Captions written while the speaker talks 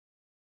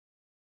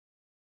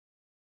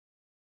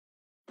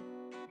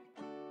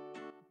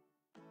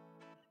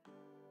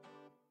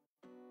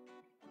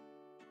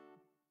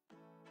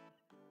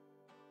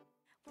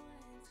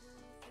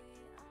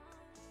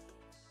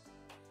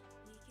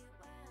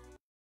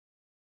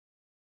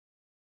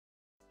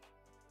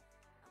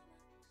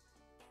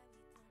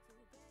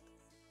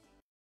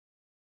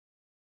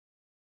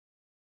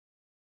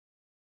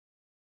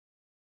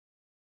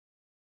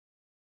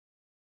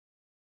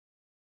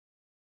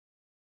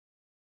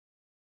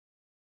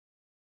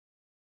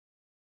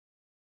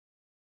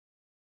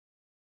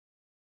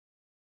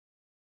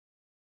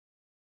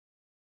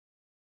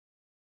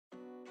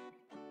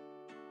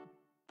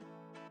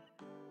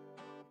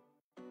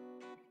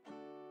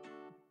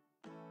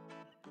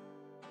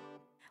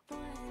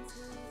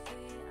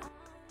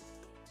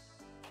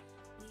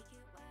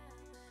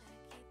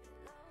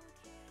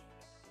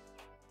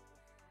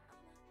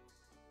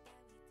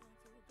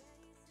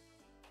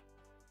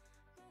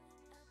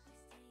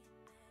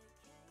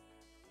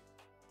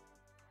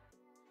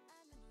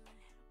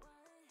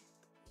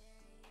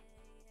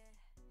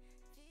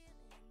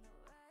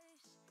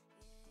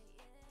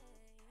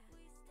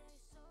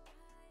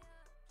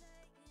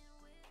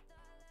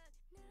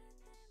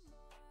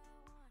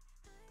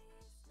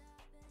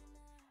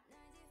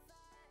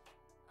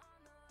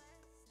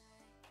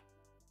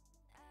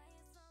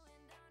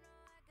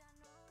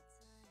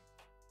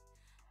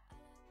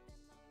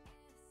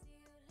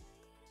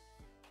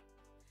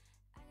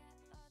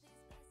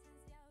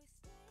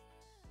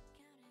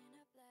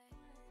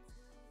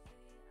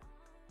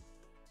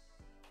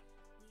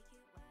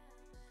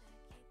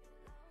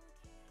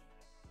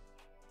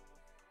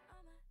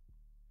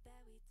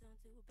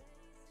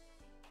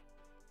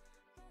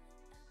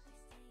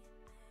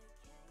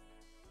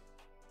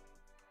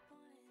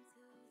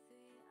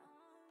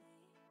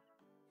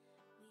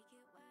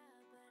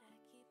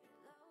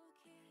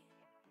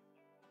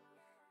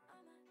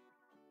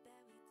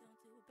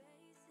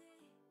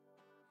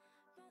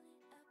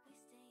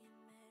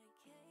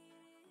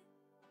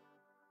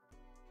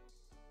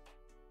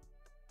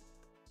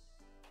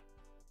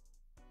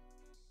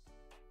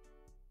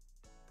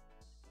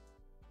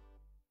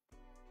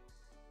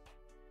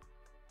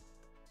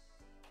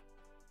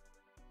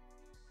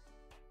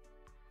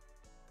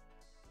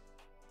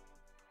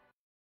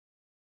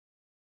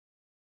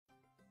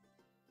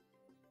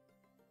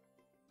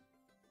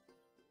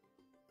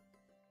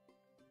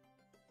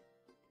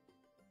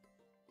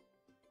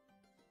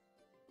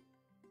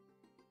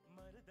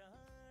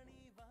மருதாணி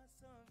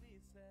வாசம்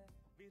வீச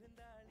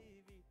விருந்தாளி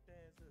வீட்டை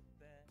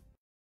சுத்த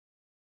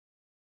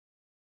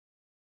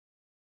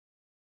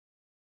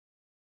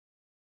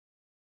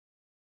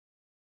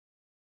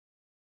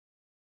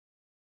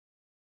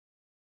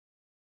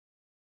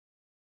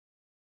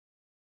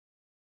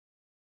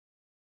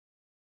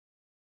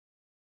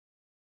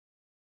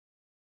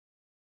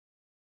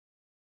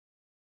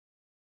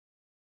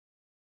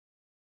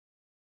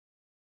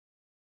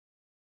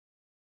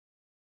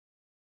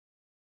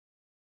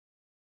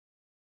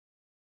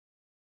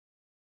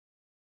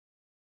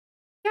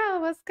Yeah,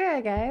 what's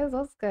good, guys?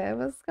 What's good?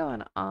 What's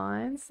going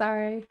on?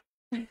 Sorry.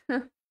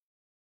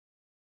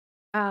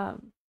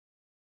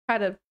 Try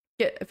to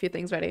get a few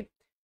things ready.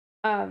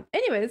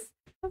 Anyways,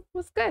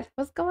 what's good?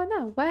 What's going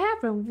on? What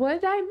happened? What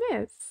did I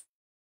miss?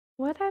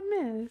 What did I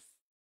miss?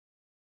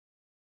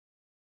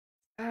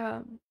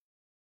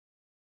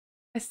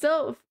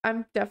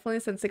 I'm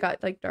definitely, since it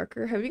got like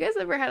darker. Have you guys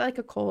ever had like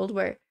a cold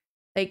where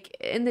like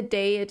in the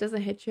day it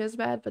doesn't hit you as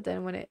bad, but then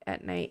when it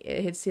at night it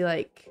hits you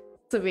like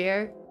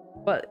severe?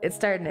 Well, it's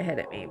starting to hit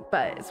at me,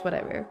 but it's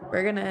whatever.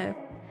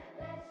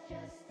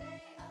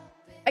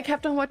 I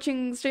kept on watching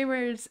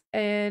streamers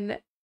and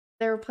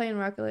they were playing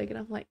Rocket League, and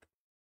I'm like,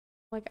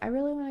 I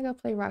really want to go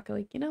play Rocket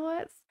League. You know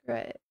what? Screw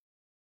it.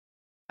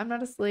 I'm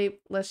not asleep.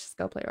 Let's just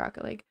go play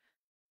Rocket League.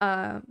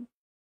 So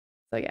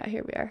yeah,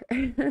 here we are.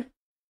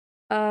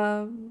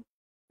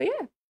 But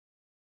yeah,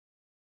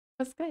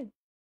 that's good.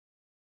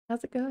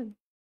 How's it going?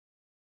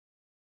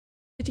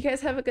 Did you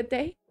guys have a good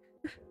day?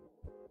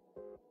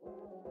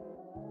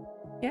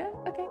 Yeah?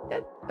 Okay,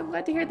 good. I'm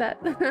glad to hear that.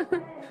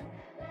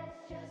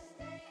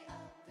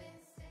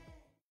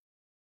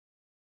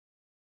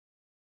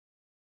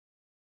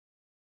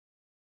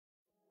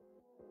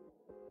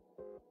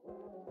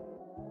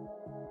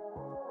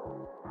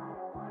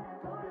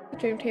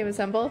 Dream team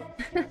assemble.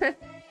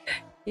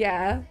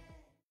 Yeah.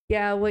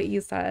 Yeah, what you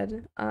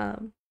said.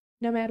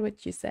 No matter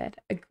what you said.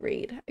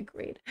 Agreed.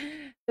 Agreed.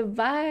 The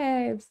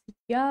vibes.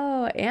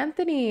 Yo,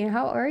 Anthony,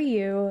 how are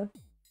you?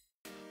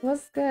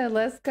 What's good?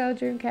 Let's go,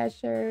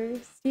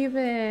 Dreamcatcher.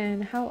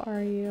 Steven, how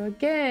are you?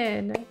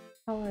 Again,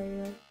 how are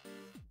you?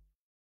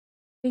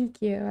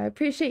 Thank you. I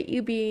appreciate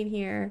you being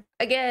here.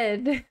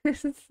 Again.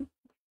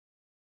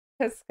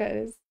 That's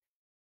good.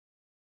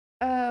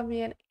 Oh,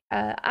 man.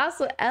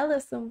 Also,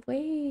 Ellison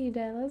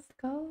Wade, let's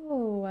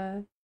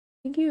go.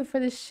 Thank you for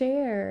the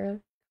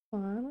share.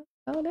 Come on.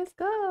 Oh, let's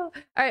go. All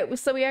right,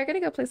 so we are gonna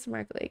go play some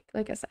Rocket League.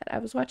 Like I said, I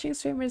was watching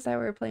streamers that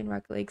were playing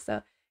Rocket League,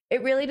 so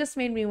it really just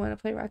made me want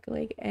to play Rocket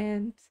League,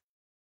 and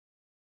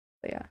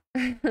so yeah.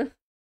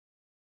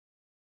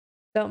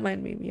 Don't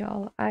mind me,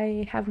 y'all.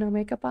 I have no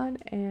makeup on,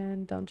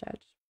 and don't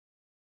judge.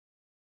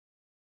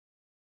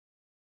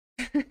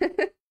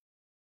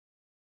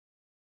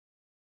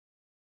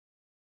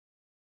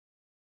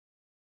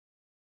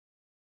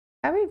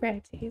 Are we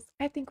ready?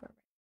 I think we're ready.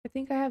 I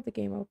think I have the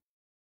game open.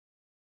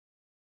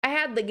 I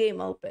had the game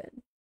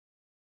open.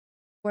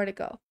 Where'd it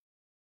go?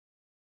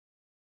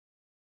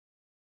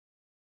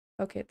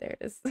 Okay, there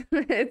it is.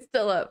 It's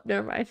still up.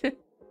 Never mind.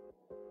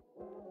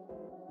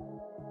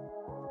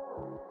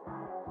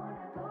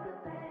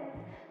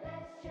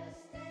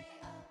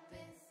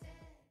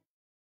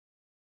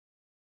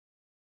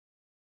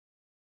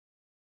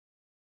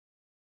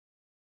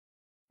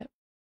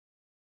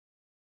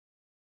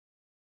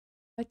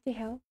 What the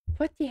hell?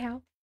 What the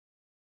hell?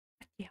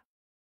 What the hell?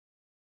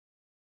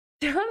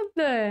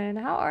 Jonathan,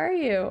 how are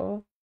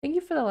you? Thank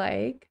you for the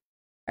like.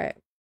 All right.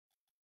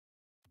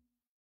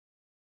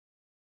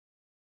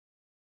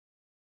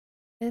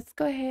 Let's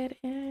go ahead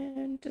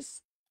and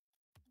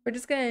we're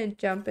just gonna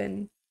jump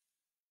in,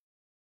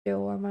 do a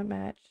warm-up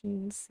match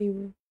and see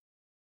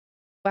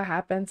what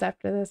happens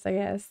after this, I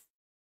guess.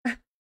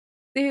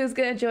 See who's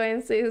gonna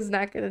join, see who's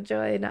not gonna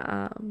join.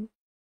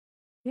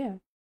 Yeah.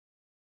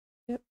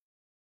 Yep.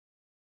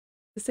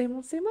 The same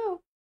old, same old.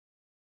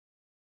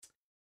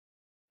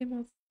 Same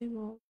old, same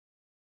old.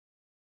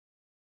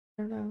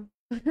 I don't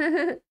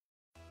know.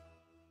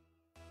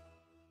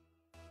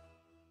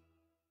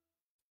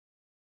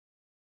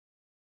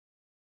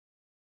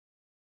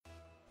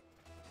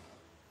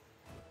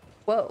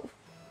 Whoa.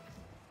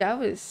 That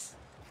was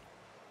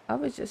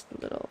just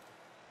a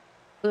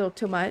little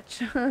too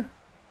much.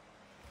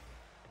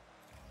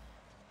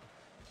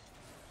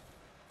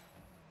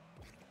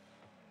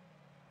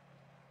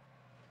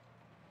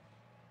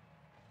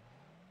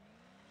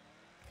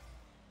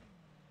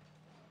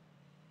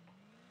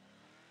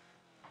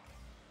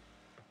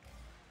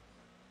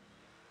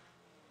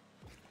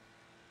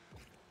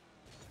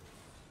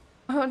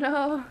 Oh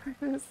no,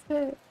 that's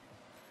it.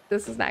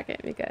 This is not gonna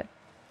be good.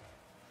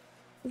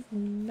 This is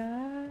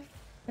not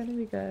gonna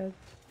be good.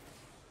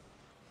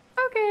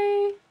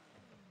 Okay.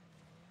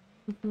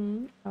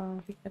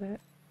 Oh, he did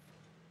it.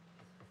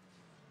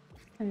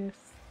 Nice.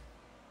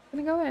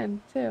 Gonna go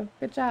in too.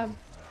 Good job.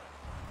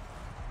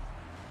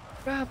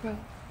 Bravo.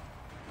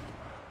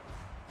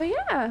 But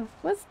yeah,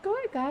 what's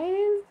good,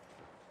 guys?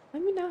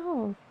 Let me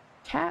know.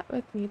 Chat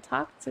with me.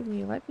 Talk to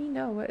me. Let me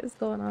know what is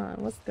going on.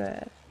 What's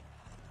good?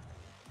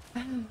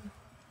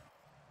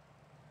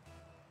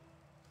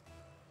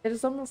 It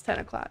is almost 10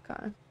 o'clock,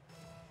 huh?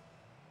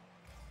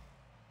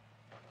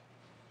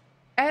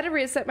 I had to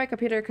reset my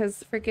computer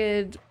because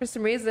freaking, for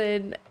some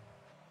reason,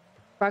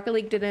 Rocket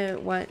League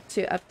didn't want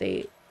to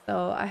update.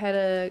 So I had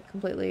to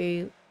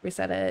completely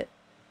reset it.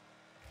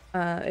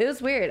 It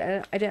was weird.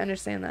 I didn't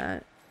understand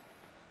that.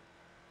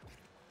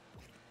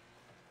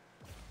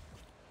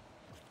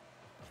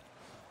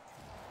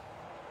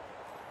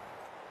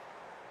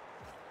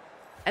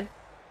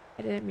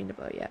 I didn't mean to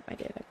blow you up. I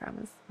did, I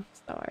promise. I'm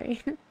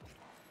sorry.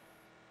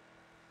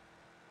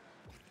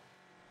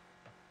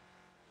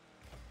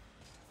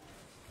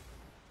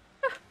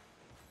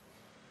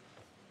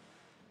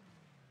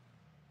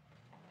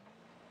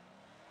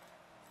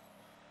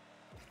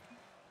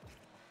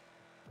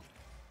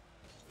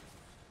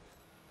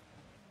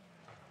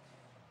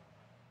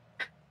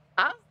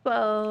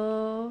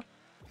 Also,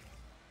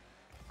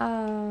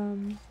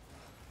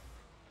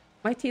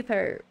 my teeth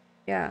hurt.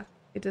 Yeah,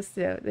 it just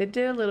do. They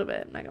do a little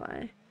bit, I'm not gonna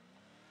lie.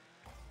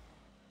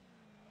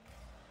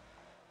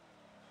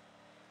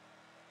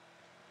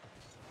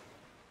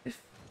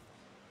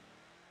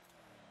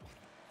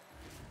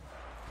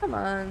 Come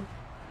on.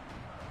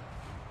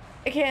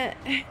 I can't.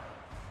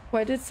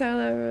 Why did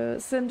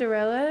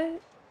Cinderella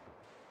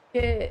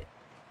get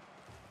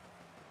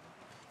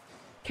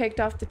kicked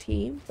off the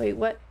team? Wait,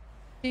 what?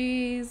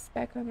 She's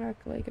back on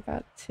Rocket League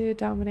about to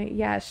dominate.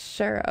 Yeah,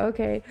 sure.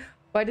 Okay.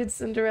 Why did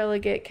Cinderella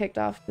get kicked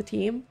off the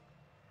team?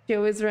 She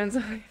always runs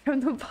away from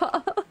the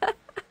ball.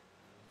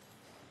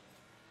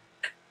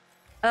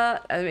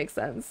 That makes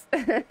sense.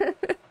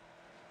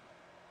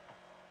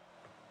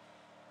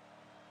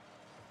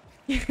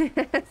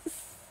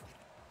 Yes.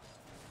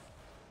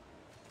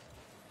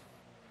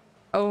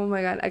 Oh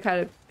my god, I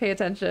gotta pay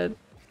attention.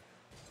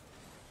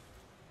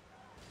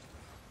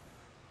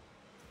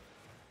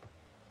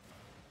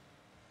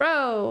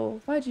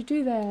 Bro, why'd you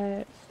do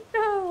that?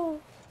 No.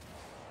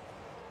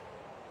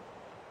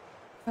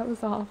 That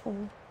was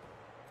awful.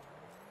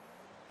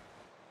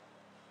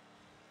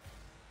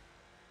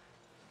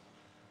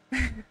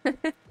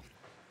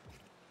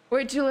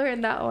 Where'd you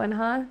learn that one,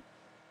 huh?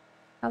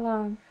 How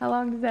long? How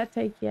long did that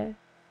take you?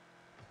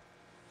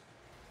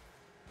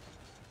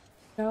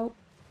 Nope.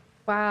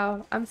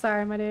 Wow. I'm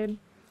sorry, my dude.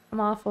 I'm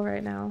awful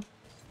right now.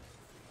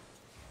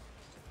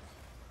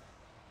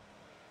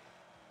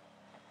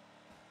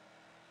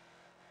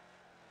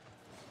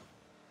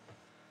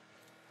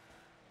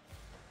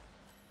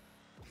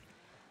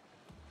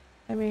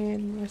 I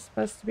mean, we're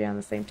supposed to be on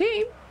the same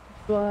team,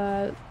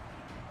 but...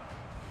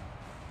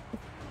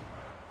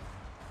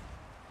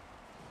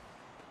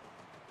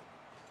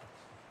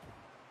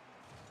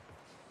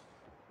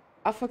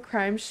 Off a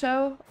crime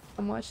show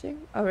I'm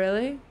watching? Oh,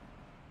 really?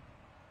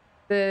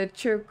 The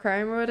true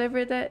crime or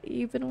whatever that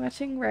you've been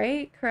watching,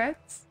 right?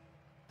 Correct?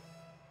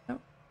 No,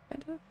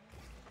 kind of.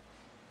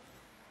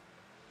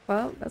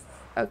 Well, that's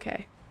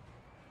okay.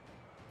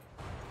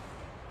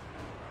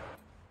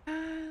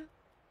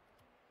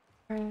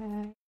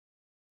 Right.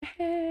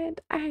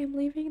 And I am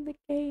leaving the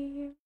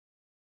game.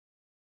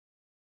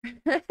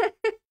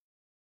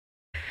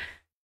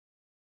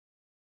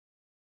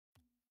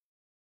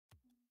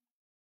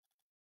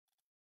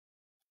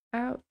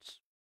 Ouch.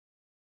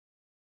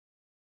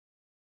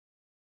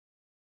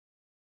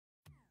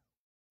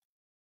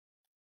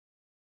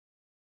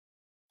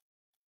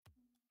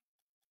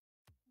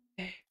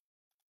 Okay.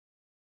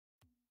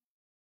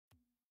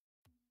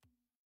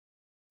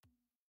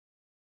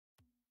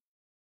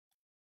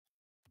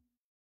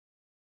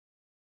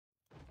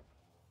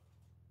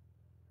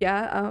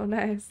 Yeah, oh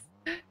nice.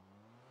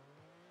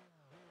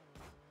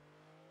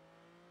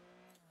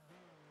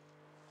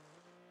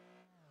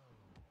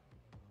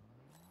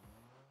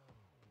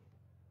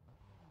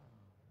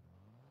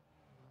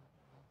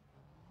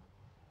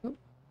 Oop,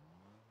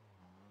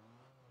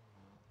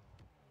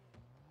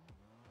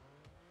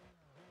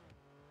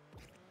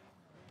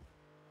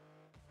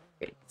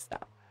 great,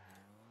 stop.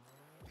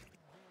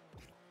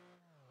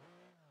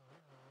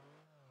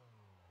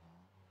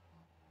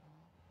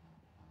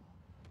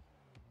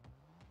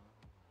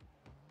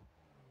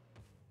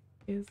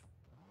 Is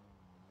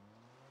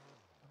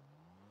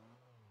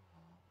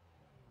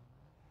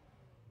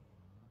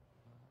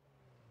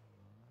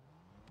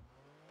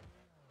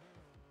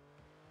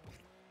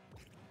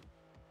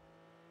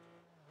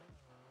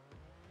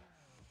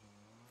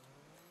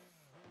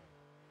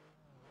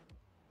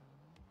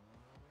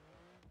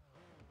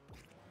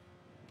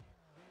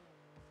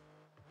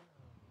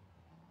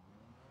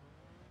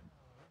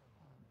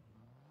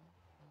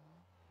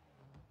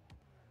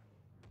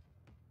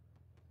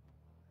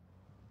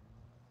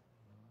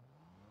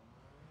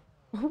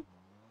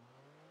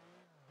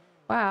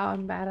wow,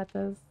 I'm bad at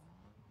this.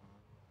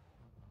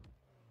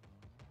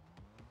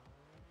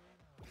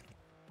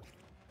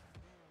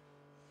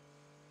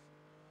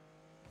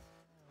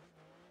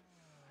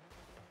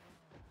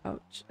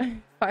 Ouch.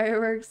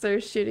 Fireworks are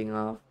shooting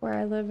off where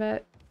I live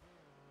at.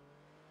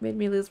 Made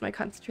me lose my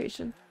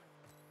concentration.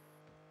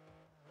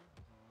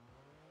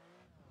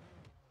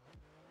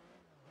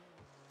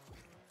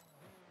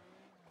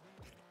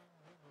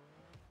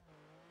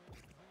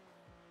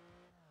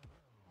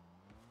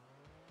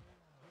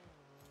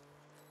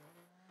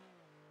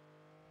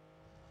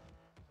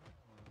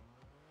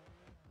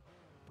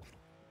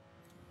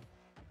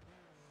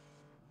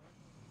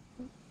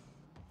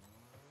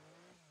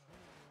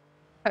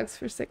 Hugs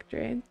for sick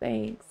drain.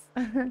 Thanks.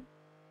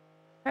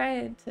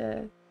 Trying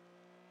to,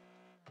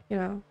 you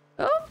know.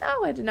 Oh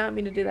no, I did not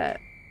mean to do that.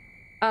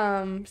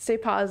 Stay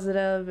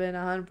positive and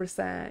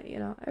 100%, you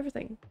know,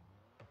 everything.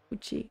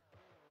 Uchi.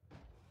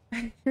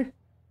 I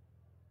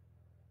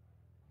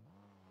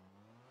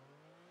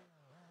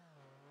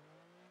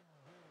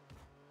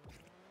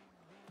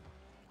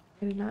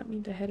did not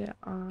mean to hit it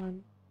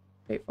on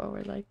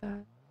straightforward like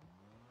that.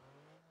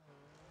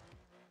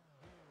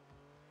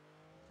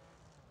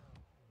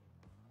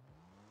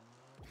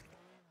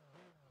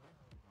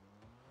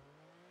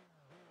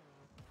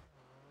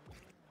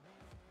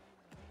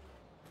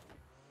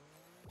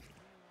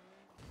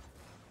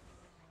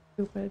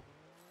 Stupid.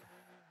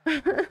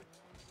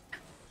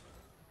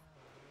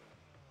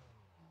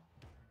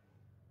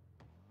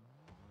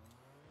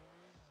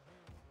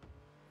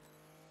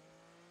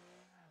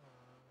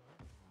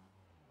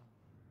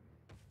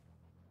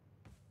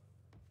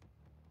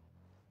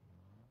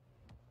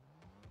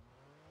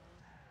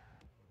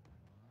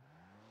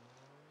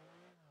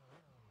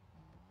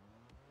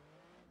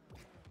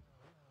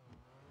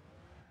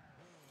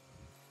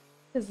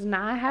 Is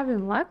not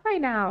having luck right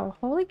now.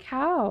 Holy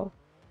cow.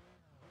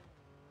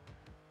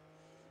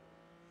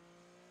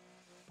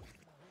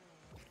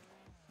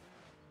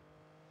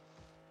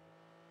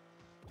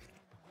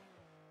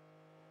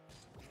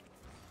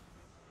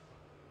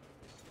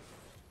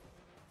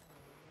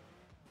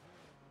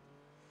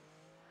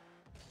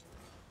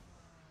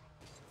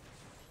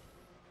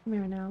 Come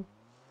here now.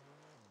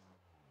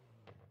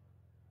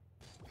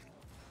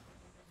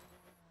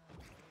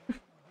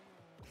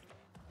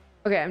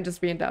 Okay, I'm just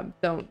being dumb.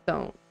 Don't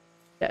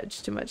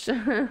judge too much.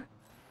 Ugh,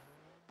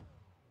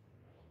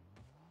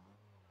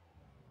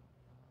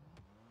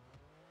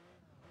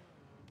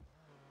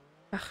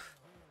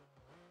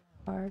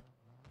 hard.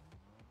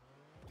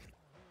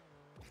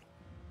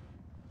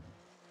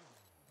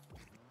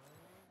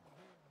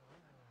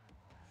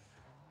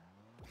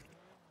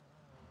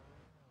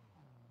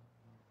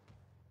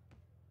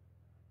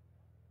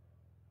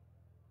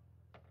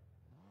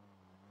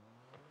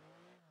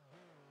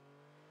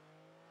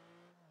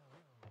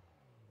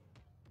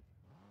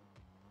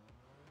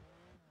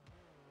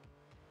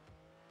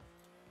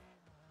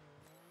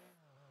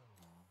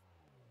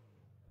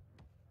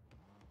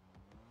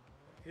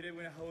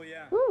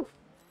 Woo.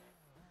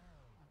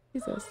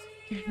 Jesus.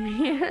 Scared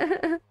me.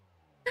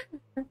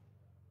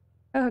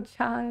 Oh,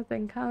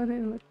 Jonathan coming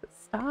in with the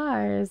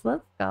stars.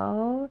 Let's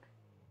go.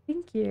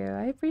 Thank you.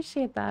 I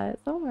appreciate that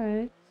so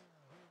much.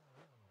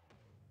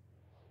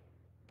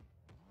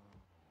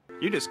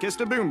 You just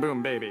kissed a boom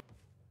boom baby.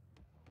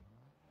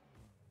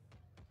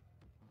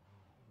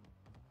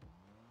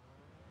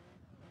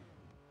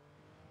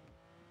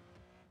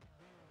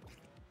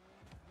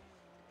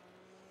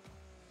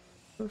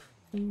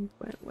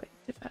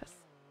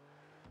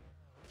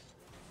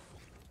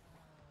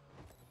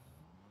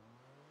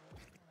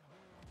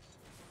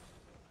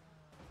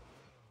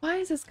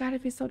 is this gotta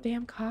be so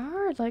damn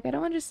hard? Like, I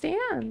don't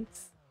understand.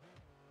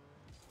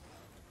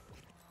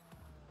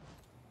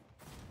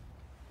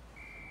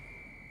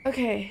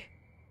 Okay.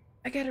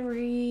 I gotta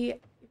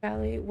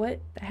re-evaluate what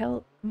the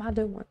hell am I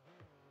doing?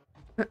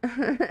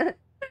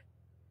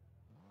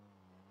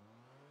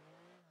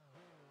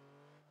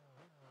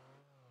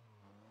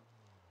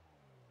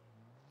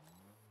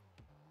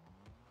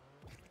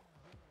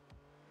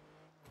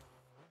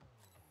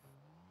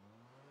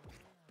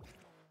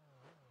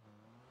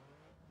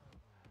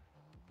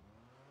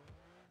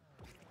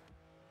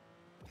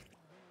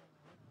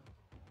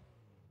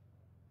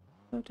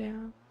 Go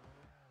down.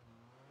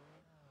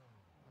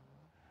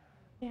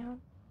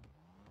 Down.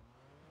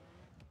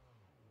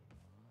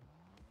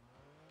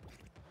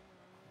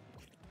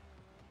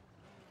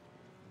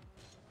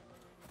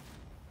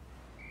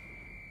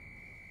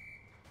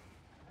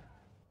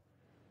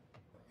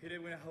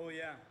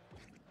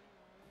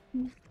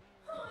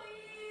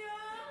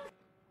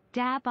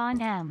 Dab on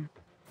M.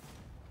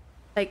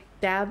 Like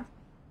dab?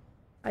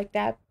 Like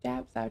dab?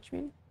 Dab? Is that what you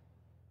mean?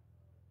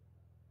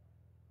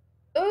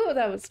 Oh,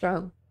 that was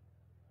strong.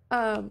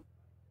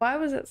 Why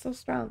was it so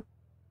strong?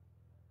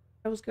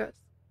 That was gross.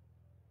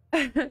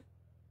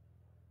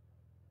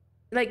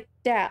 Like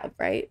dab,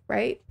 right?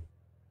 Right?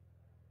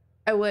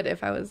 I would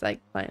if I was like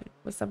playing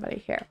with somebody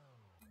here.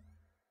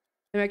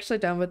 I'm actually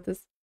done with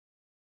this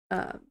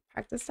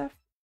practice stuff.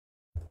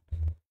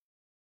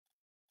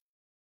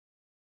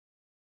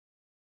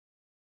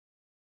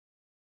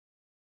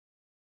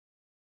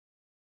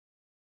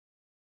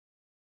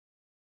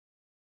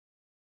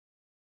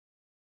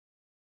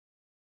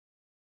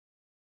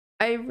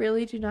 I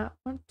really do not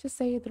want to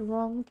say the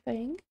wrong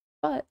thing,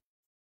 but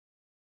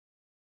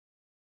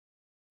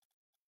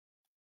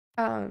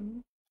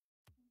it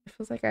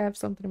feels like I have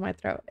something in my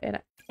throat and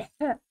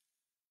I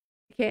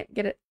can't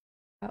get it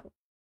out.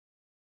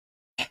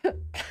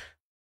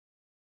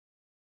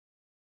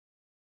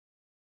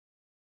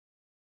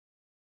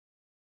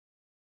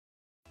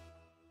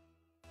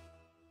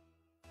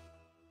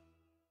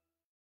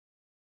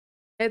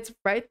 It's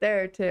right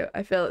there too.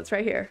 I feel it's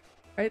right here.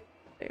 Right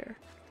there.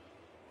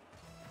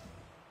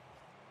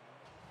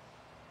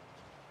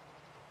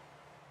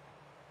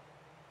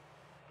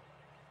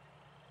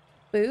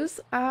 Booze?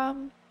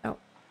 No.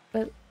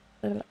 But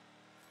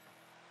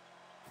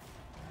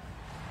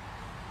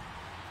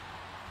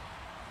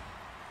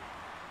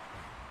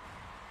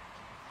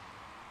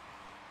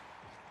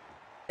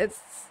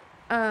it's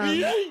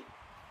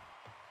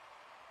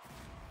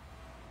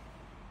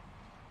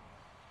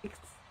it's-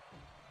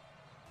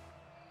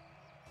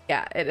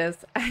 yeah, it is.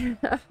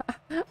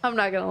 I'm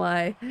not gonna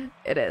lie.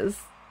 It is.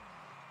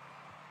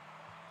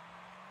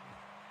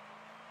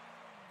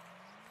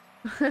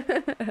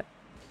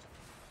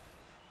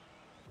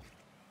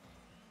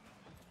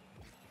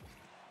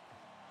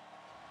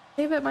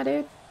 Save it, my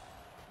dude.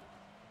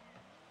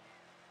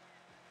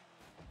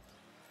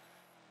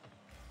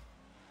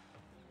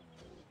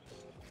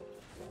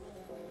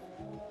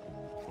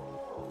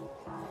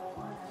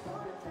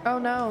 Oh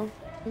no.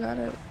 You got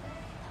it.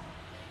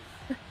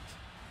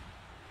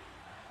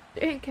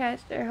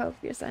 Dreamcatcher, hope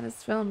your son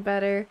is feeling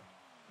better.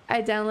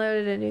 I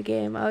downloaded a new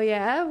game. Oh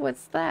yeah?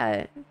 What's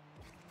that?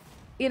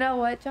 You know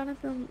what,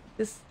 Jonathan?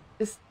 Just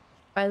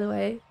by the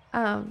way,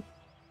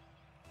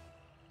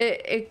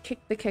 it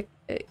kicked the kick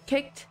it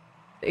kicked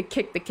it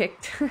kicked the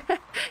kicked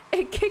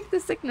it kicked the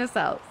sickness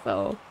out,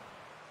 so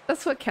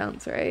that's what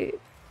counts, right?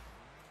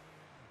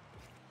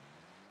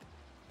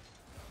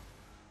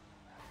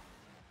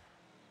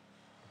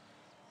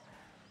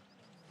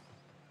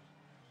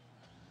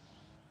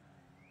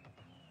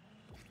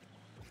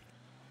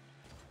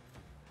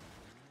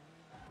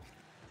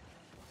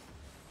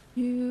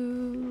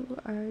 You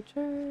are a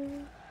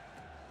jerk.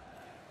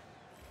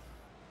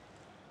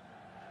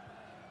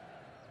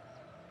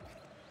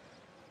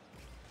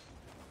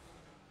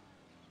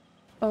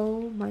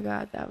 Oh my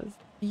god, that was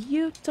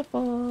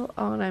beautiful.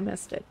 Oh, and I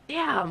missed it.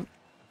 Damn.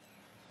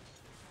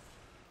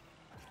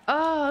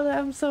 Oh,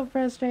 I'm so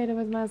frustrated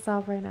with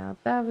myself right now.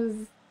 That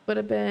would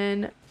have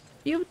been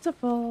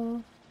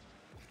beautiful.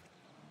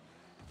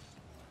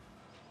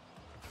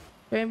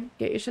 Dream,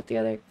 get your shit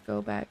together.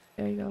 Go back.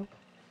 There you go.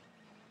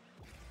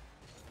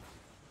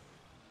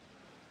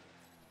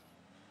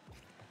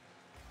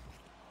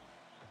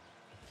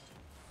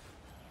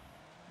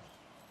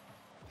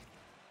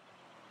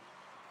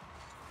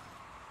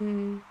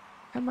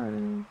 Come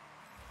on.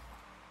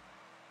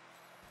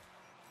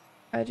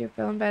 Glad you're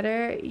feeling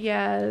better.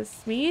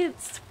 Yes, me?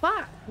 It's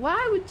fuck.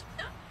 Why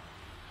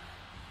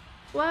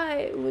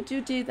would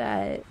you do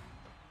that?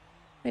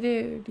 My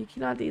dude, you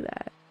cannot do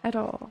that at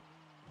all.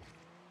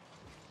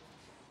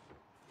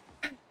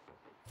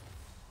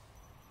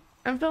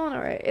 I'm feeling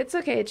alright. It's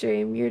okay,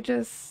 Dream. You're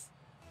just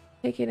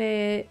taking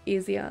it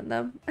easy on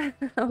them.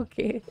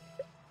 Okay.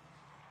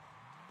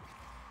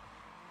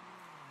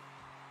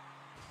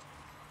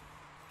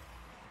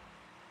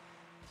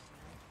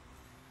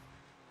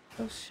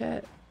 Oh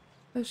shit.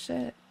 Oh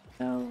shit.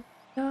 No.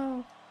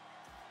 No.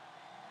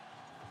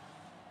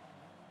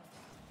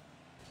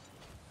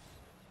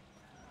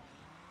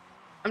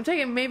 I'm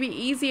taking maybe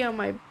easy on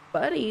my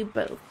buddy,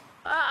 but fuck.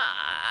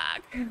 I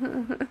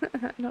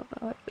don't know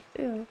what to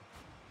do.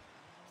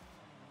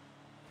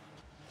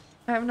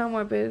 I have no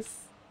more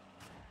boosts.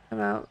 I'm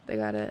out. They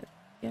got it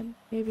again,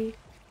 maybe.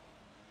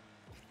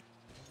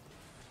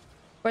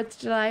 4th of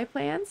July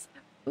plans?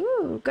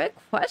 Ooh, good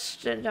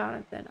question,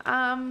 Jonathan.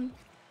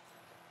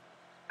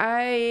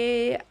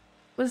 I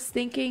was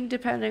thinking,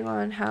 depending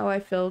on how I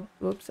feel.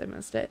 Whoops, I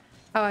missed it.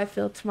 How I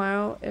feel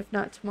tomorrow. If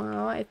not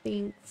tomorrow, I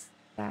think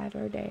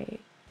Saturday.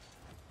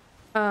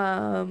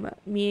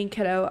 Me and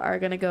Kiddo are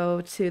gonna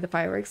go to the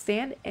fireworks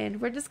stand, and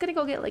we're just gonna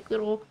go get like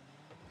little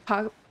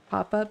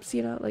pop-ups,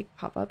 you know, like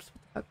pop-ups.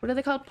 What are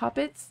they called?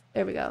 Pop-its?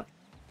 There we go.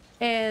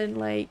 And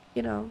like,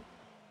 you know,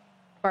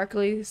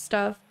 sparkly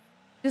stuff.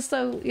 Just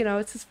so, you know,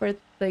 it's his first,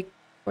 like,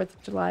 4th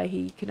of July,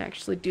 he can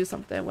actually do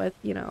something with,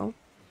 you know.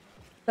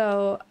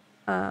 So,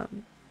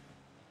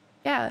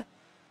 yeah.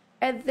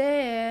 And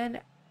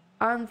then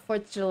on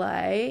 4th of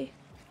July,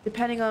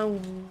 depending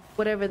on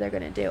whatever they're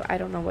gonna do, I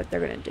don't know what they're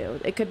gonna do.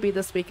 It could be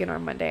this weekend or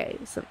Monday,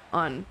 so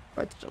on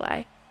 4th of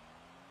July.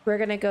 We're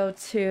gonna go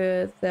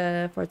to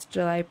the 4th of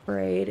July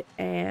parade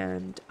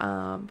and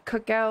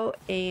cookout,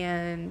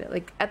 and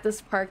like at this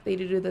park they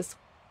do this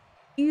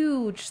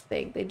huge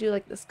thing. They do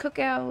like this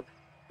cookout.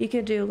 You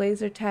can do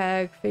laser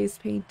tag, face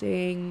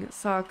painting,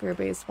 soccer,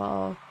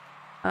 baseball.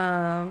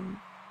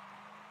 Um,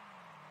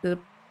 the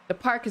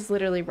park is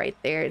literally right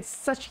there. It's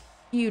such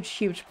a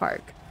huge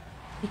park.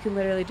 You can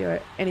literally do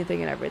it,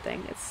 anything and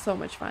everything. It's so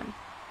much fun.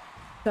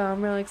 So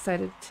I'm really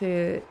excited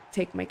to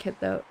take my kid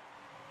there.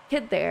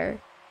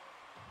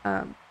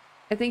 I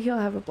think he'll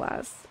have a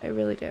blast. I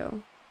really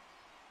do.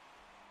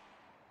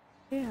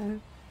 Yeah.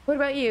 What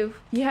about you?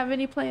 You have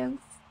any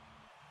plans?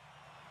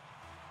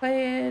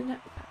 Playing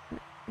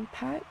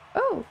Impact?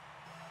 Oh,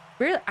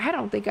 really? I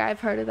don't think I've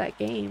heard of that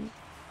game.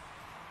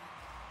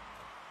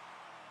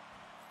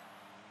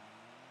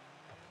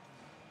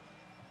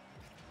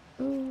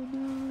 Oh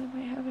no, I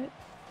might have it.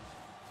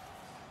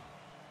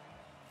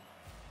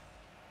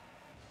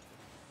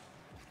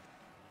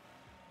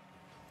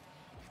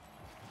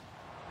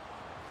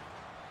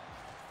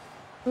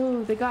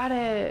 Oh, they got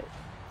it.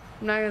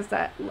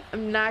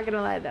 I'm not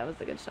gonna lie, that was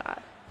a good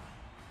shot.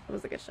 That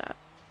was a good shot.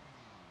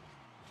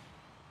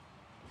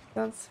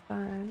 Sounds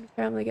fun.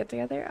 Family get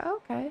together. Oh,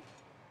 okay.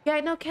 Yeah,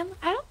 I know. I don't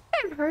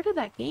think I've heard of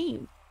that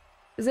game.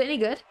 Is it any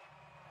good?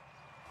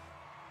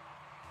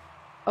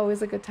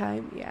 Always a good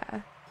time.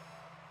 Yeah.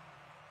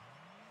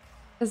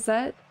 Is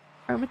that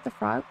Kermit the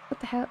Frog? What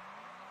the hell?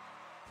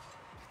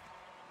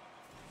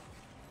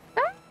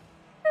 Ah,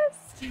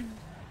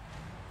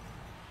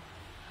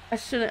 I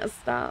shouldn't have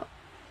stopped.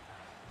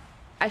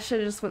 I should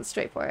have just went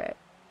straight for it.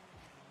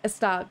 I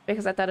stopped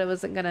because I thought it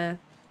wasn't gonna.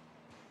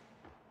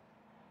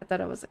 I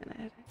thought it wasn't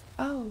gonna hit it.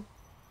 Oh.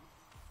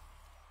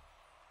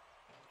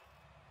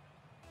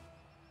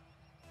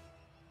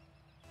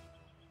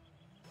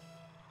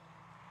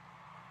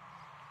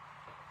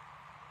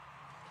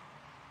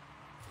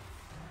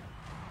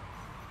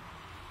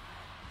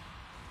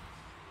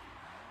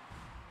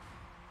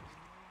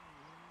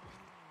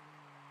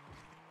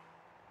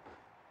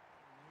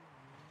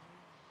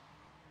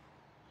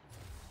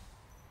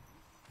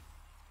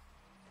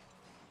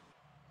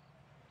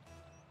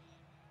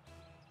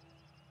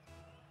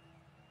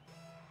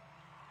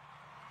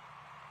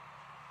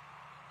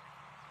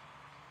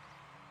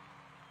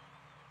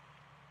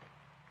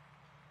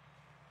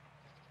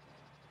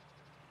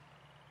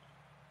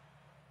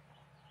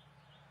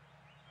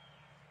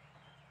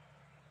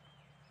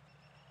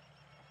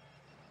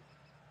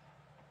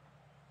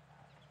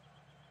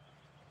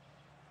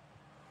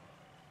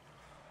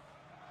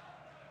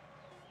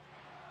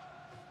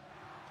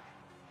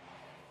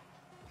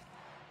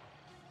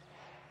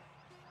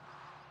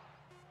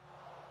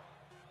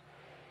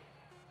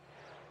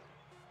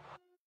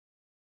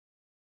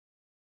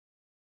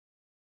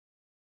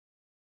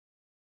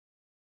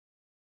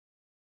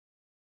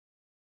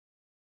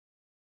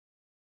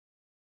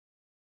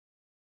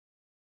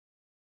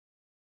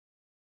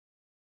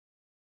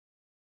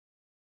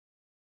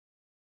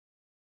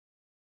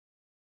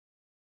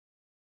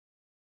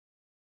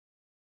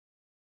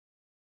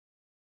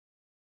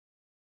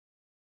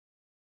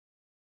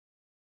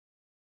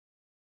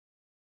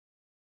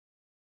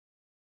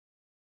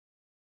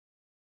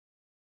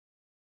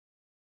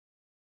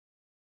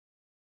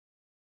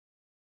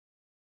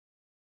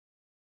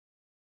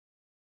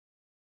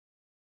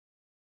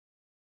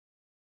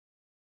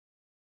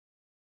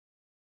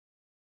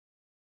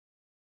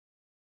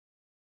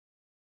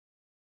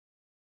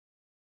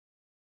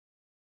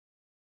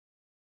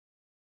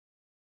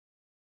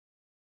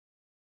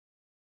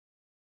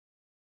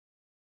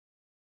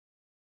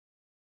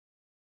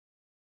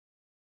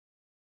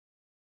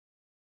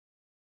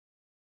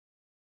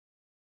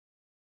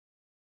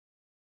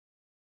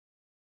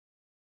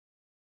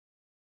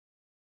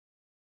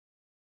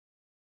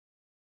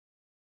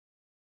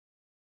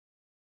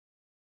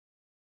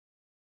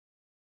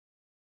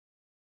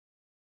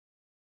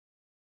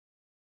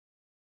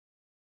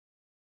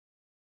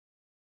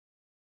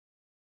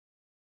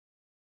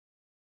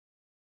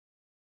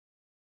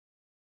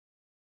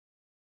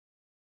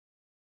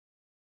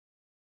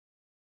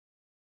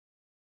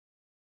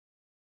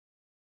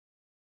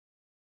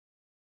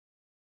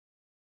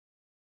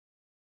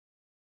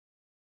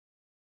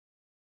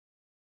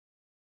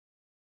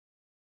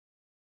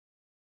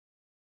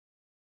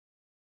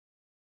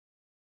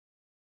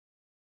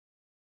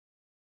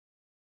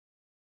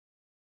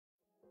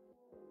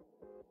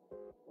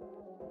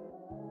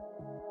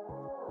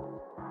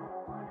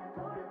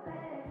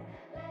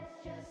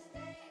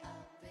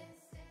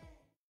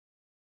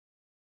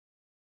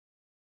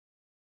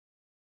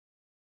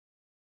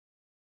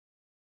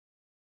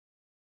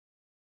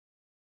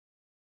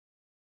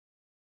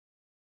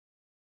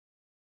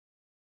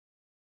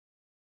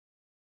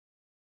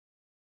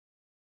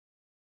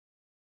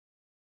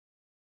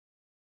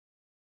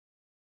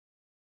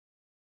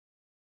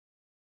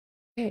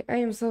 Okay, I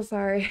am so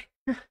sorry.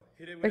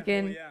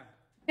 Freaking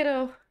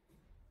kiddo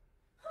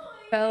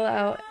fell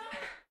out.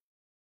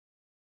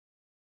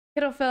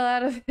 Kiddo fell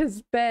out of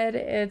his bed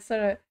and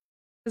started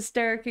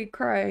hysterically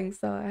crying,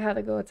 so I had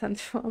to go attend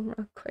to him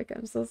real quick.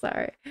 I'm so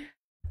sorry.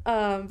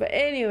 But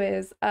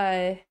anyways,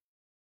 yeah,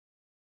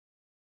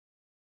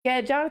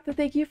 Jonathan,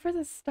 thank you for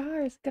the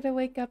stars. Gotta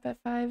wake up at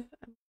 5,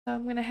 so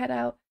I'm gonna head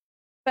out.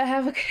 But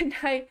have a good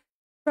night.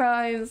 Bro,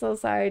 I'm so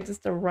sorry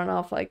just to run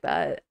off like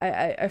that.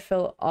 I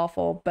feel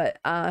awful, but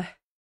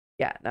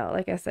yeah, no,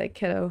 like I said,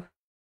 kiddo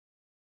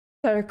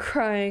started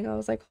crying. I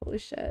was like, holy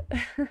shit.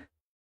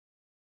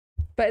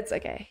 But it's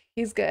okay.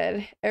 He's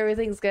good.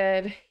 Everything's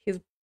good.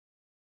 He's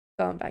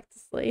going back to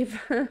sleep.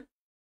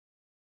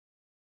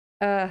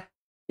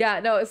 Yeah,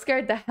 no, it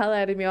scared the hell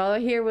out of me. All I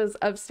hear was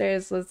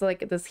upstairs was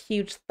like this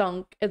huge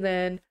thunk and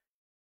then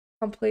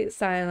complete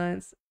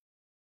silence.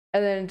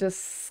 And then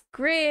just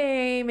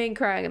screaming,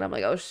 crying, and I'm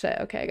like, oh shit,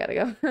 okay, I gotta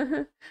go.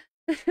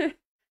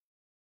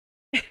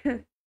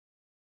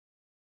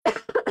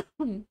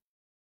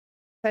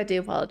 I do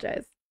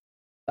apologize.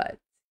 But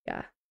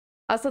yeah.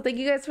 Also, thank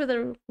you guys for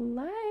the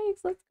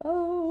likes. Let's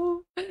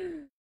go.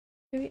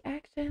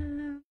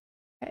 Reaction.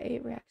 Got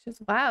 8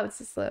 reactions. Wow,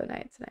 it's a slow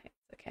night tonight.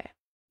 It's okay.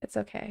 It's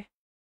okay.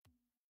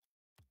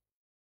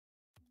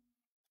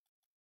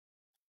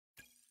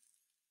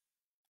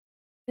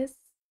 This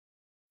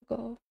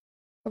go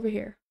over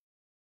here.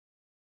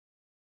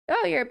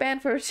 Oh, you're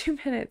banned for 2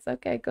 minutes.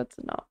 Okay, good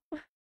to know.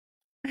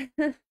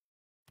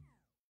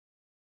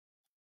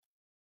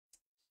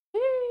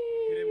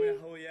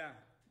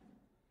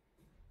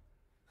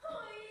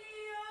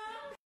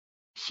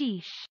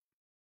 Sheesh.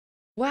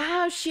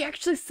 Wow, she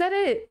actually said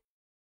it.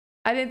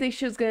 I didn't think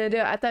she was gonna do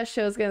it. I thought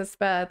she was gonna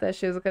spell. I thought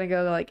she was gonna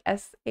go like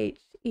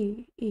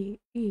SHEEEE.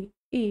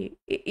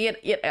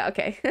 Yeah,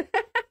 okay.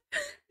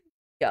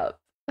 Yup.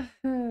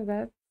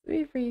 That's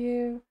me for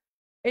you.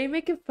 Are you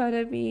making fun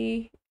of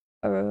me?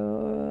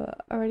 Or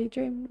already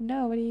dream?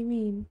 No, what do you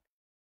mean?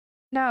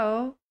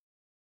 No.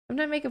 I'm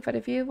not making fun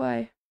of you.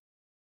 Why?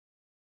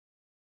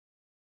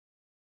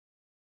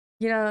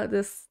 You know,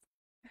 this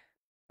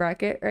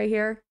bracket right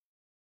here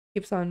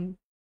keeps on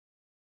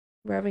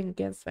rubbing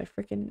against my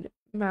freaking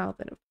mouth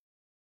and it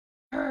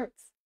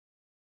hurts.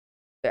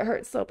 It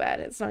hurts so bad.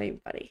 It's not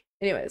even funny.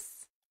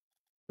 Anyways,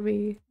 can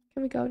we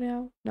go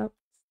now? Nope.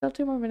 Still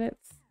 2 more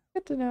minutes.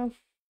 Good to know.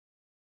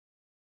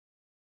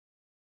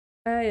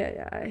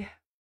 Yeah.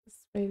 Just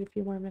wait a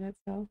few more minutes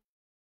though.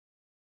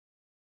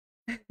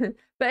 But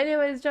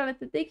anyways,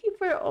 Jonathan, thank you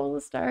for all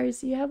the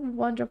stars. You have a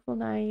wonderful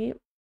night.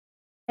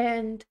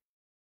 And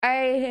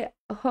I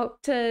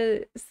hope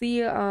to see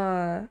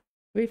you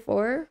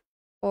before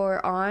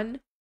or on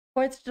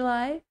 4th of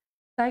July.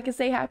 So I can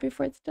say happy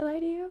 4th of July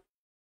to you.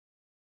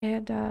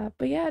 And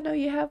but yeah, no,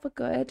 you have a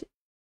good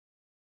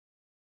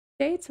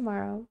day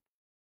tomorrow.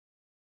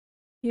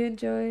 You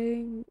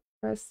enjoying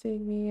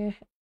roasting me?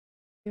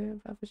 You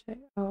and Bubba J?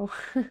 Oh.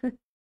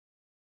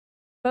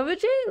 Bubba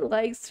J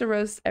likes to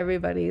roast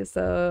everybody,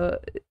 so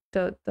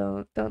don't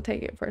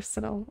take it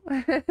personal.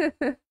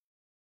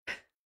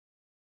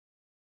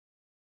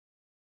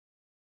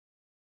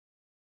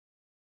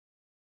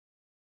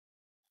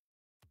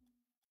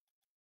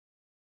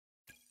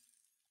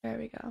 There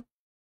we go.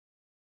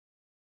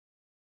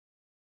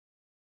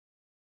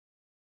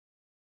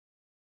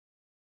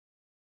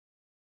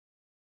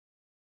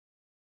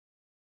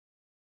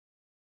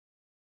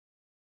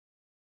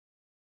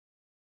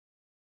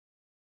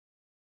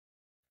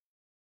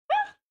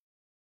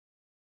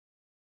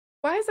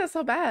 Why is that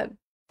so bad?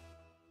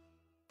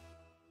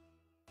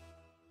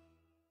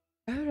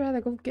 I would rather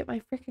go get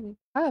my freaking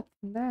cup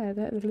than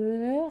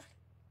that.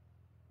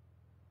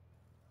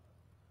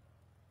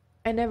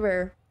 I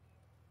never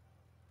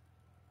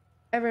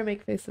ever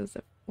make faces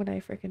when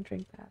I freaking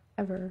drink that.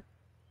 Ever.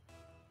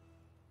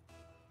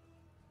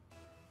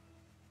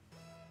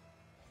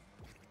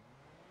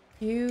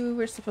 You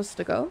were supposed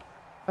to go,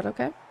 but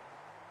okay.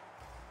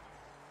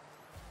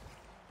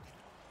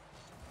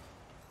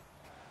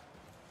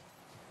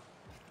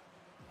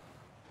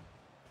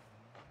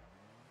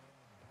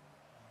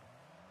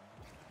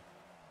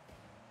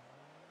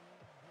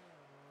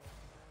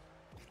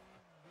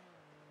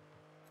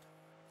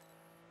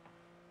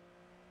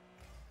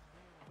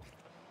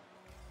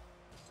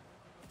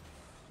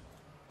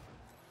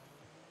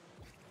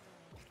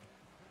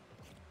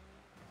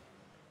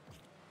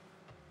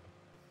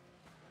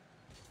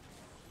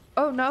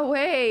 Oh, no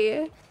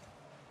way.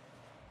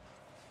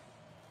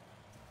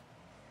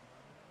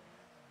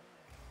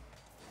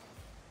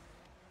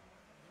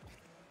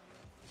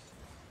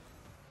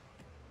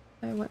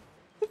 I went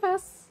too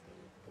fast.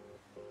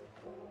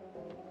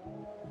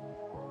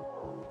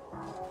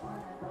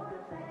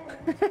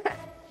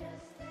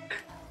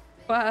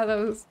 Wow, that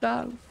was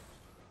dumb.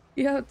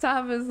 Yo,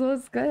 Thomas,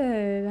 what's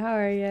good? How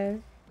are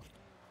you?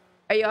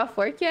 Are you off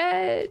work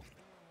yet? Did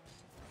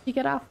you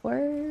get off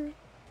work?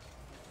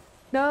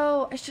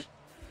 No, I should...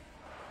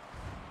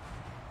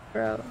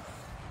 Bro.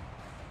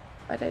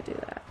 Why'd I do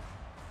that?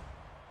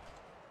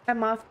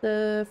 I'm off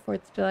the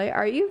 4th of July.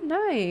 Are you?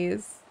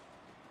 Nice.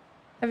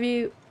 Have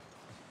you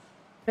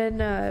been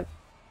hold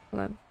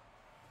on.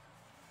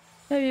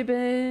 Have you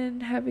been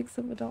having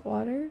some adult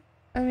water?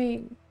 I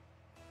mean,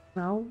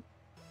 no.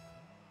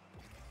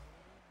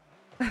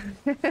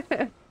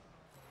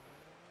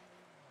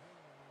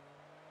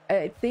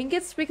 I think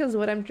it's because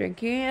what I'm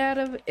drinking it out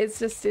of, it's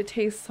just, it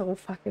tastes so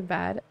fucking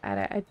bad.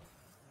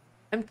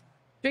 I'm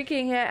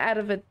drinking it out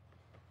of a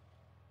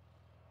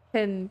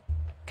tin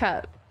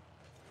cup.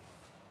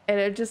 And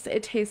it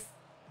tastes,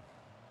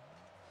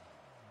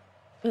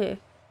 eh.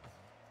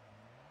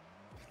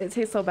 It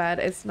tastes so bad,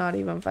 it's not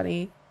even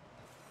funny.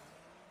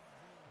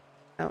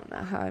 I don't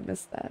know how I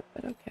missed that,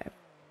 but okay.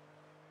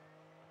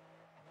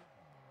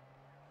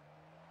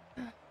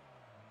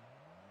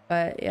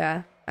 But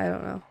yeah, I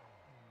don't know.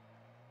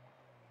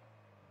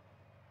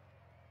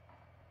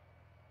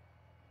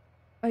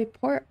 My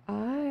poor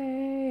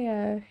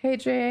eye. Hey,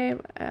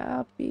 James,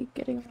 I'll be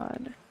getting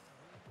on.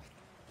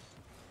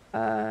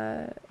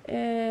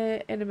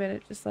 In a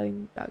minute, just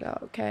letting dog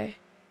out. Okay,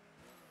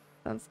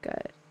 sounds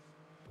good.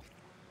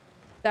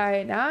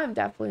 Sorry, now I'm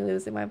definitely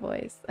losing my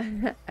voice.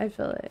 I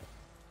feel it.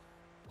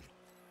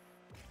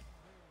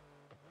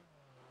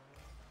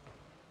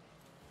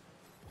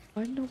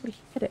 Why did nobody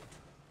hit it?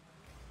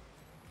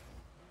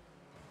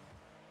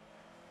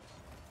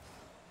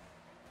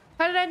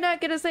 How did I not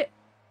get a save?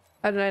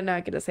 How did I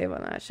not get a save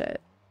on that shit?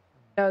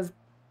 That was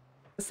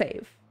a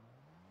save.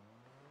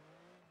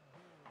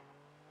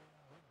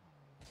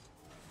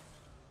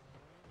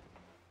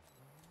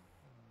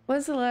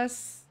 When's the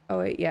last? Oh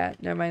wait, yeah,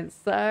 never mind.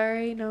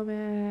 Sorry,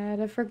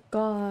 Nomad, I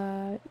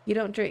forgot. You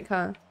don't drink,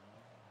 huh?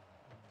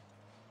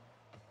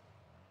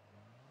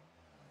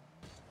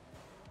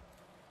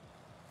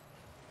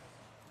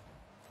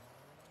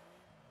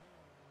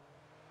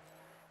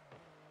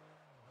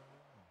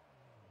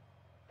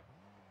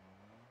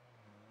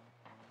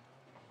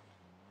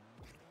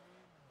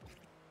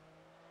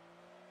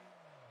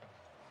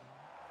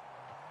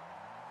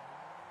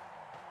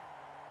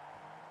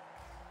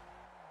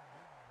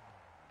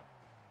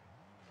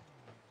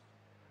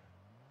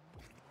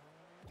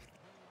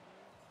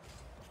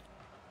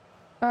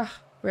 Ugh,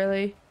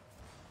 really?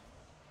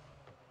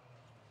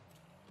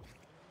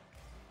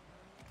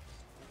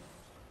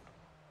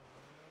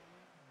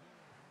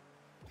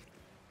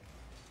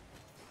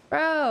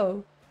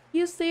 Bro,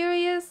 you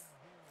serious?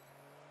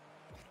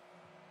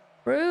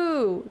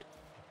 Rude.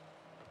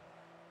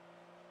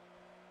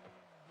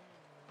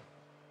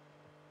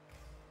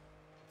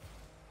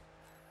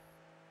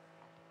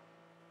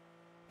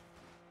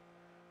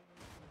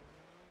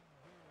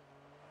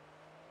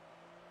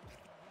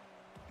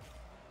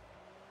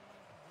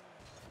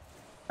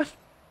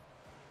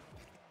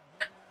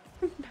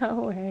 No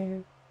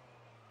way.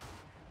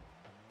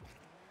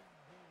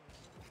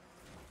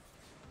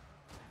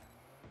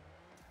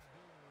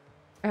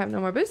 I have no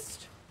more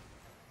boost.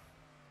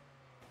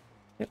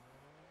 Yep.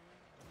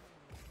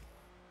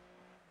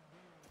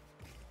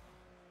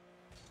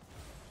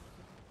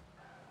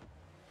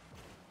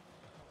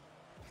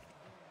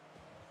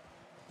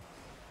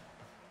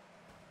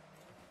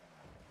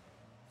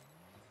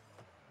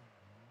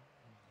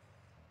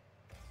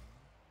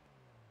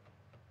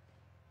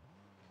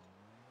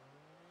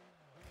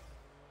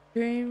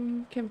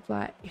 Dream can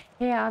fly.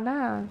 Hell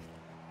no.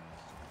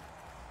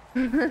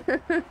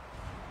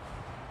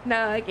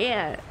 No, I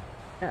can't.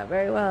 Not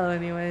very well,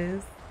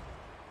 anyways.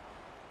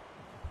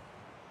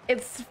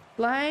 It's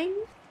flying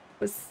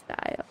with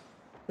style.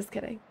 Just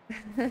kidding.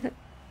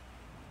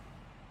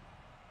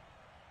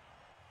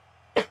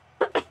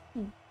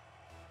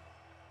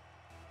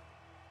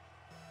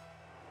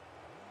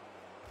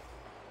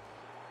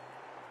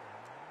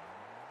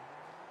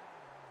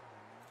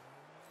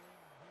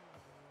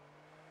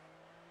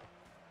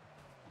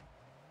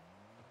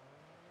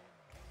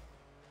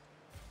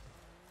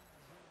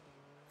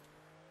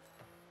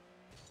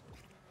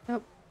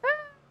 Nope.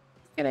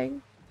 Just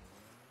kidding.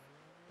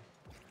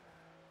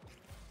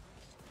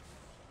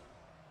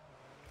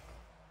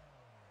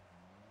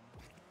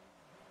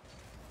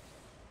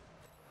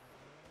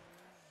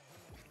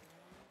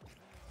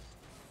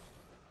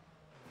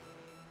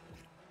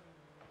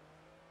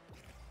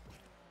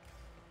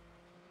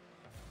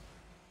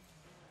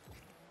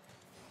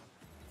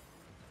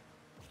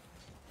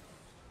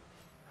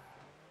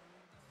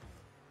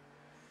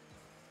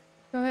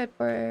 Go ahead,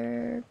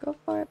 for go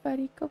for it,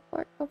 buddy. Go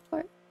for it. Go for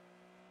it.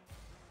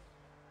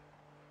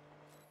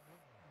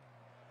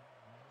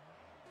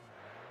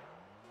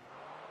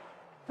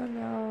 Oh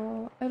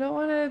no, I don't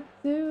want to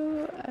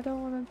do. I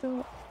don't want to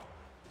do.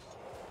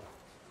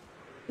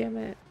 Damn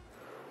it!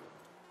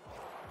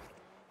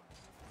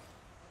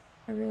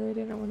 I really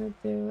didn't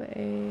want to do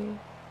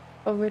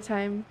a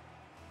overtime.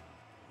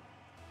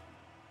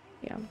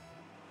 Yeah.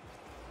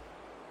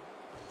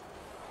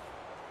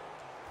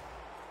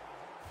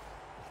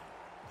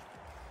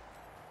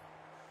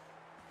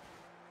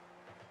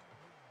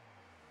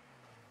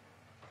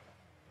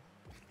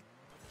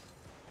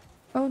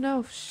 Oh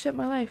no! Shit,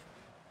 my life.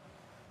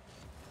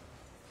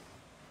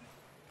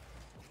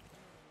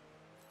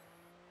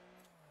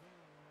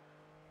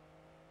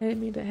 I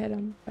didn't mean to hit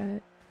him,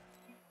 but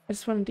I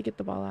just wanted to get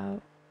the ball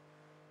out.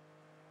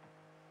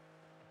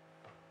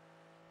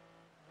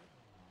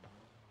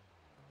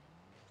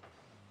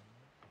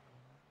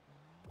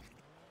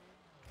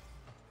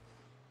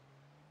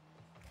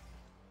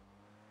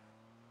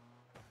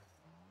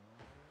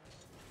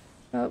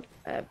 Oh,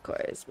 of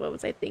course. What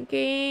was I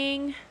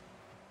thinking?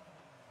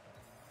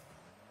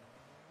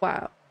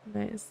 Wow.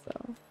 Nice,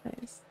 though.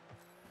 Nice.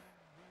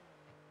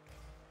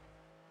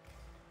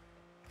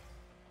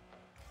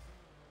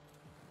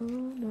 Oh,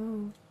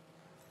 no.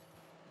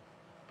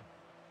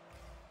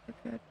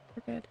 We're good.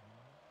 We're good.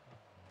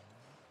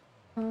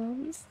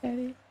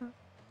 Steady.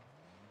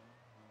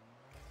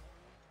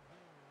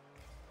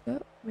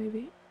 Oh,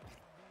 maybe.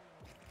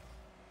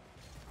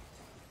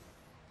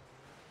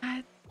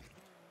 What?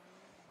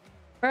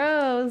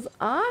 Bros,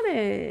 on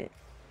it.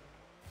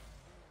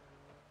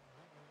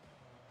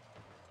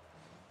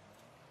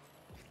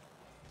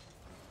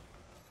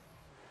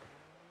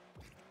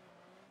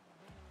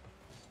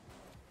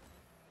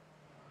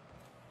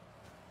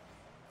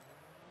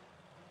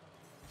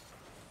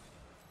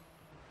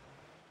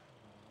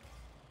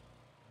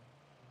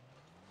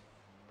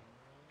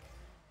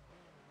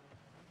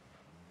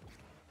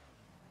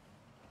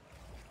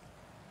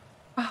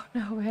 Oh,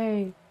 no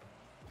way.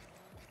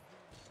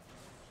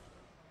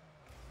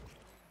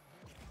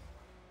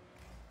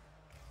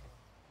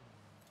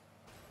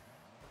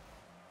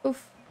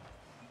 Oof.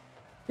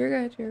 You're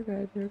good, you're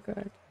good, you're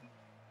good.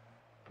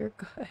 You're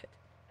good.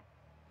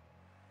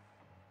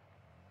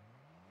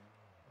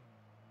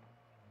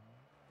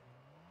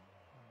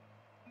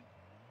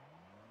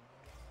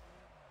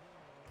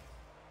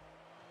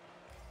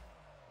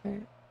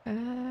 Alright.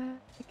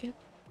 I get.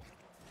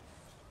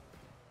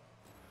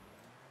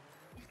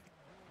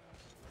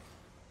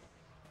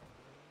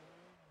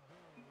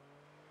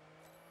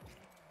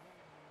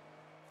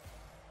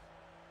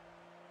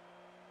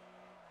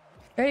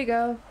 There you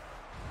go.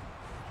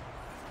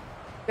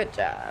 Good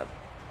job.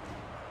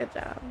 Good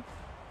job.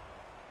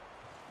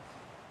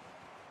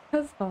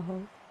 That's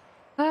all.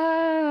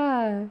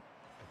 Ah!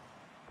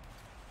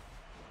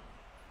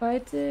 Why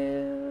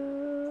do...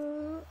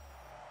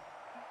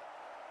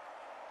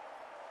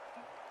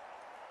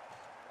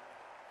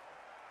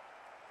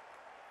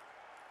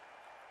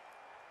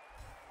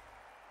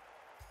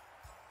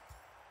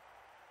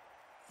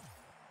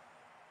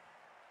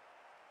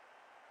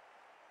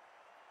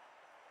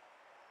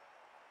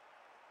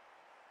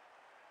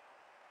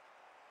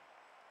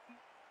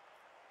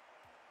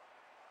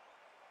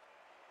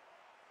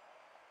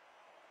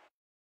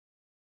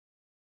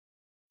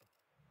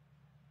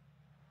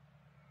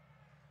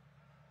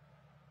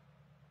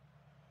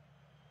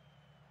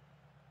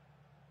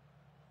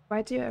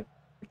 Why do you have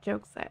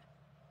jokes that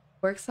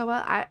work so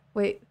well?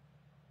 Wait.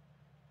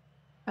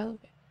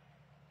 Elevate.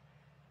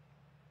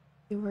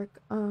 You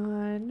work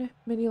on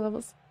mini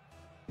levels.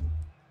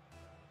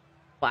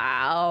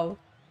 Wow.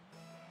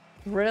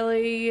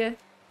 Really?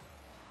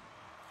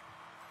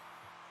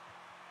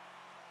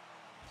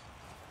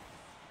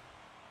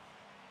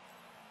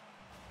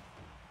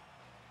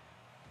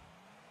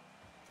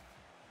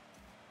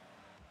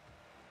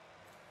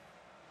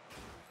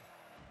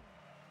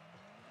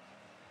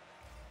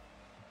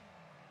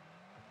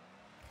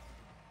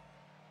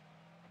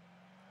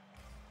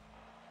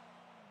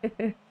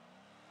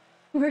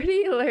 Where do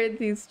you learn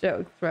these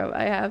jokes from?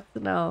 I have to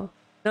know.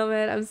 No,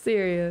 man, I'm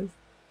serious.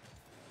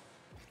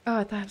 Oh,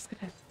 I thought I was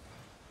gonna...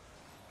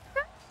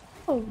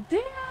 Oh,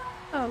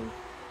 damn!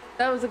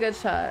 That was a good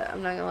shot,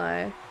 I'm not gonna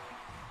lie.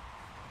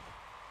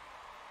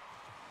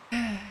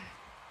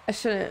 I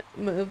shouldn't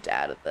have moved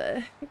out of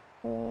the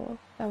hole.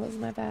 That was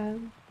my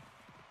bad.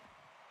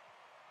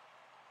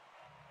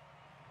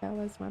 That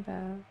was my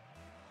bad.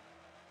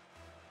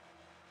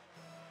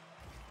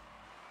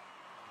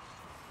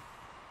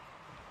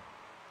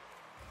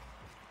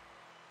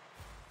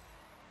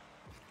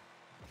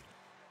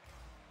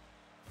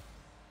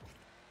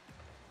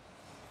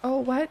 Oh,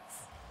 what?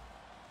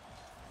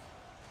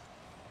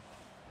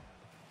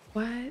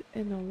 What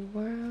in the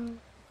world?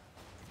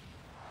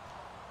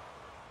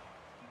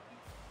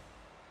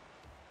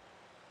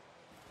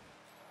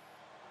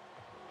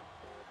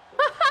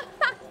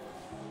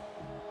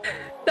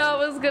 That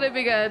was gonna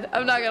be good.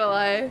 I'm not gonna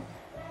lie.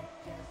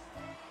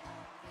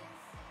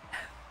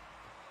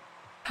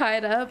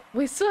 Tied up.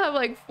 We still have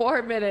like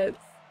 4 minutes.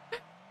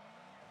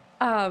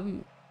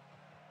 And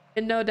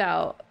no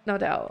doubt, no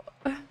doubt.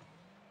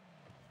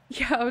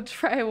 Yo,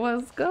 try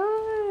was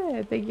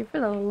good. Thank you for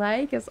the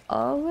like as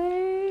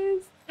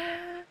always.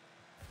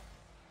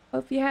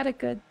 Hope you had a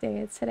good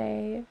day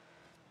today.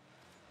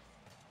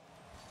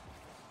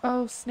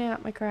 Oh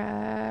snap, my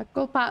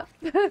crackle pop.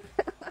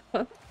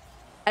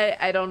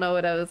 I don't know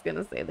what I was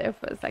gonna say there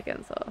for a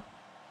second, so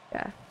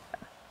yeah.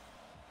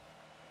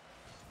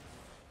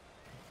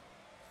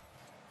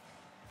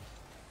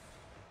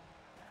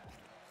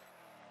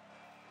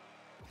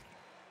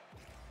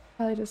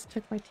 Probably just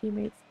took my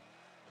teammates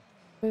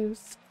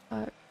boost.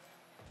 Fuck.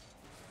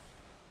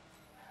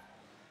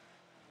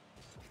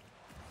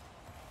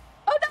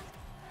 Oh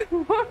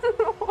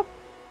no!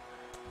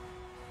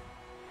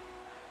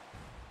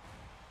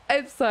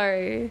 I'm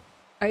sorry.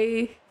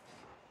 I.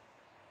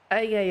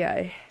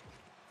 Ay.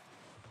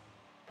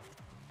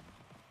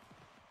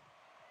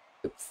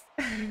 Oops.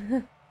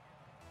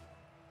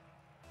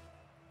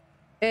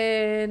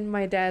 In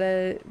my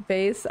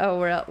database. Oh,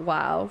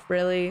 wow.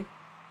 Really?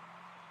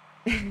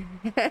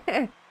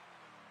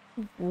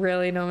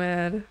 Really,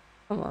 Nomad?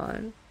 Come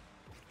on.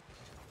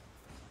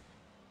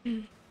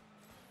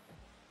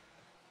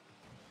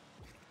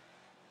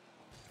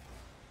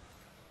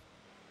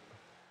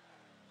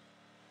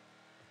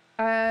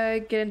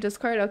 Get in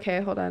Discord?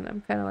 Okay, hold on.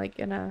 I'm kind of like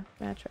in a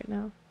match right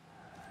now.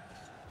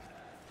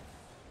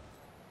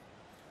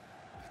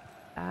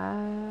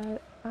 I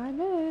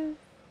missed.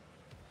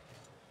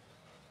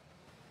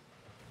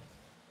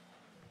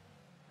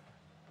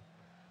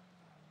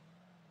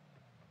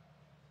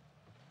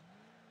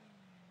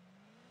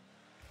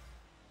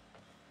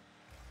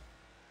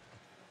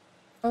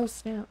 Oh,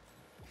 snap.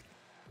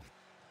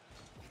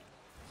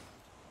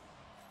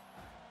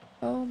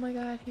 Oh my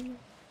god, he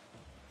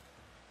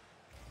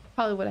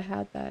probably would have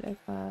had that if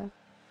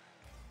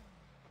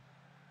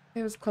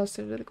it was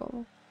closer to the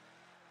goal.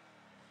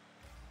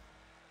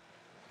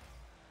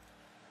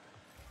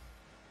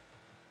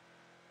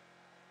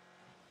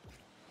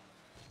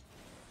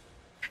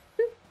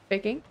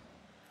 Faking.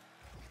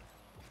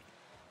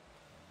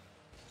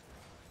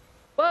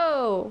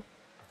 Whoa!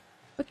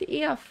 Look at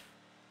EF.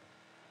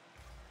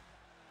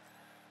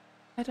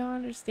 I don't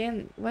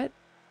understand. What?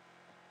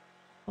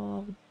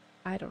 Oh,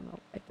 I don't know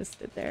what I just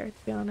did there,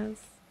 to be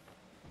honest.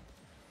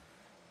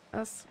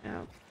 Oh,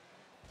 snap.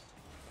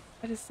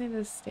 I just need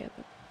to stay at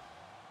the...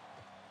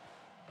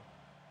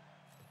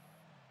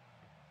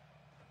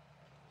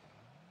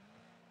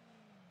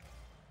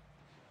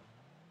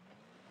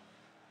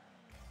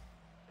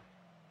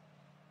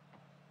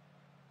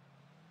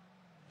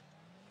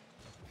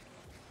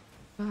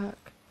 Fuck.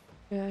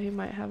 Yeah, he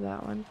might have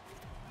that one.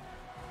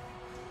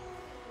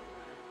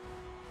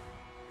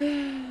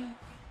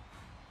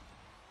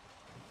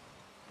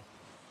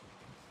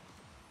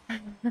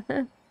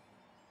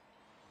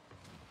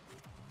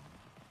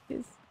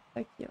 He's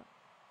like, yo,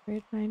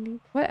 grade 90.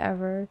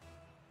 Whatever.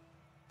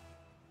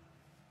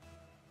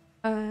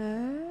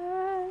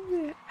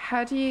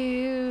 How do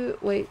you...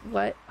 Wait,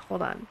 what?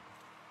 Hold on.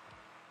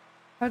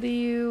 How do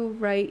you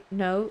write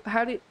note?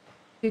 How do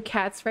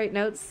cats write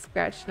notes?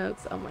 Scratch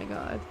notes? Oh my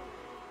god.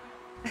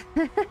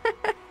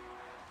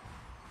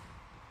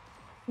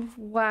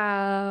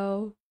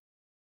 Wow.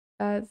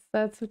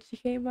 That's what you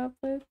came up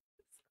with?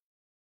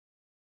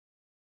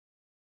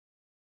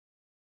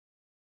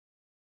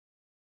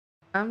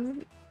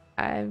 I'm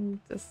I'm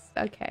just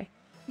okay.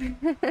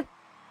 Okay.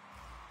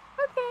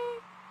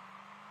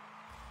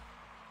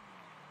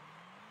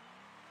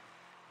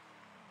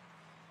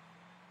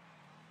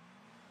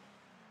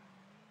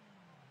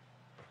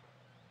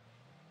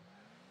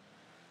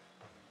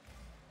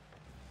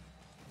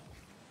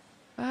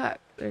 Fuck.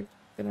 They're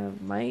gonna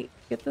might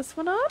get this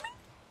one on?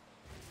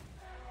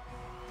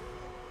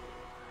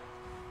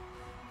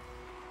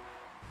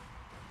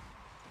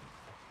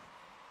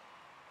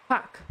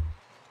 Fuck.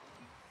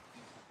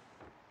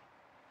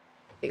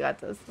 They got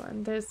this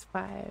one. There's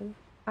five.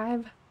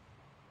 Five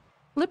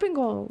flipping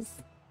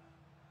goals.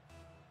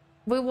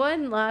 We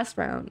won last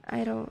round.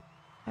 I don't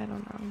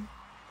know.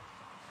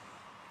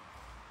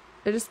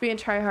 They're just being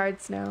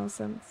tryhards now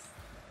since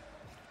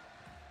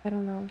I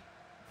don't know.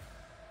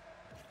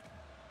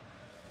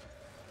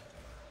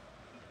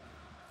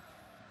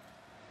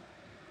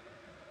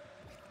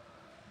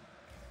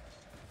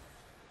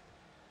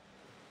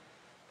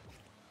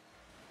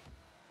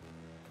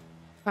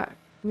 Fuck.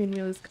 I mean,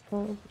 we lose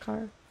control of the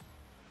car.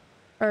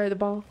 Or the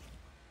ball.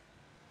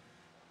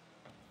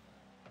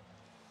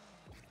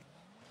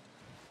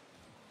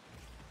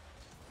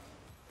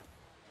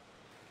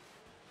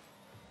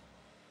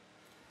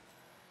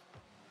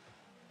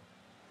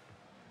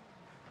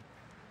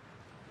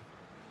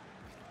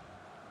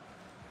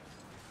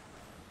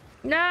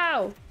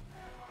 No!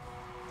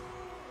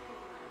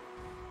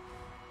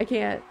 I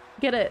can't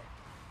get it.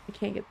 I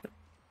can't get it.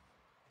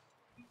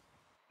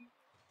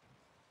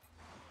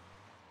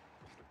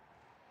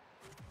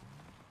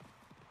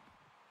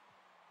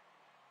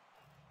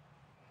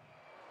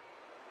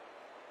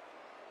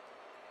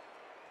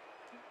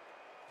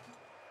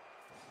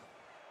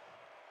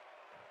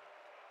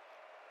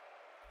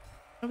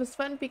 It was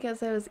fun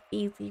because it was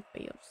easy for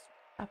you to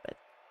stop it.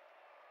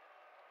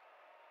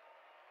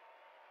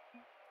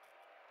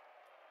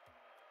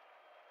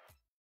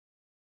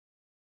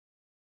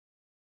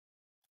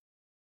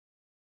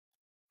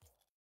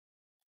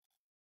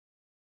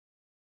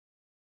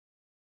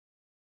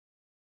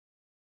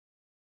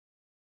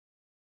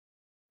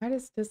 Why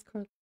does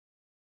Discord?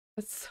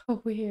 That's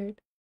so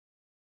weird.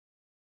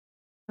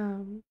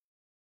 Um.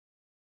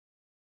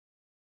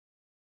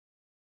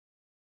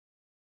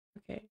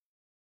 Okay.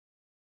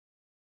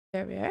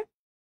 There we are.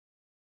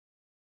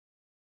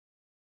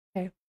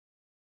 Okay.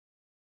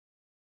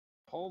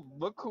 Oh,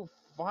 look who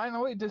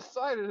finally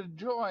decided to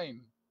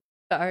join.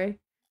 Sorry.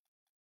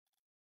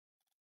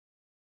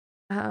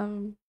 Are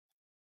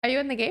you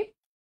in the game?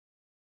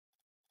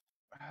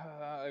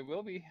 I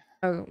will be.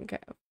 Oh, okay.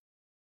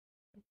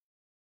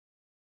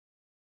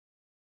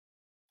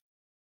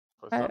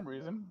 For I, some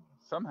reason,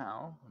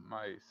 somehow,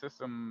 my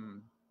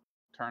system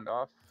turned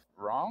off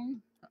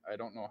wrong. I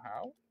don't know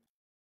how,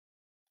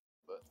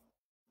 but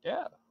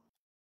yeah.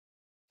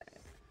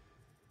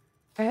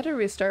 I had to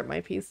restart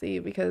my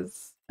PC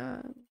because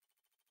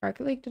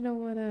Rocket League didn't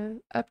want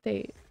to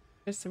update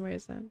for some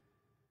reason.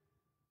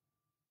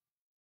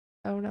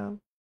 Oh no.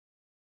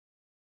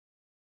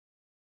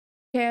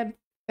 Can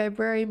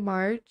February,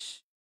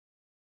 March?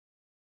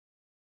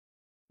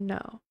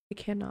 No, it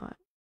cannot.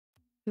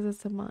 Because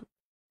it's a month.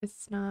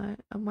 It's not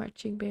a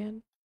marching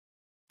band.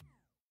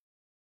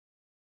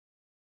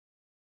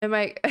 Am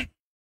I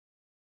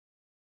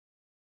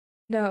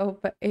no,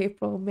 but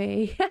April,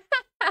 May.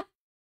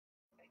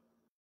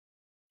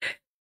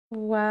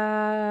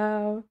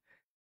 Wow.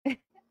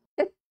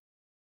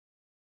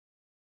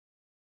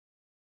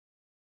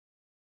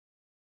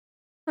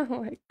 Oh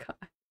my god.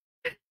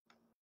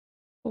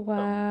 Um,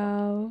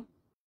 Wow.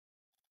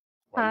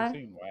 why are you Huh?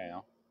 saying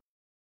wow?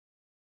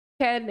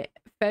 Can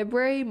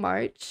February,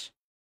 March?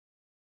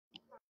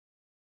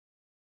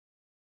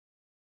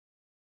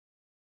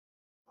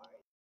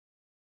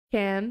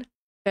 Can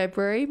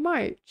February,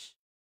 March?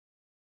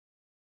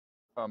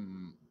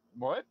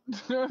 What?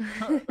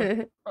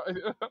 I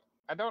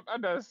don't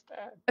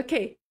understand.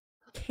 Okay.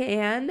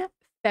 Can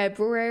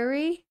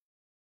February,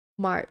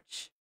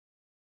 March?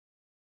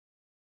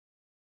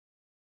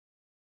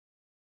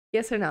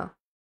 Yes or no?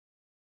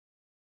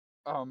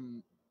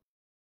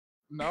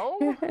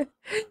 No?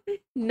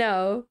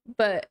 No,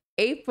 but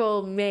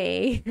April,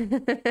 May.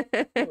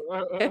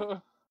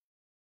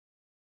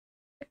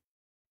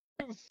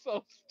 It's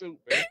so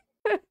stupid.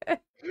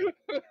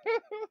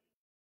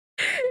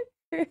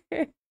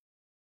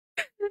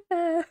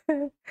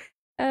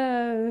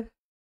 uh,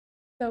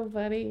 so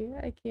funny.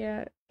 I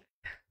can't.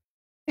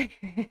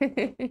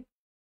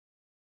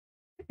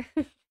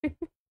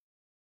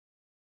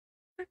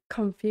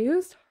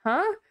 Confused?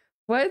 Huh?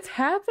 What's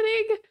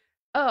happening?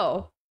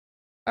 Oh,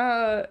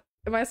 am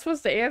I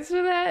supposed to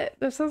answer that?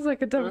 That sounds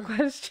like a dumb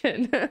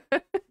question.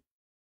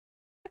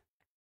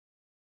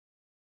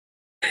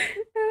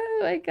 Oh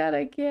my god,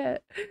 I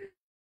can't.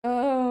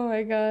 Oh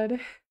my god.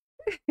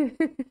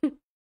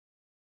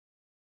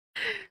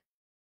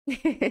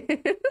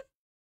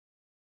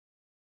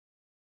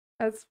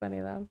 That's funny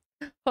though.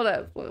 Hold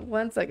up,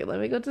 1 second. Let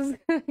me go just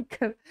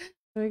let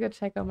me go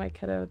check on my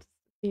kiddo to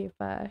see if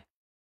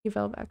he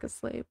fell back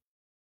asleep.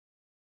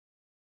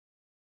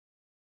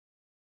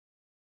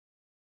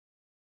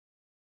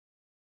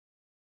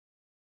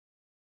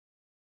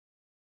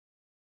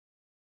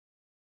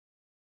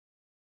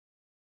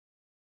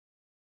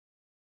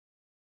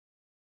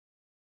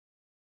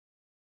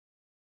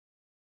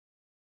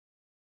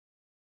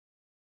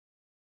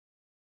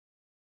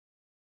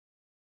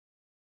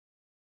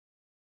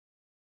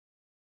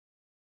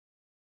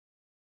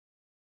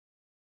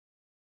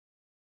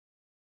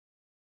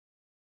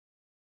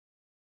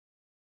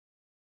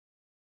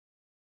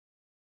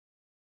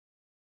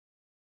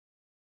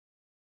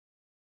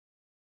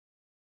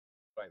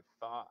 I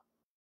thought.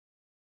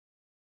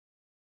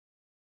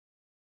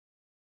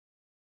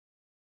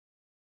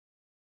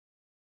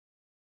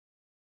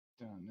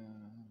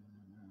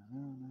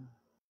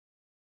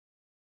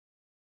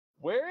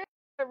 Where is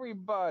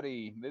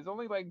everybody? There's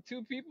only like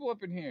 2 people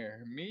up in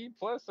here. Me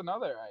plus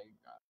another, I'm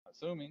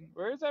assuming.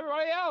 Where is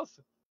everybody else?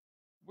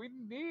 We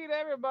need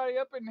everybody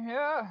up in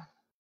here.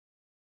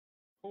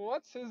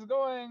 What's is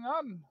going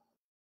on?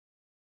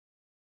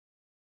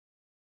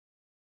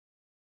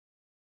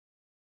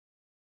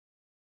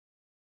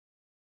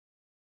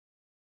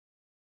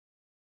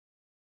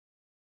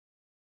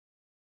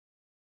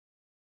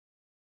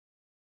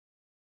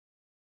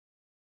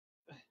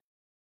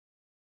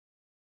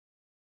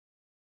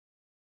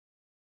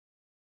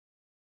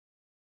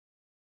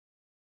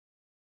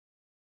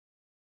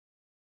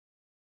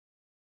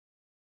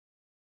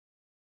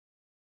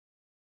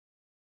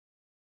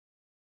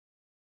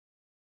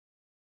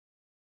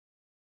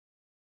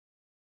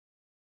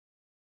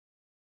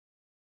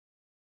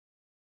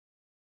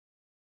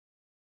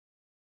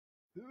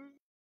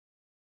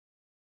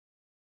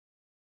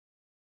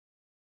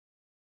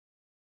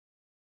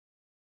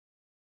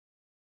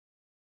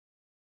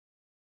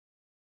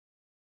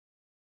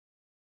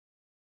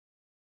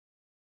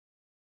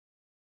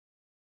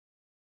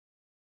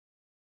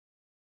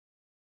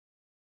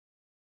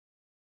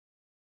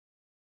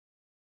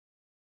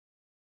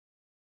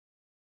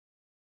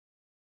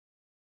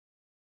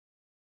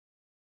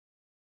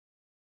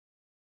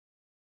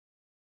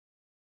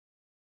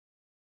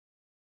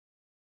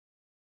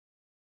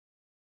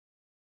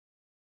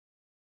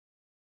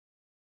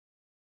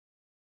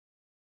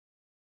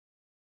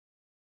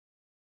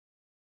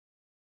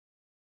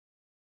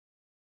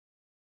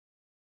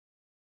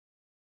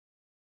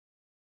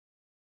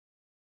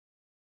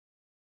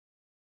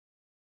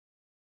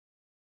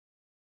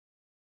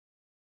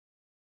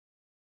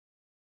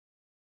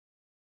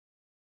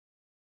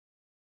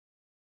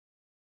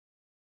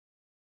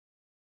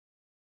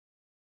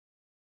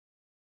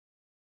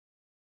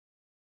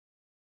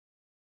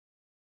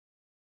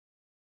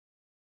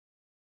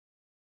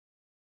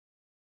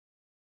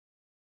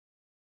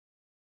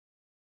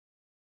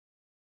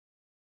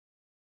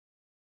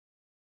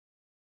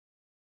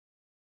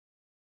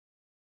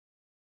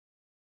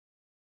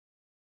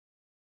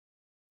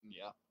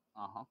 Yeah.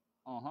 Uh-huh.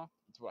 Uh-huh.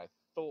 That's what I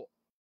thought.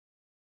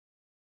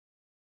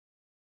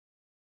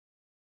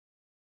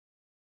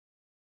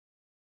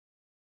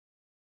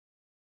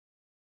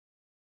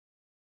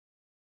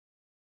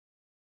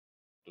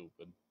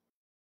 Stupid.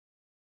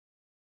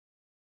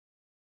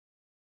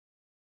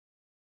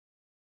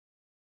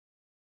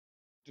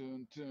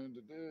 Dun, dun,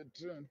 dun, dun,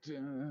 dun,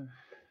 dun.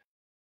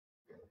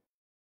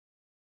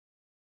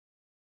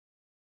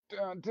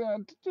 Dun,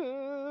 dun,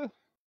 dun,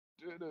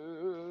 dun,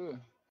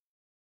 dun.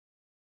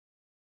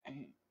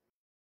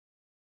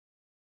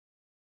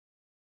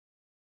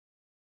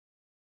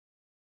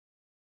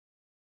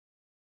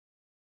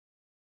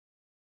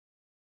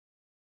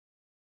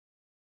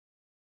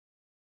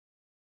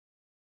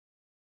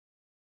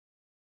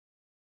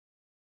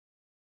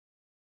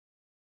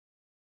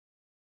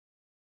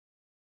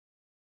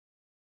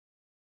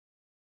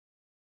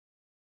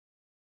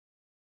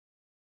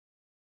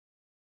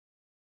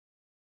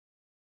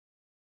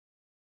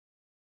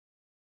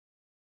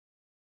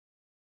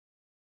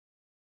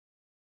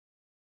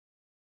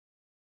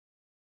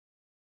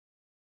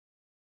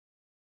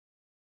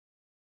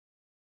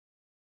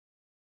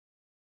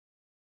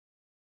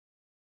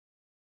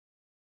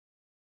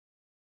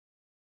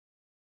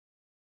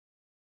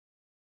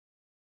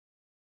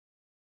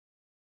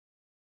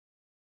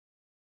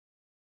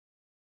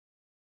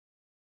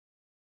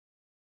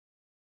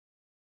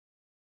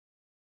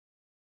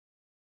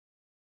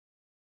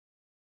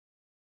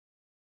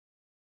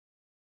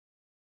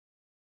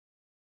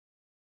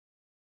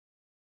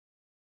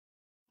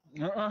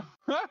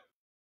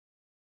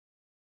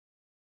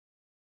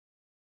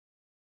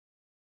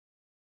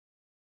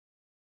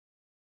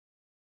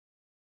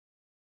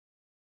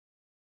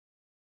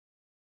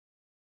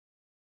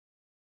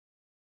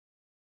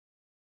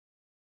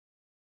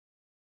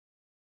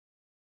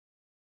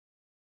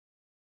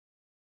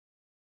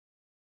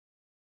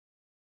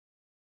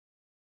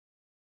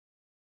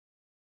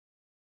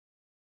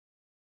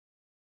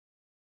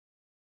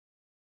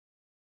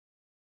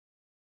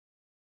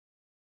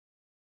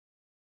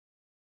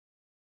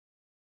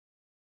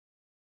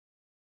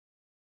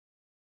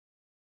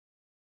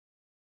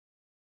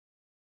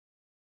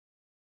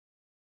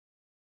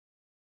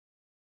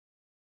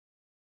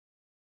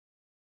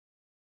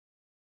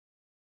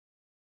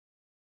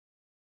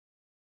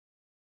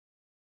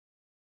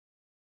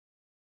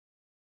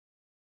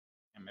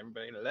 And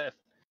everybody left.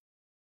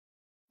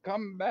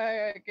 Come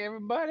back,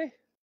 everybody.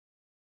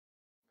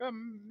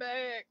 Come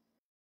back.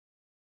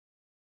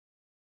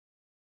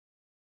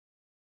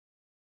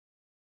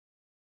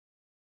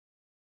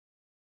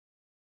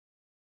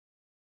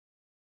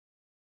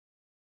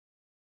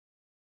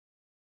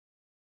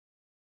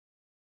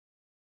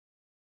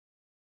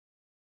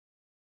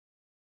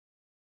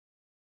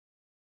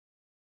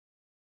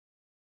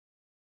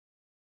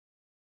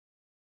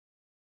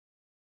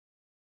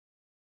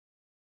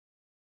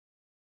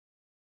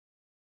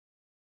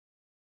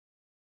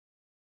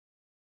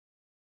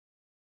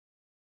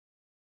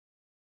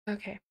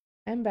 Okay,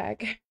 I'm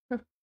back. Are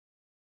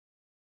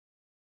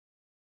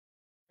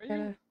you?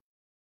 Gotta,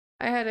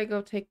 I had to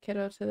go take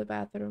kiddo to the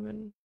bathroom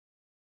and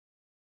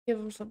give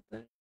him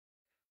something.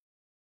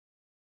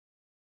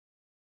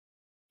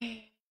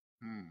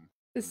 Hmm.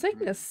 The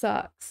sickness Mhm.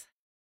 sucks.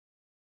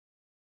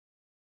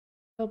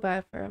 So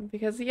bad for him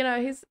because he's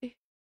a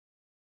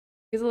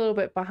little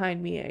bit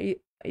behind me,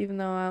 even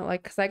though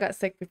because I got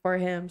sick before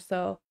him,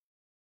 so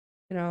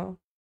you know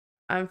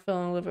I'm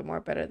feeling a little bit more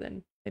better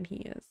than he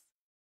is.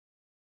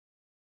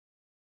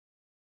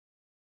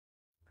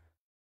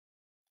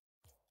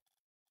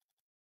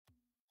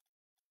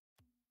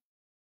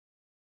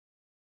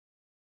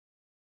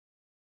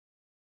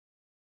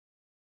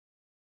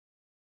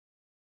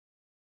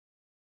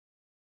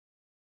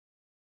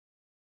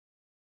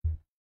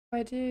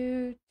 Why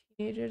do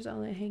teenagers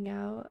only hang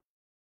out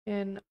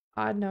in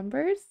odd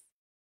numbers?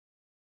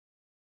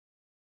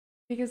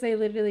 Because they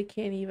literally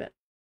can't even.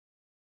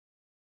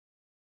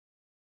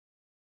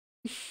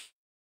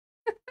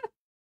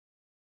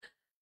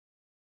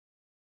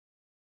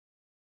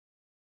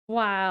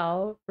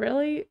 Wow,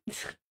 really?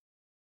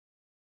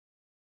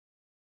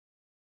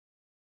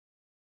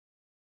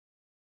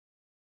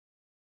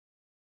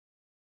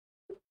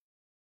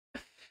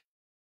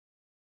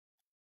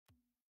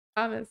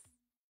 Thomas.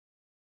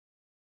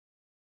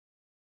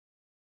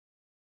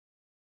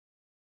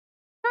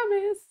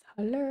 Thomas.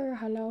 Hello,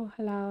 hello,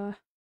 hello.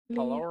 Lee.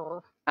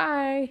 Hello.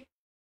 Hi.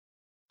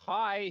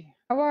 Hi.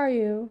 How are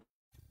you?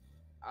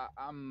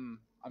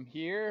 I'm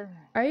here.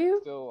 Are you?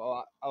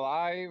 Still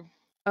alive.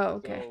 Oh,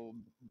 okay. Still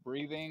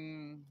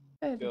breathing.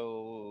 Good.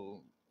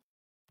 Still,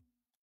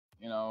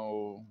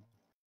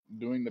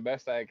 doing the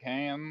best I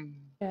can.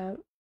 Yeah.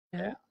 Yeah.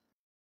 Yeah.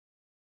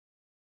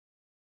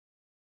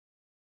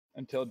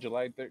 Until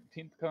July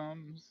 13th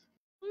comes.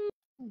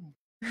 Woo.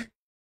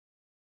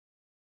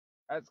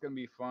 That's gonna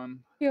be fun.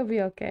 You'll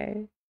be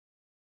okay.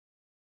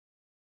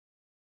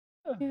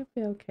 Uh, You'll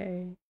be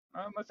okay.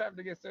 Unless I have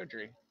to get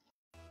surgery.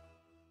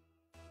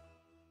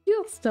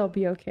 You'll still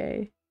be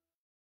okay.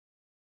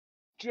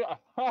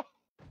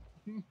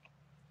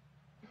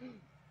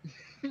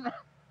 Oh,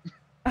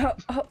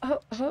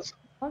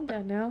 calm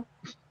down now.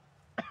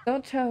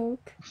 Don't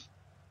choke.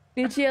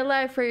 Need you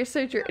alive for your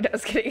surgery. No, I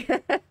was kidding.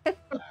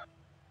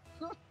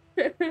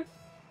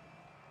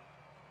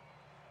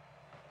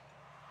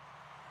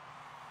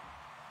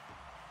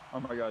 Oh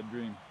my god,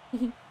 Dream.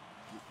 You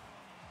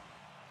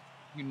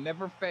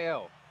never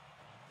fail.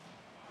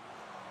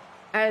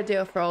 I had to do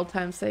it for old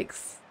time's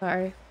sakes.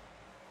 Sorry.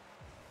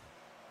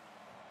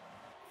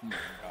 Oh my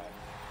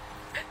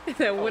And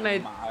then god. when Oh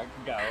my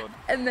god.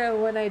 and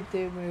then when I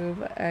do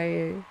move,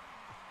 I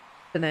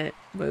didn't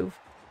move.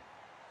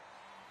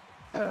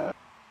 It's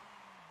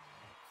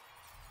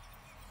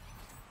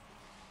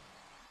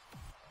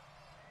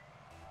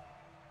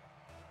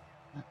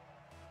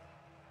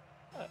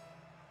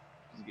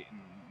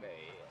getting bad.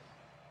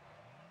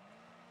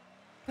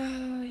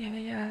 Oh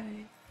yeah.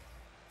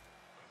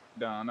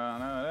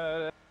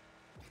 Da-na-na-na-na.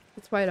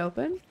 It's wide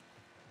open.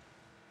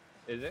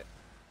 Is it?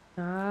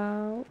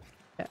 No.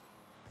 Yeah.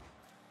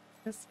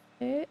 That's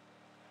it.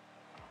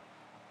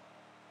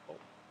 Oh.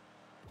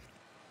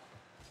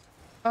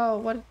 Oh,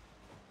 what?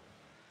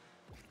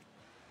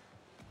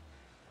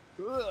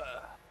 Ugh.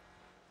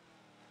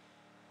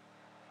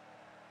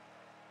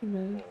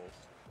 Move. Oh,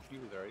 he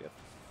was already up.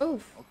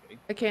 Oof. Okay.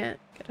 I can't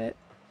get it.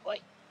 What?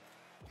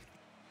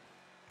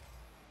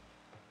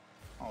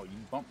 Oh, you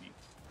bumped me.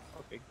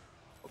 Okay.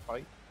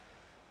 Okay.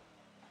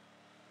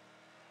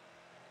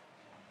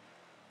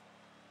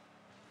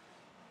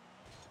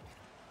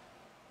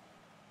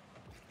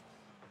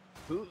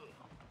 Ugh.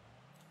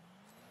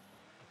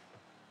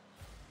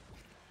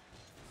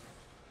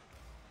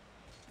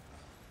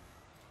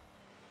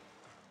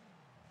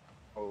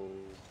 Oh,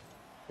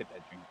 hit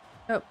that drink.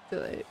 Oh, too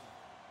late.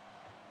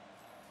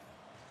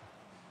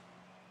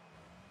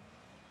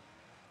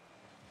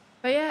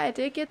 But yeah, I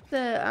did get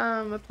the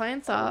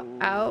appliance out.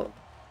 Oh,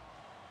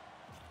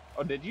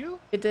 did you?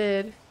 I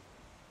did.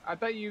 I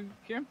thought you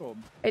canceled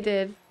I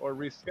did. or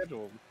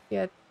rescheduled.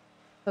 Yeah.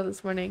 So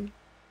this morning.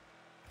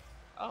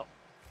 Oh,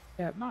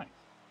 Yep. nice.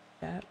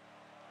 Yeah.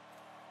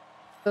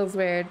 Feels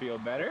weird. Feel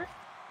better?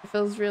 It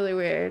feels really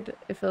weird.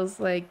 It feels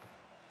like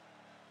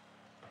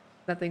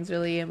nothing's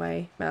really in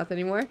my mouth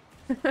anymore.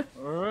 Feels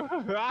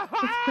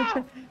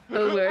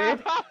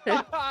weird.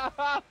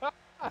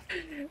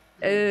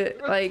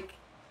 Like,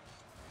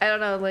 I don't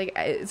know, like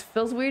it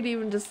feels weird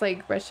even just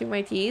like brushing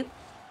my teeth.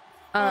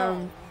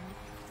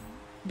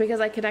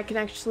 Because I can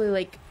actually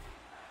like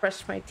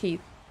brush my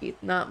teeth,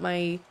 not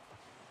my,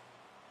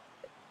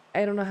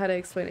 I don't know how to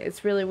explain it.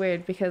 It's really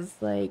weird because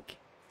like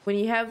when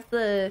you have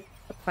the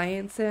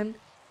appliance in,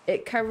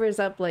 it covers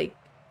up like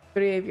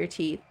 3 of your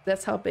teeth.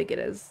 That's how big it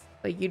is.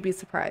 Like you'd be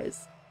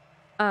surprised.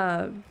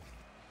 And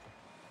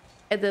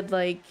then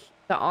like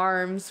the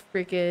arms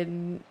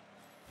freaking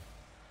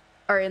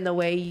are in the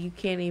way. You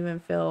can't even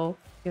feel,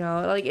 you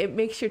know, like it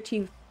makes your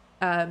teeth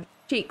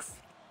cheeks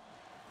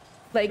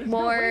like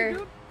more,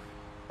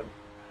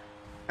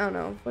 I don't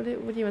know, what do you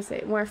want to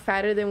say, more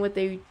fatter than what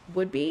they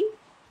would be.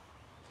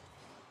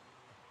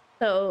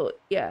 So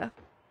yeah,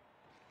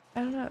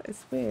 I don't know,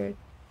 it's weird,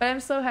 but I'm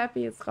so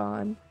happy it's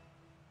gone.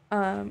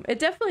 It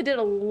definitely did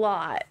a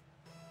lot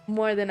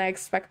more than I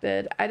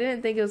expected. I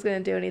didn't think it was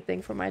going to do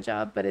anything for my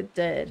job, but it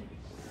did.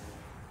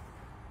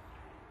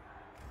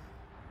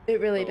 It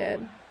really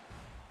did.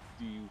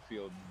 Do you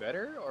feel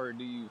better, or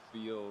do you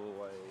feel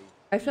like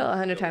I feel you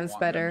 100 still times want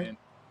them better. in?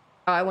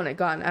 Oh, I want it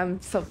gone.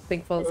 I'm so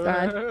thankful it's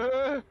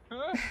gone.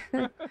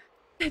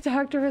 The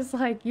doctor was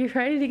like, "You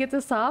ready to get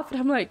this off?" And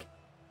I'm like,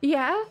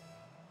 "Yeah."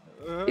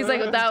 He's like,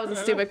 "Well, that was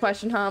a stupid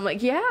question, huh?" I'm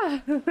like, "Yeah."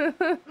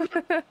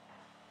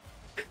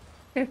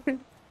 It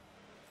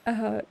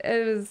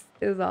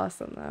was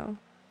awesome though.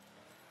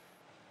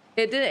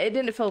 It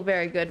didn't feel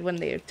very good when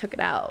they took it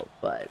out,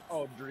 but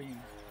Oh, dream.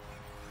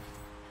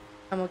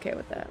 I'm okay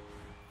with that.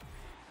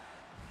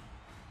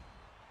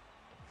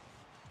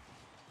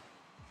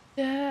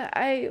 Yeah,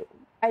 I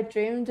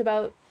dreamed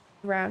about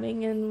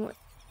drowning in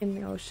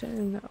the ocean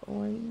in the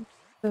orange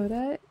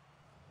soda.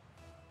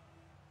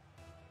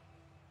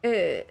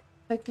 It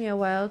took me a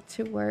while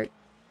to work.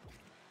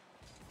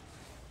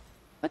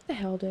 What the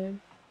hell, dude?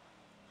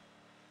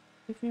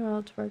 It took me a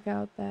while to work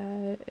out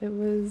that it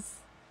was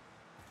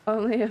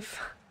only a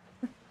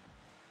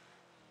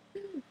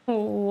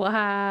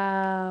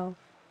wow.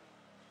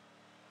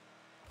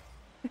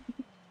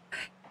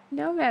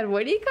 No, man,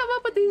 where do you come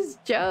up with these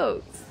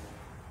jokes?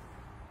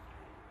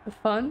 The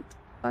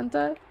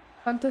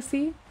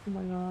fantasy? Oh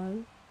my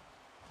god.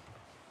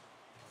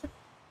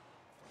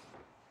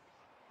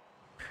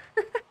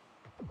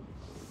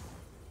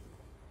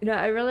 You know,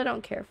 I really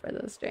don't care for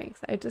those drinks.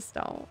 I just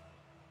don't.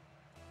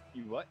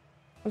 You what?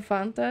 A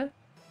Fanta?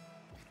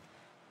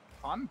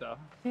 Honda?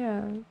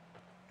 Yeah.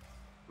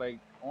 Like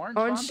orange?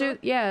 Orange Fanta? juice?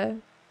 Yeah.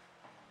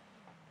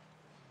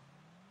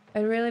 I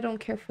really don't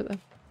care for them.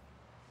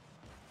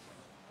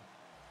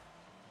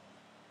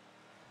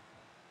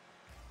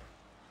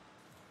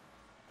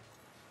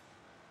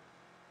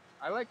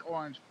 I like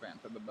orange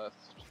Fanta the best,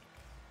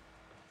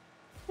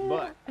 Yeah,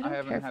 but I don't care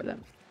haven't for had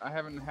them. I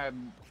haven't had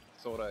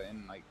soda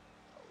in like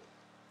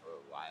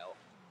a while.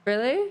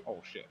 Really? Oh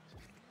shit.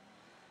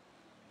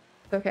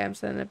 Okay, I'm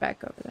sending it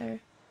back over there.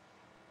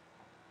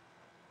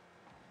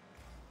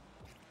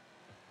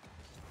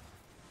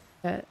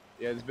 But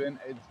Yeah, it's been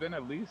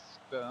at least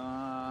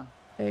there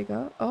you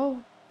go.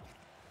 Oh,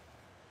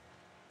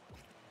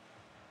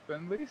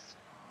 been at least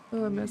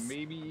oh, I missed.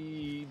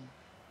 maybe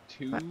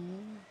What?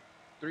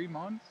 3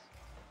 months.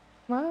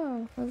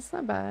 Wow, that's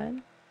not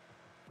bad.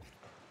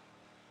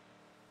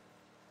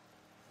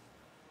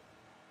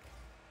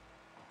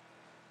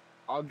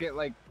 I'll get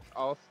like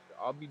I'll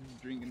be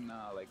drinking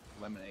like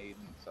lemonade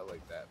and stuff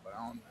like that, but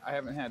I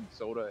haven't had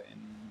soda in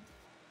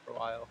for a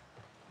while.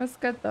 That's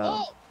good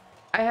though. Oh!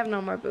 I have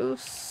no more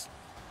boosts.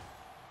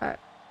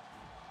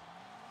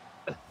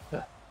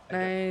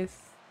 Nice.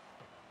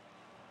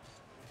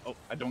 Oh,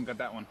 I don't got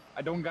that one.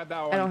 I don't got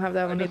that one. I don't have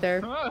that one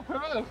either.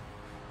 either.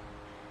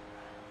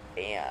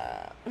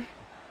 Yeah.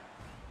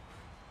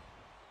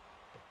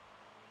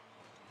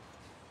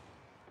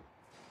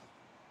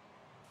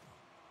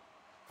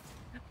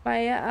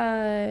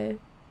 My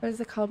what is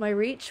it called? My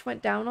reach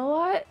went down a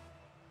lot.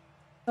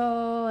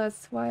 So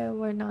that's why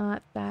we're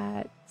not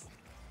that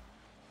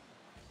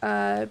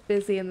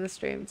busy in the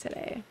stream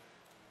today.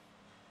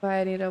 But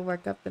I need to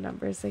work up the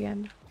numbers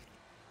again.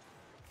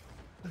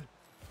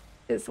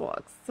 This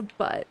walks,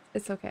 but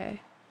it's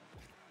okay.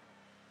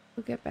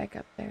 We'll get back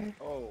up there.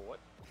 Oh, what?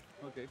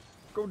 Okay.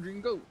 Go,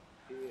 Dream, go.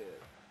 Yeah.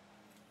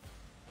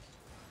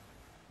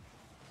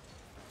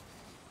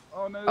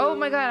 Oh, no. Oh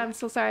my god, I'm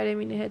so sorry. I didn't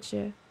mean to hit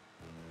you.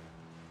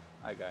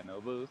 I got no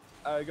boost.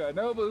 I got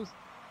no boost.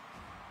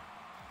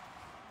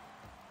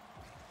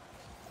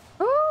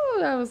 Oh,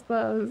 that was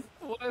close.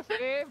 What a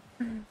save.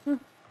 Ugh.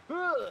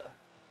 Oh,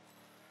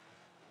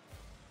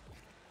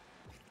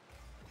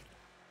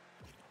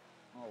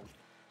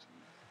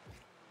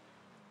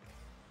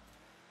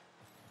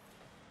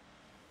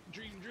 jeez.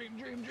 Dream.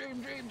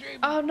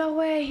 Oh, no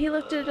way. He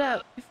lifted it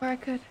up before I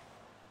could.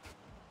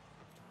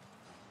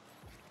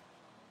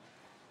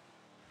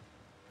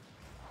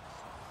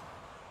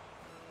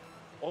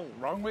 Oh,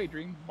 wrong way,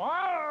 Dream.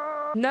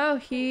 Ah! No,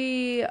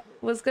 he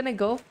was gonna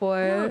go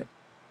for it.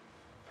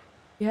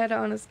 He had it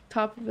on his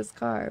top of his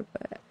car,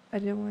 but I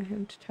didn't want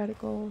him to try to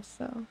go,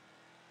 so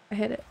I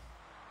hit it.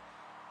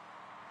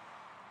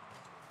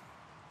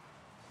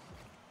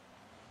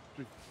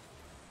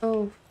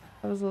 Oh,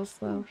 that was a little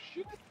slow. Oh,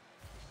 shit.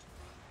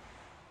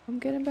 I'm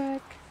getting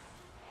back.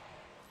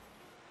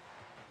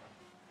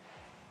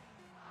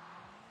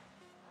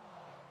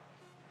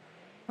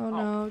 Oh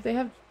no, they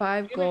have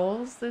 5 Damn it.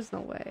 goals? There's no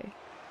way.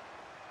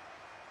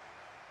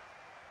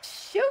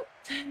 Shoot!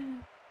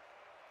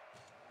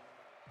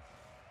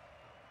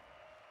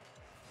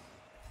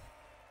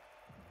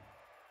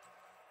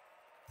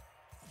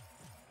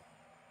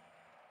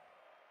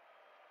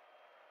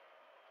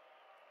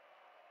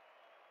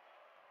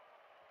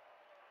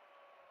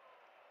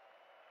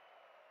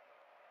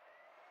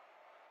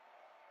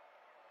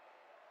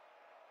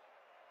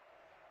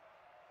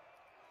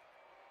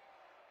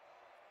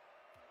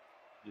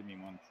 Give me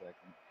 1 second.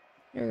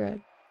 You're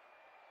good.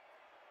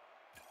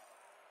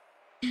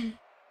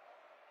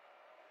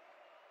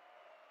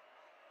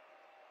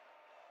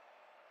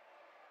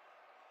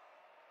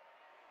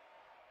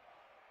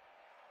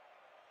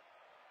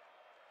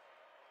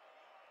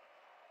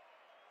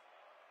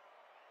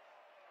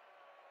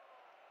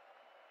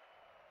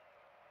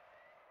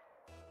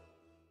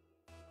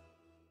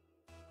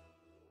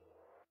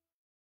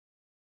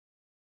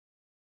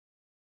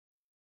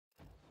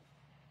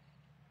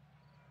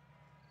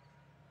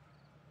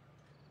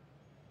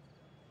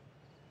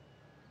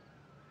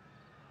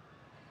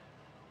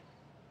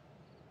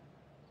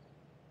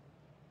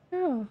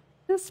 Oh,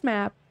 this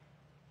map.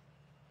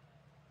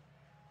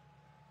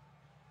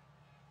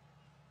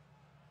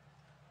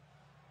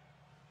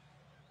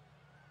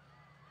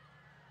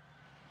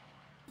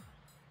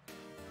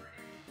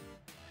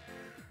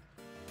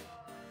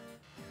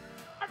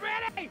 I'm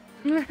ready!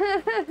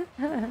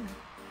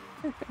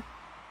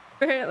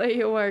 Apparently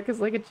you were, because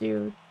look at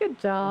you. Good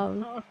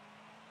job.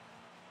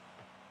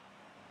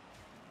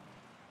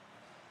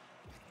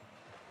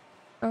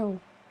 Oh.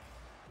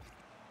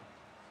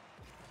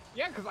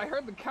 Yeah, because I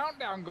heard the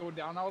countdown go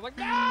down. I was like,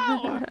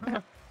 no!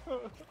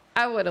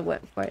 I would have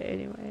went for it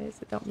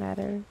anyways. It don't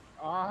matter.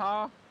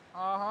 Uh-huh.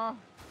 Uh-huh.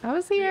 I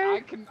was See, here.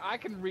 I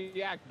can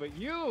react, but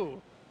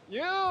you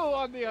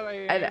on the other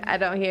hand. I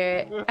don't hear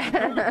it.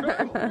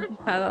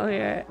 I don't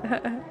hear it.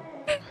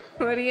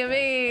 What do you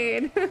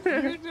mean?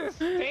 You just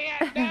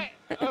stand there.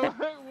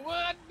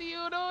 What are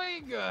you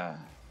doing?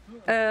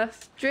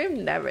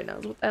 Stream never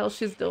knows what the hell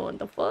she's doing.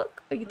 The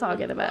fuck are you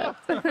talking about?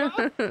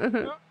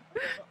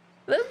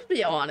 Let's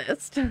be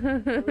honest.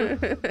 Yo,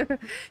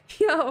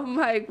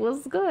 Mike,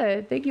 what's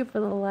good? Thank you for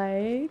the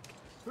like.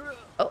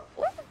 Oh,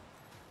 what?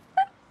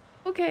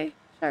 Okay,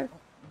 sure.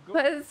 Go-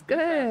 But it's be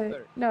good.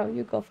 faster. No,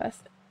 you go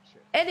faster.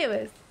 Shit.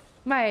 Anyways,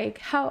 Mike,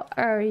 how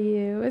are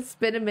you? It's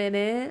been a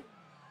minute.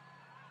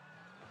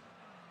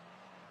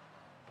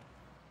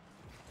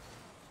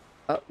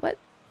 Oh, what?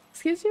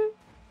 Excuse you?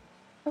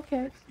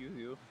 Okay, Excuse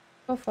you.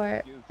 go for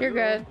it. Excuse You're you.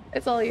 good.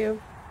 It's all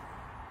you.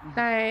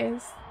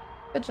 Nice.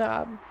 Good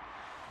job.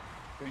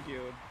 Thank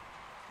you.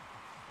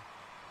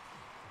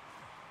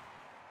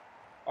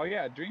 Oh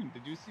yeah, Dream,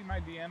 did you see my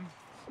DM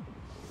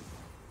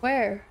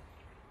Where?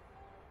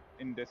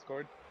 in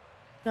Discord?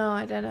 No,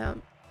 I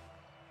didn't.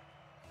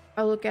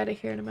 I'll look at it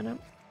here in a minute.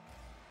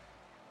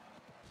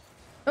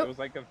 Oh, It was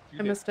like a few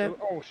I missed it.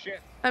 Oh shit.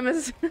 I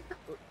missed.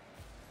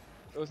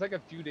 It was like a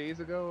few days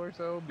ago or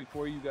so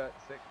before you got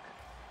sick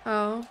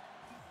Oh.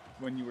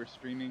 when you were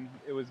streaming.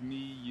 It was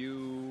me,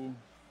 you,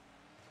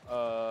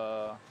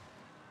 I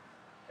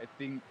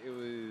think it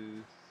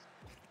was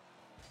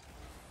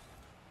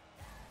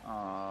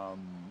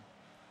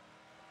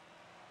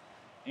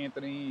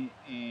Anthony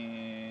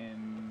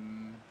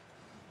and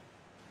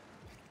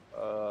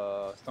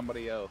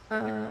somebody else. I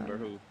can't remember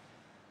who.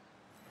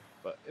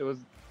 But it was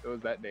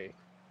that day.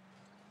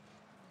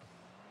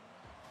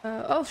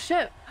 Oh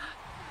shit.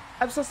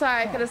 I'm so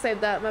sorry. I could have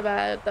saved that. My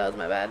bad. That was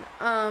my bad.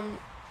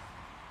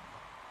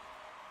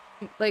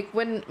 Like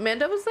when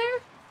Manda was there?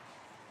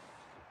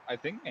 I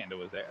think Manda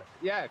was there.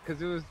 Yeah,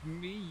 because it was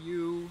me,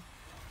 you,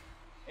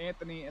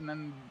 Anthony, and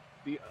then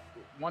the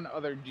one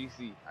other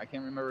GC. I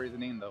can't remember his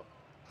name though.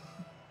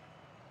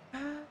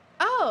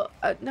 Oh,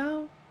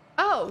 no.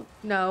 Oh,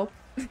 no.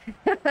 Oh,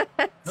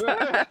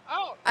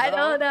 I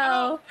don't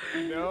know.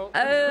 No.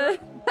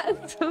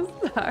 I'm so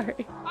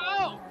sorry.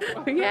 Oh.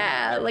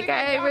 Yeah, like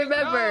I got it.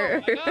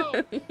 remember. I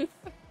know.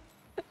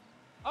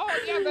 Oh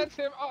yeah, that's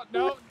him. Oh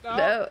no,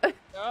 No.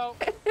 no,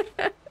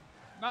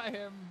 not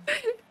him.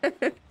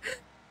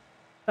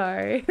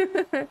 Sorry.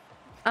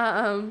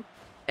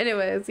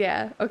 Anyways,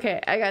 yeah.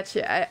 Okay, I got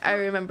you. I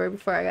remember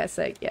before I got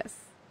sick. Yes.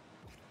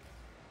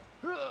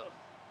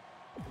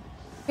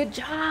 Good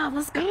job.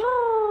 Let's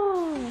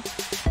go.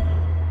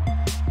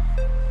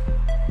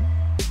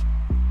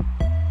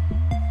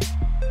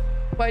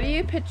 Why do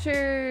you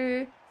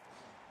picture...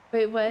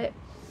 Wait, what?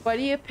 Why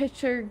do you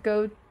picture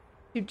go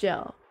to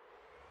jail?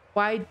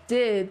 Why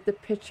did the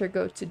picture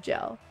go to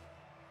jail?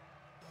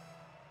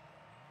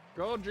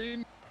 Go,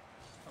 Dream.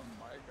 Oh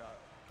my god.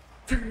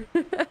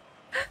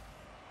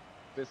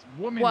 This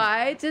woman.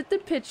 Why did the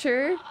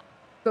picture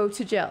go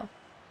to jail?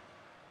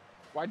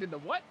 Why did the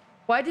what?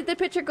 Why did the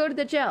picture go to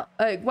the jail?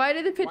 Why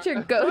did the picture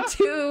go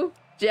to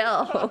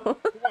jail?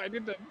 Why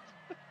did the...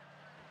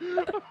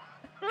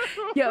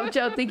 Yo,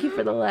 Joe, thank you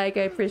for the like.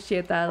 I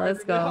appreciate that.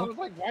 Let's I go. was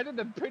like, why did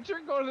the picture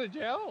go to the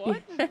jail?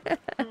 What?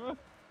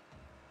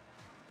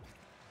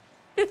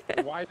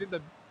 Why did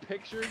the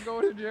picture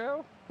go to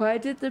jail? Why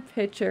did the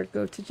picture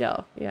go to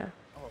jail? Yeah.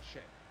 Oh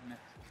shit.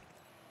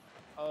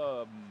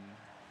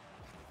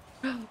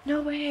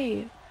 No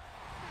way.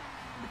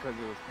 Because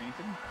it was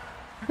painted?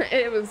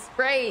 It was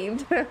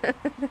framed.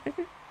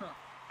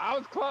 I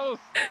was close.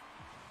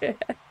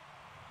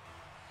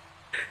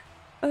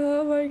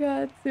 Oh my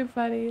god, so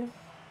funny.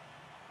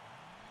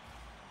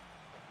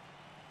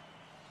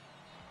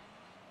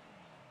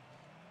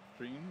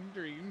 Dream,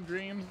 dream,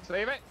 dream.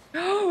 Save it.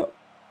 You're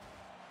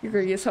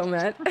gonna get so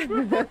mad. I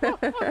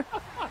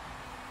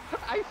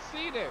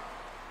seen it.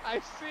 I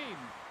seen.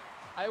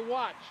 I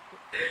watched.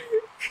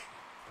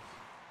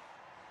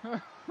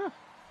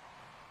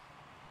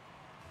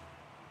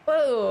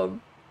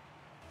 Boom.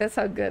 That's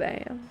how good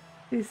I am.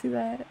 Do you see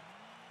that?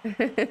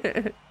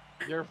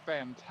 You're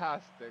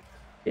fantastic.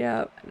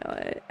 Yeah, I know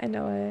it. I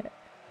know it.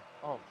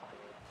 Oh, fuck.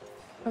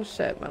 Oh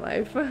shit, my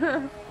life.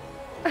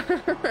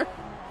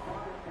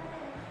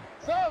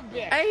 So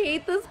bitch. I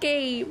hate this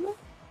game.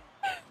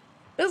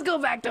 Let's go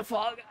back to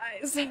Fall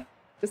Guys.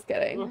 Just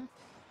kidding.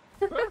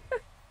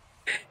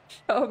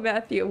 Oh,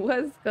 Matthew,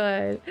 what's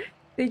good?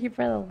 Thank you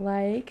for the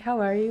like.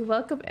 How are you?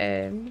 Welcome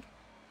in.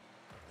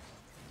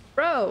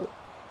 Bro.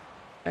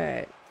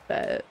 Alright,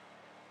 but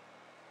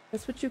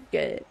that's what you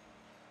get.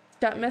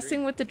 Stop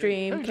messing with the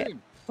dream. Hey,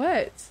 Dream.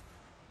 What?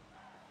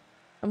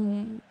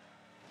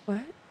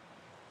 What?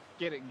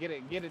 Get it, get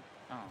it, get it.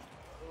 Oh.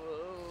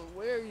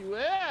 Where are you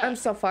at? I'm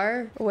so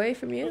far away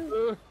from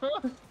you.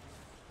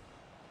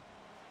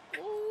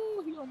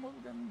 Oh, he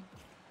almost got me.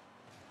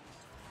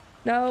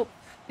 Nope.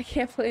 I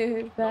can't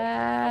believe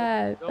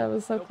that. Nope, That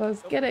was so nope,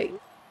 close. nope, Get it.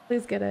 nope.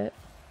 Please get it.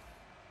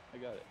 I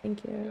got it. Thank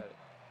I you. got it.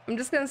 I'm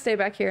just gonna stay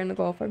back here in the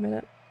goal for a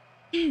minute.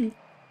 It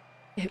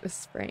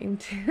was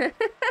framed.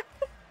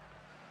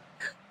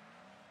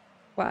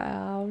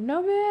 Wow.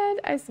 No, man.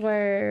 I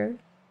swear.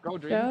 Go,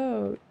 Dream.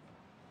 Joke.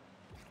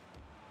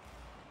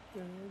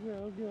 Go,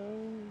 go, go.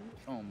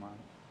 Oh, my.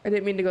 I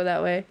didn't mean to go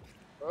that way.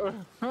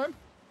 I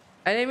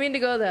didn't mean to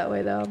go that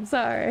way, though. I'm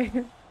sorry.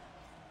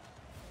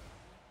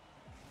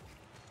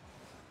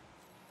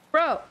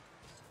 Bro,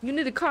 you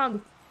need to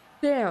calm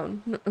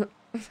down.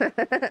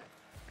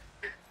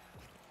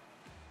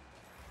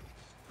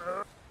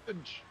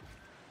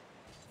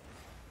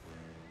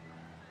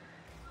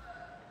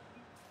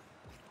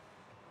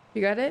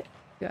 You got it?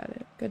 You got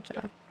it. Good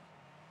job.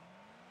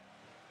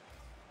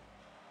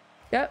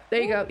 Yep,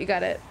 there you go. You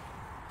got it.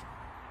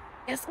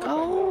 Let's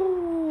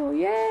go.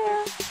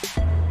 Yeah.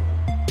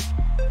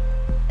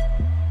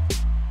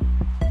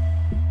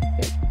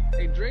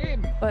 Hey,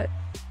 Dream. What?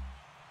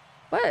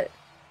 What?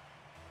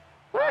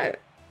 What?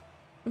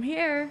 I'm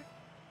here.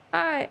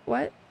 Hi.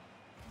 What?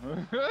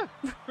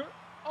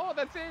 Oh,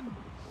 that's in.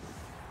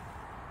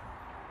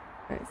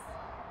 Nice.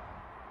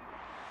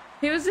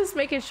 He was just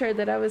making sure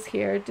that I was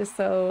here, just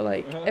so,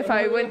 like, if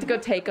I went to go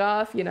take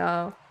off, you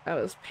know, I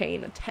was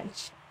paying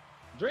attention.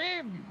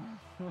 Dream.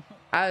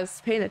 I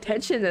was paying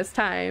attention this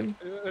time.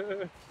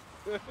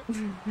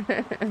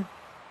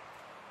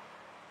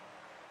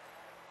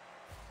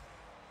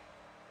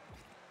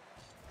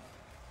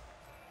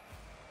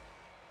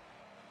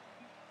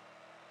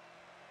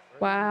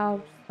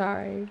 Wow,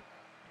 sorry.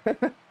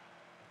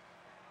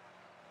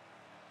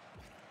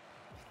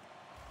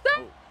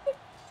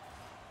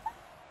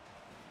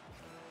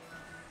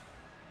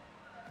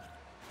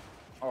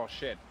 Oh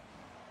shit.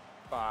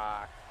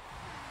 Fuck.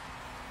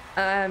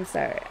 I'm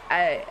sorry.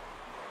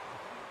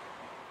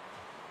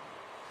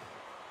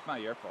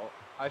 Not your fault.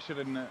 I should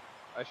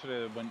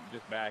have went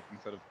just back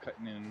instead of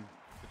cutting in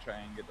to try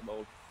and get the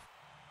bolt.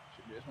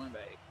 Should have just went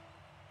back.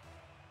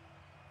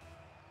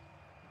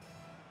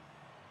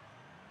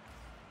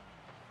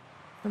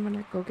 I'm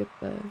gonna go get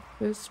the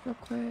boost real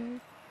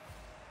quick.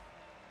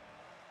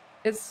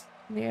 It's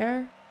in the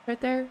air. Right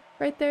there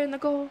in the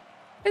goal.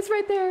 It's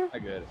right there. I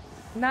got it.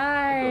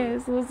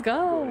 Nice. Let's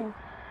go.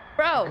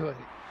 Bro,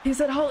 he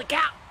said, holy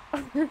cow.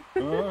 You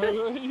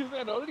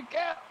said, holy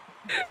cow.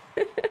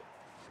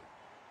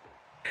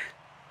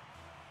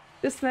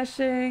 Just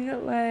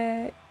smashing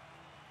like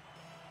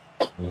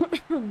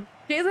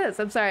Jesus,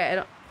 I'm sorry, I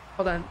don't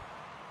hold on.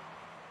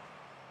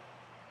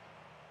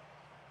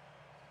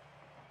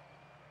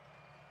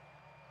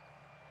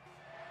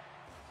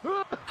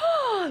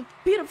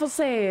 Beautiful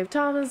save,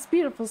 Thomas.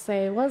 Beautiful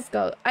save. Let's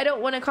go. I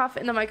don't want to cough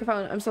in the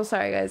microphone. I'm so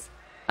sorry, guys.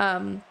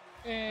 And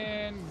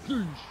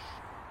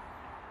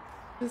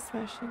just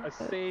smashing a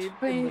save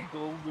in the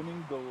goal,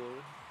 winning goal.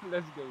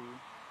 Let's go.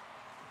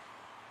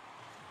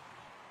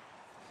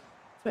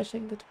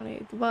 Smashing the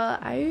 28th. Well,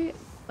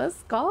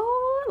 let's go,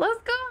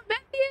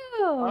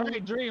 Matthew. All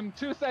right, Dream.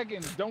 2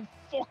 seconds. Don't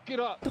fuck it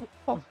up. Don't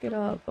fuck it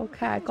up.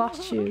 Okay, I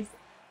got you.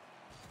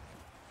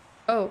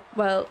 Oh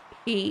well,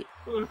 he.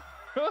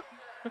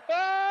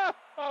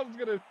 I was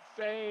gonna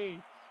say,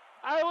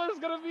 I was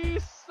gonna be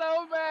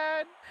so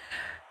mad.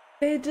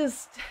 They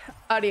just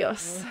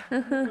adios.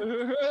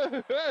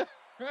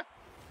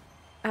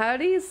 How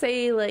do you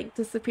say like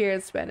disappear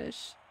in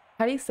Spanish?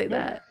 How do you say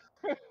that?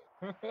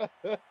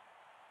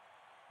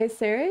 Hey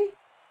Siri?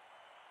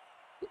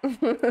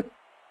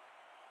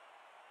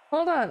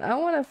 Hold on, I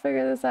want to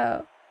figure this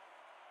out.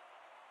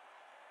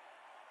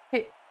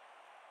 Hey,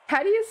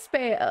 how do you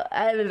spell?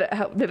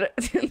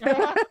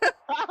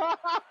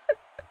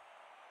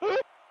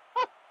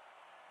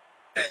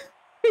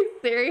 Hey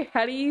Siri,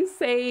 how do you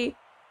say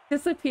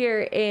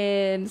disappear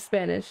in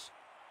Spanish?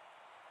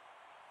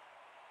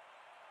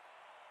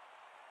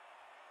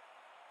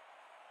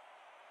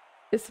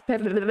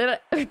 Disappear.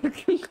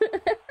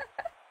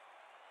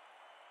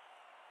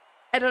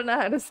 I don't know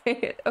how to say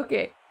it.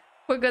 Okay,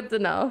 we're good to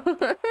know.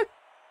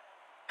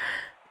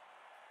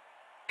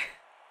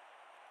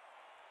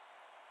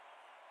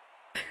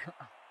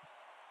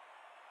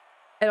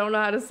 I don't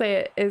know how to say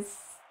it. It's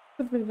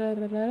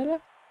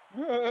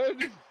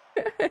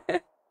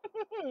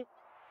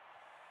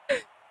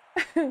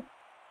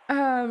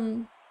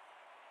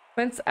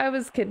once I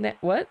was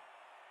kidnapped. What?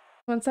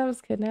 Once I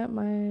was kidnapped,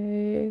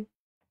 my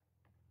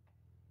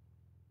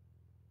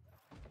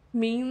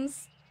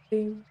means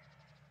they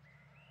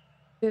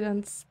did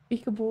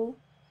unspeakable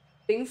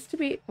things to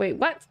me. Wait,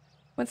 what?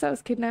 Once I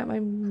was kidnapped, my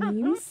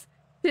memes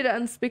did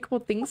unspeakable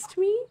things to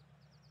me?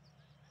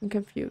 I'm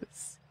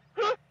confused.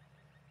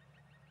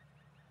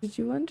 Did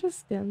you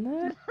understand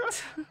that?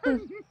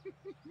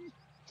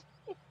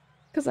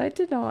 Because I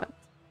did not.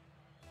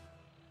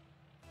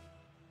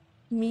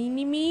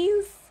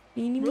 Memes?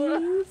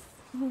 Memes?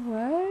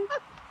 What?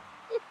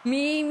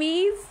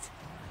 Memes?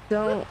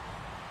 Don't.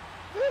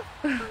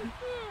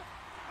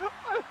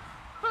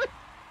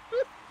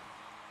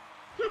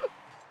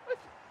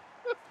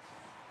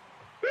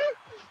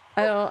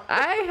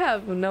 I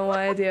have no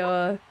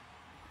idea.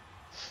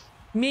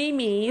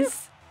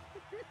 Memes.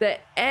 The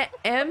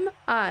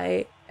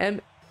M-I-M-E-S.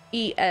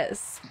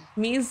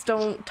 Memes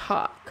don't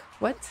talk.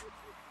 What?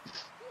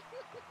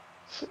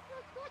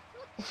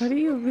 What do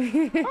you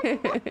mean?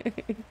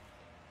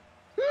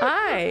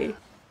 Hi.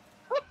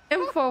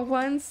 M for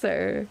one,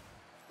 sir.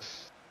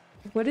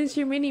 What is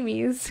your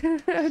mini-me's?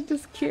 I'm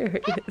just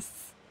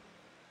curious.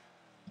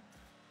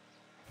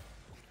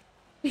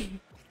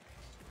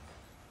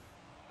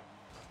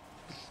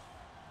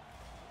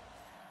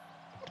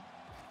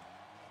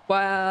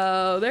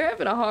 Wow, they're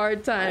having a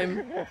hard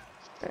time.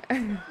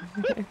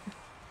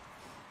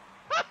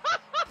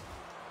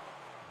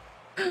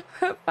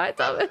 Bye,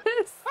 Thomas.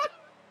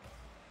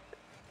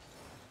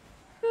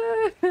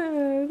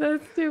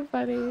 That's too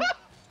funny.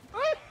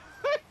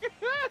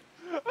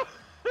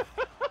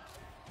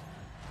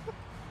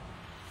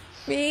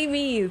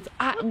 Memes.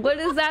 What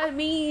does that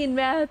mean,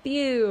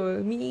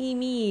 Matthew?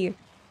 Me.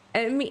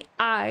 And me.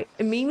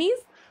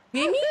 Memes?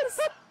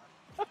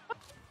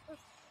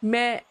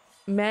 Memes?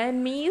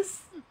 Man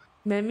me's?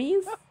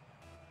 Memes?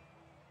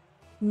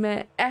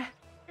 Me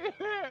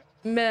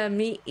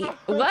me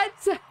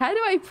what? How do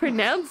I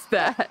pronounce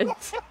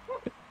that?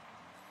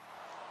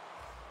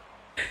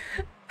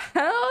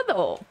 How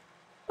the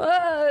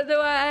what do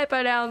I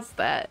pronounce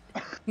that?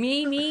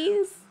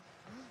 Memes?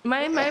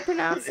 Am I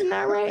pronouncing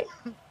that right?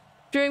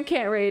 Dream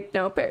can't read.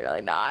 No,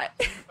 apparently not.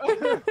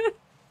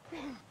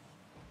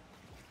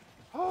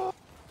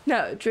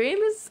 No, Dream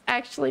is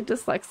actually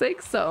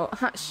dyslexic, so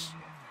hush.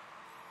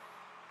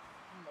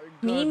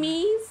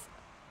 Memes?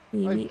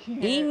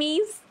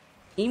 Memes?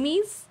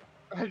 Memes?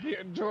 I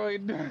can't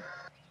join.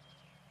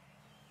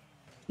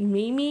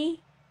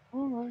 Mimi?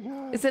 Oh my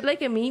god. Is it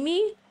like a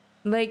mimi?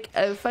 Like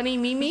a funny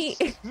mimi?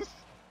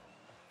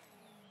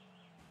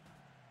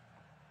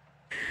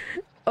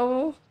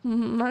 Oh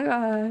my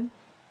god.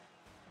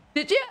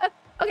 Did you?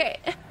 Okay.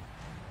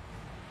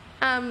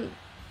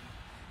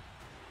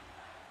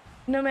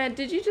 No, man,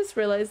 did you just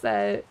realize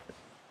that?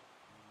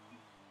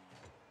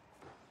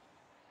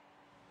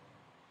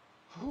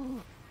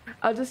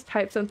 I'll just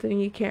type something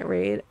you can't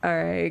read.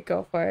 Alright,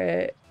 go for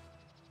it.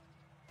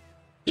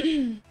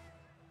 Oh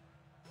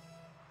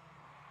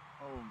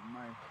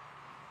my.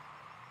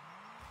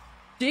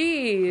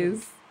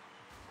 Jeez.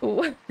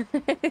 What?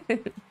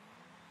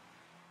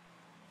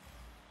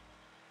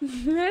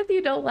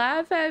 Matthew, don't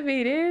laugh at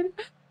me, dude.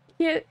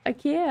 I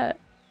can't.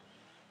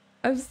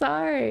 I'm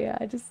sorry.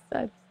 I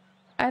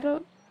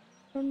don't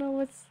know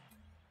what's.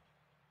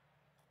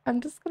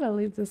 I'm just gonna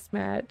leave this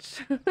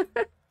match.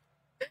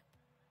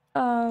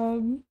 Yeah.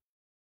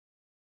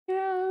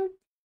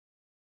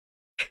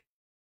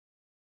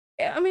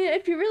 I mean,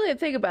 if you really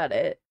think about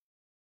it,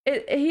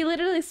 he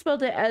literally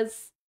spelled it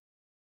as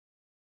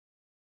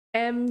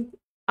Mimes.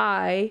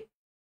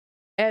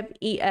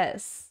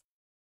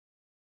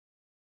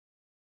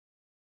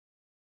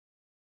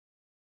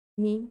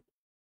 Me.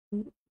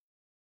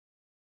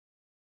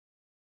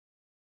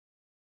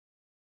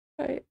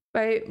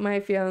 My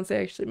fiance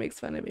actually makes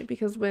fun of me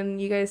because when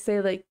you guys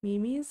say like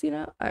memes, you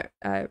know,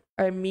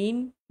 are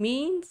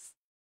memes.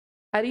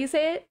 How do you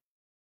say it?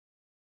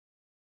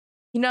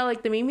 You know,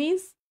 like the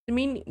memes, the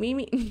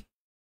meme.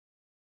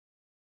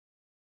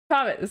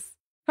 Thomas,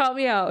 help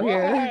me out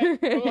here.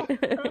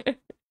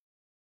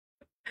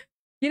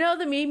 You know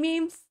the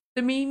memes,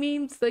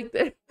 like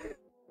the.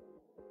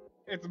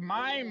 It's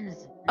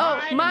mimes.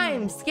 Oh,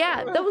 mimes.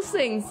 Yeah, those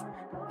things.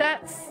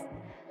 That's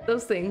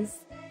those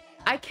things.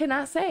 I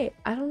cannot say it.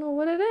 I don't know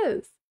what it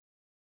is.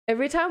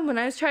 Every time when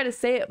I try to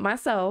say it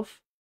myself,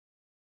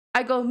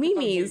 I go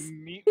memes.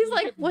 He's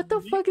like, what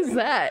the fuck is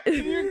that?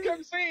 You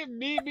kept saying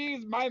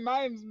memes, my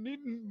mimes,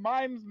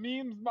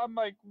 memes. I'm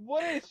like,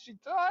 what is she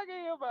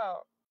talking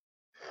about?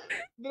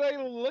 Then I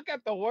look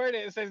at the word,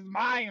 it says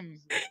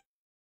mimes.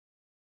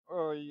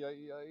 Oh, yeah.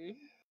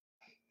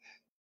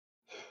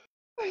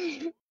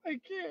 I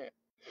can't.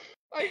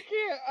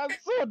 I'm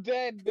so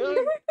dead,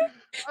 dude.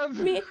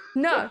 Me?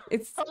 No,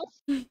 it's.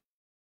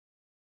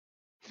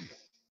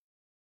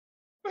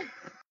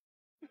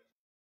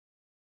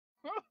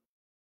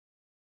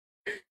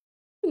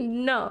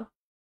 No.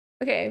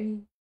 Okay.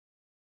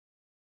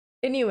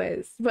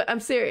 Anyways, but I'm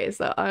serious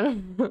though.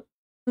 On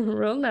a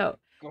real note.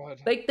 Go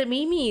ahead. Like the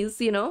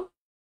memes, you know?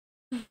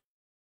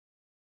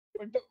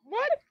 Like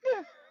what?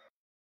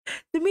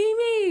 The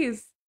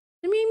memes!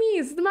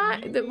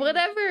 The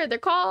whatever they're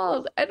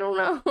called. I don't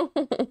know.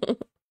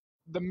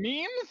 The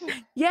memes?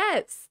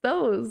 Yes,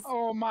 those.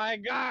 Oh my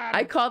god.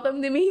 I call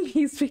them the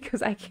memes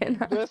because I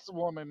cannot. This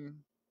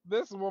woman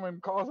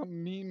calls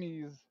them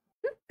memes.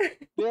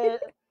 They're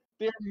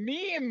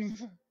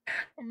memes.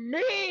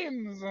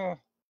 Memes.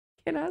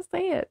 Cannot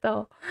say it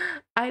though.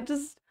 I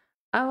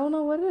don't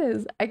know what it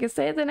is. I can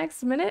say it the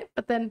next minute,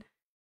 but then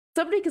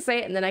somebody can say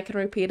it and then I can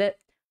repeat it.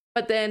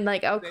 But then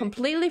like I'll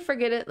completely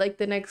forget it like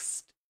the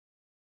next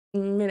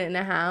minute and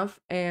a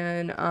half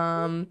and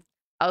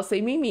I'll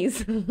say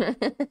memes.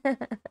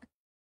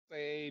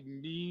 Say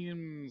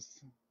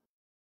memes.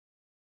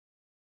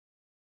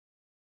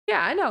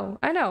 Yeah, I know.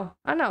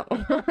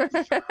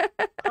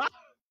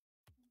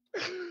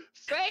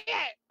 Say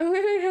it. I'm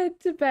gonna head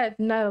to bed.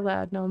 Not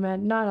allowed. No,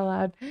 man, not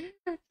allowed.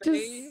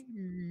 Just say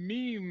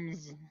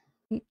memes.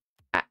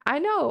 I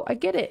know. I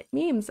get it.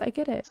 Memes. I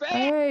get it.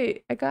 All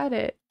right, I got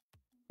it.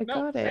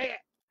 Say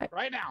it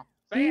right now.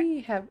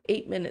 We have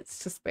 8 minutes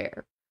to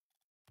spare.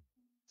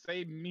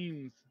 Say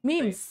memes.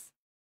 Memes.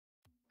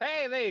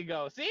 Hey, there you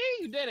go. See,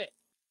 you did it.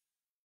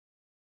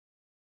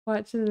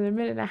 Watch in a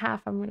minute and a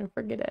half. I'm gonna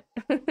forget it.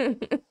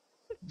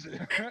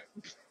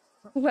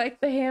 Like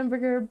the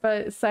hamburger,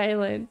 but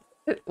silent.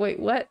 Wait,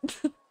 what?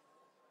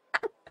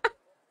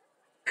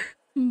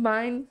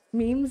 Mine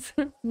memes,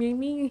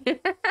 mimi.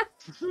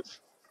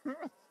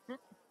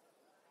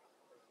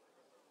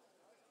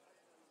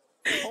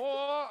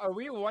 Oh, are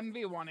we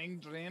 1v1ing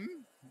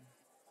Dream?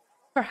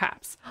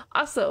 Perhaps.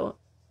 Also,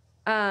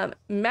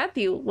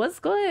 Matthew, what's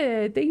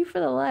good? Thank you for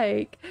the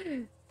like.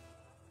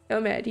 Oh,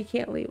 Matt, you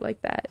can't leave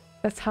like that.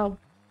 That's how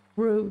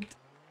rude.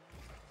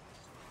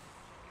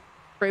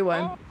 Free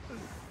one. Oh.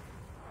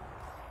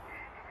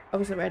 I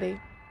wasn't ready.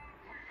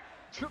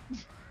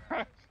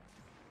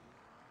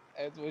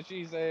 That's what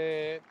she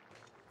said.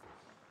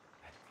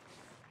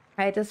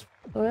 I just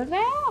put it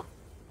out.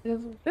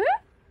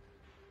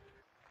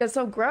 It's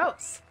so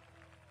gross.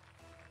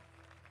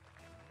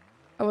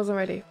 I wasn't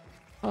ready.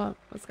 Hold on,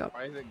 let's go.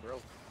 Why is it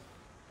gross?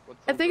 What's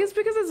I so think it's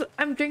gross? because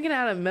I'm drinking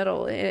out of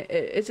middle.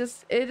 It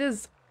just, it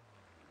is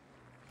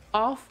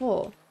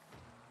awful.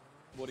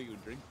 What do you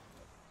drink?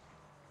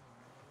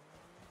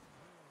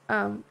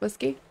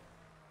 Whiskey.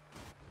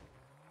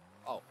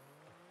 Oh.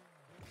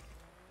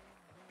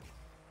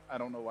 I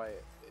don't know why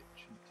it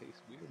should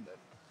taste weird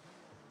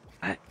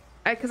then.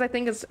 Because I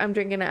think I'm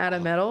drinking it out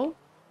of middle.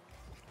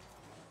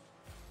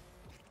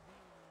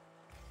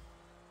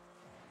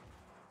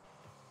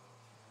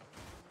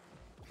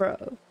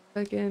 Bro,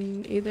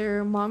 fucking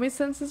either mommy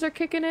senses are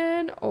kicking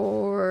in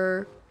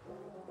or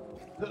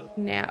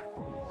nap.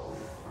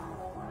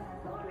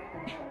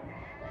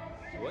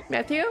 What?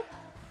 Matthew?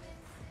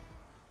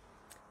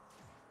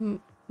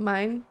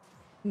 Mine?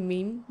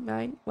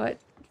 Mine? What?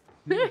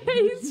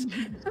 This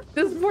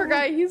poor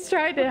guy, he's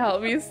trying to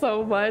help me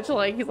so much.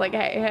 Like, he's like,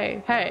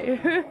 hey, hey,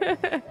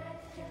 hey.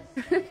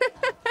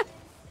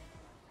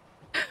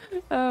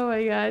 Oh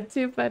my god,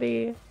 too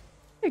funny.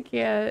 I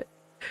can't.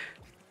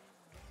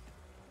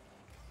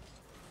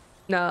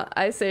 No,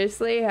 I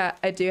seriously,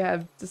 I do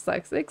have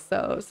dyslexic,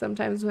 so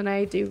sometimes when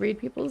I do read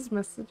people's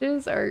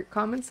messages or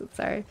comments,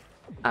 sorry,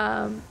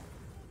 I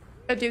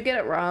do get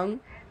it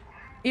wrong.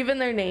 Even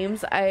their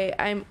names,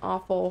 I'm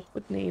awful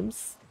with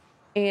names,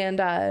 and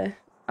so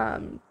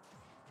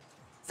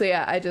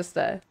yeah, I just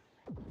go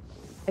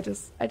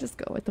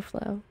with the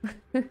flow.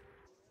 I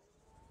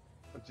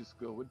just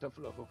go with the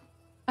flow.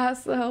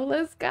 So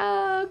let's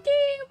go.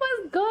 King,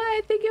 what's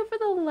good? Thank you for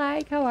the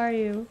like. How are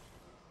you?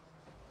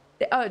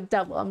 Oh,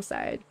 double. I'm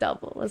sorry,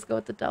 double. Let's go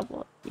with the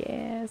double.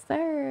 Yes,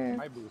 sir.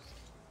 My boost.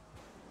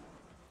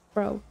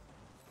 Bro.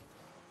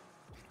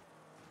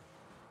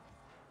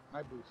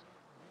 My boost.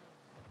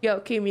 Yo,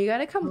 Kim, you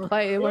gotta come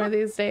play one of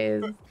these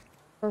days.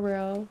 For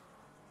real.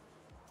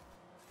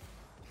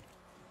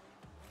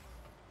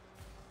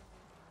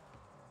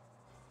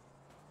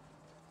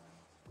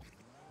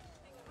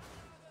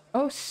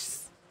 Oh,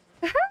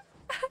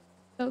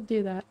 don't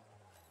do that.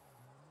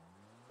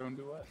 Don't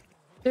do what?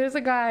 There's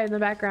a guy in the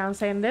background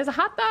saying, there's a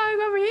hot dog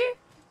over here.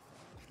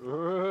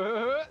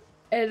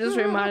 It just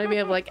reminded me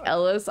of like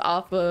Ellis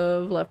off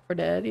of Left 4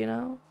 Dead, you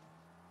know?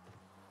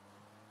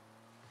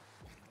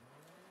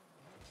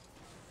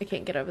 I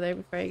can't get over there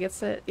before he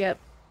gets it. Yep.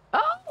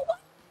 Oh! What?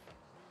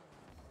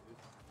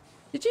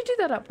 Did you do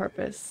that on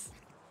purpose?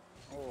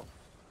 Oh.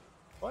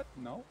 What?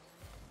 No.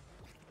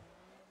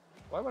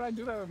 Why would I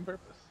do that on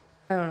purpose?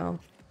 I don't know.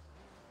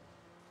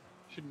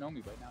 You should know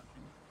me by now,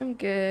 Jimmy. I'm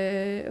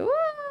good. Woo!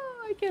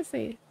 I can't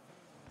see.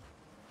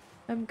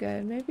 I'm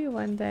good. Maybe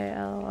one day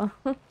I'll...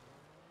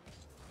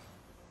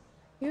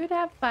 You would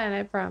have fun,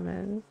 I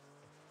promise.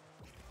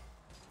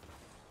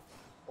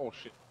 Oh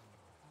shit.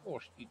 Oh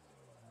shit.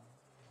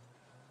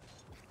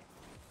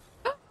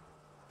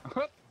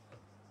 Oh,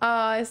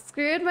 I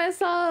screwed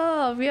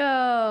myself.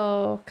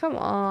 Yo, come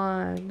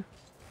on.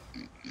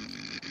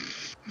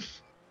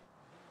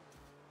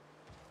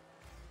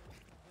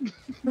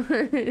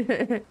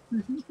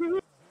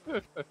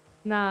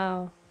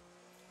 No.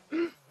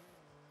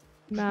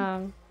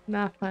 No,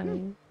 not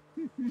funny.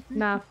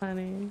 Not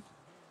funny.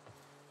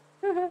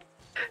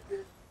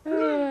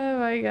 Oh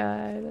my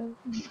god.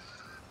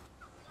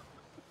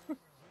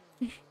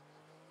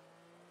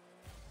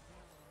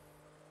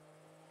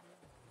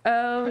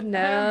 Oh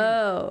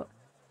no.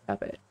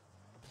 Stop it.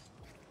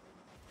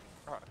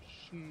 Oh,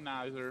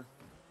 schnauzer.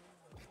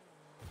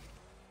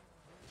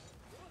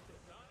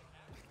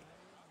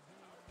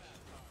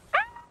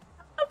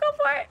 I'll go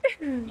for it.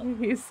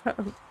 He's so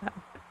bad.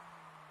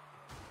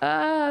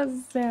 Ah,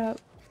 snap.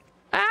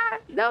 Ah,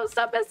 no,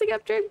 stop messing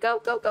up, Dream. Go,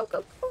 go, go,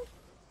 go, go.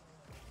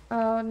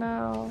 Oh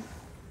no.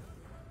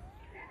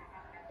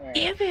 Oh,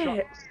 Damn it.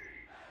 shucks.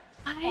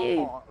 Why?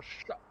 Oh,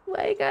 shucks.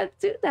 Why you gotta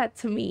do that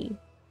to me?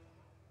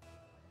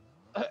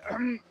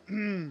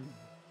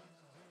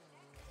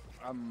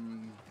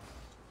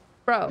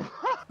 Bro.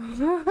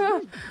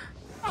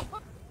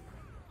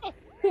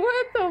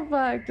 What the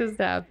fuck just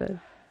happened?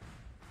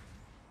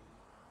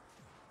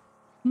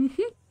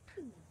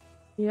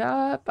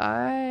 Yup,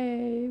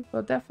 I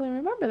will definitely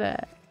remember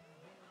that.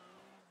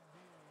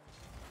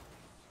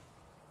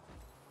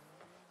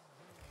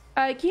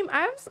 Keem,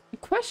 I have a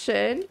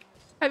question.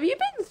 Have you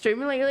been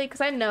streaming lately?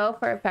 Because I know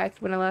for a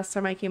fact when the last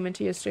time I came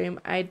into your stream,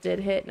 I did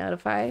hit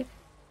notify.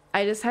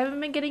 I just haven't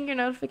been getting your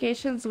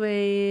notifications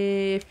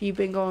if you've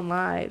been going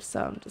live,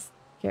 so I'm just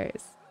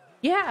curious.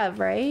 You have,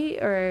 right?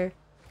 Or...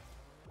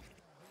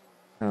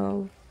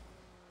 Oh.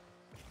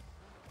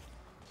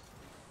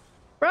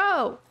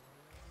 Bro!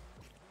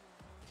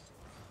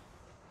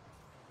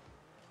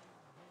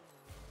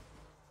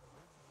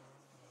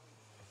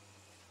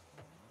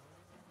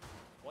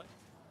 What?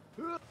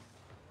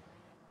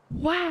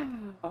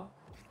 Wow!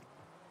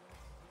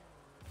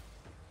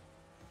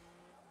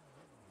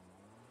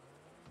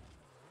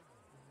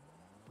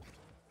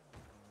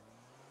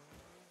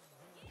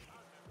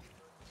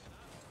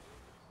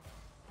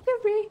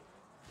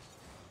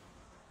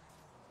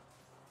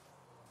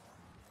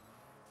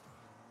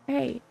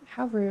 Hey,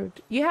 how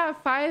rude. You have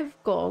 5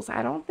 goals.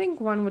 I don't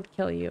think one would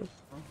kill you.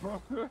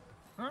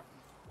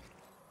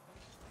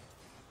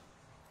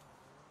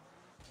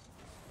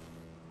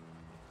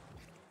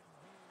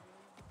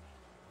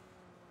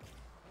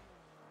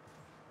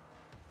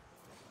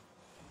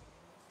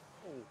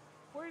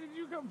 Where did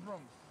you come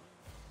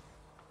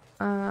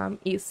from?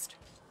 East.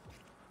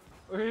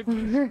 Where did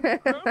you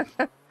come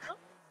from?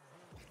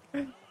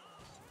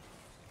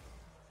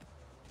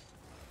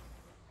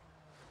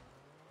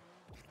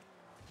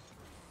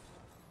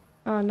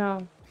 Oh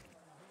no.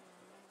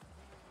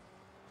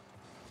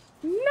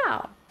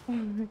 No.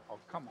 Oh,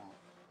 come on.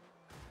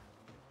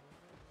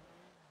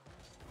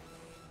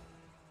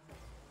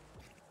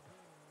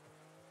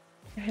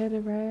 I hit it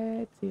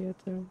right to you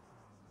too.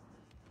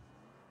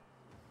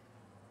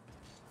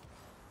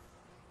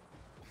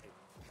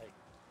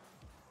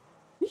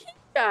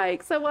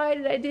 Yikes, so why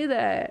did I do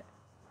that?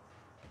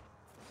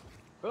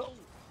 Oh,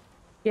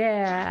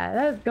 Yeah,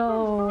 let's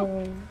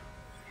go.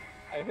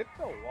 I hit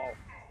the wall.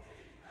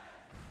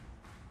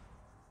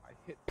 I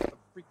hit the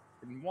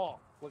freaking wall.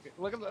 Look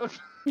at those.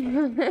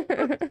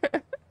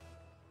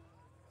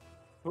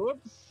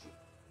 Whoops.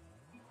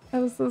 I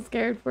was so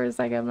scared for a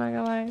second, I'm not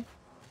gonna lie.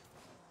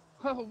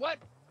 Oh, what?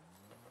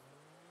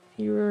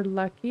 You were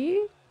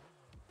lucky?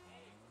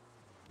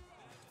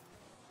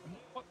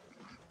 What?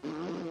 I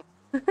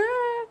have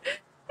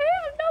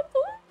no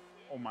clue.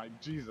 Oh my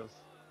Jesus.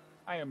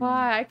 I am.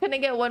 Why? I couldn't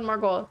get one more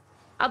goal.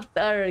 How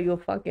dare you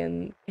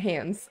fucking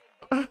hands.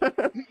 I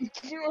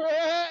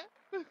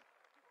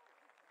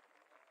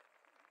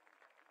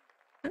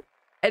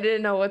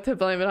didn't know what to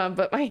blame it on,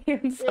 but my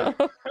hands. So.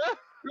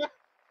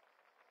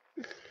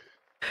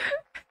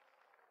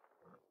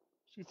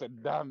 She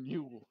said, damn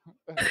you.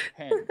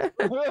 Hands.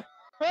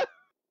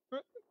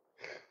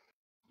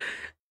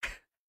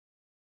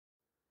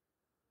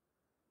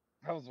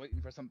 I was waiting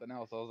for something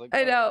else. I was like,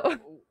 I know. oh.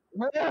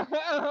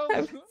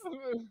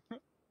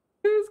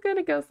 It was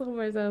gonna go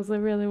somewhere else. It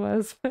really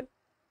was, but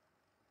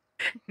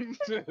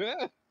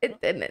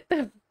it didn't.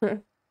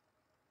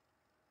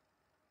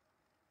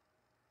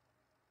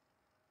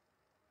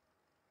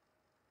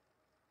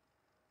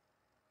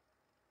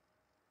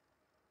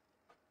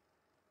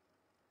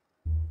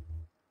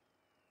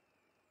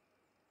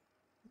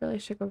 Really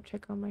should go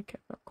check on my kid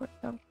real quick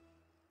though.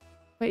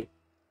 Wait.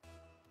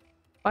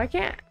 Oh, I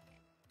can't.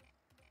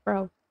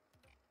 Bro.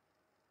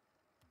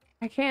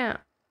 I can't.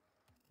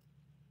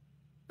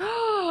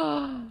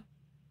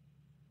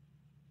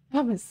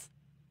 Thomas,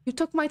 you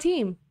took my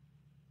team.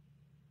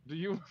 do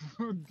you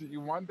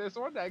want this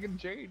one? I can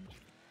change.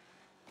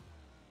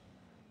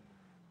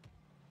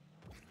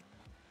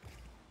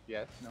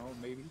 Yes, no,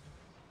 maybe.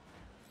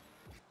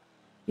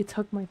 You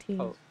took my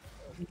team. Oh.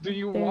 Do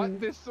you There. want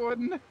this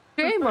one?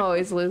 Game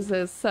always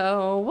loses,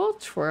 so we'll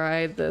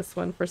try this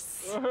one for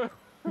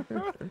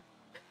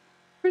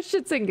for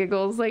shits and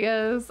giggles, I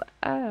guess.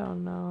 I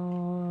don't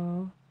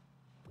know.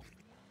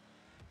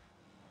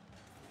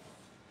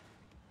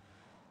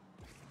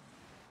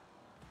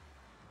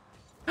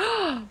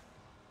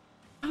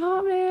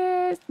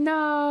 Thomas,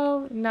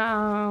 no,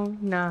 no,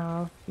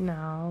 no,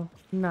 no,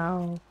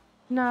 no,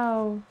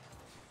 no.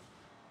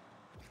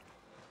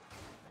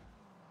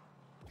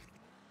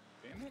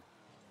 Damn it.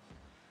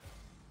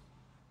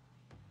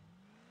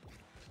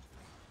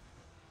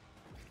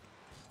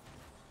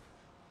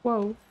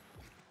 Whoa.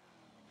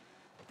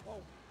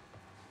 Whoa.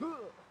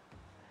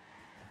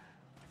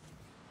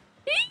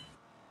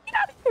 Get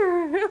out of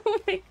here! Oh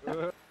my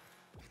god.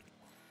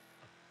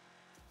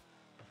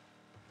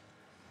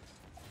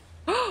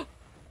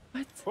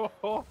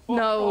 What?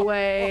 No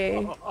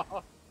way.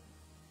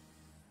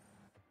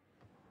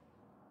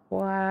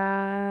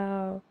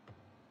 Wow.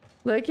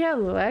 Look how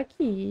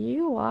lucky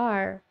you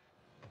are.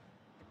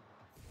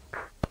 You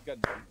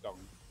got dunked on.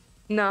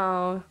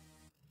 No.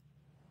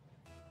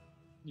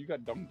 You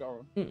got dunked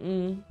on.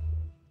 Mm-mm.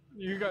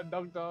 You got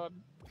dunked on.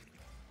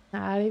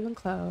 Not even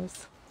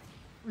close.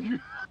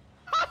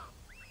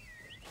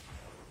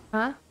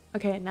 Huh?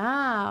 Okay,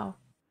 now.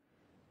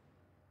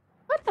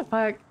 What the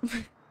fuck?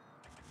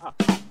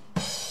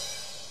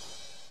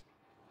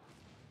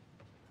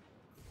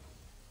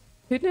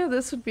 Who knew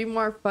this would be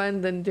more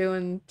fun than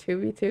doing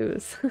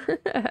 2v2s?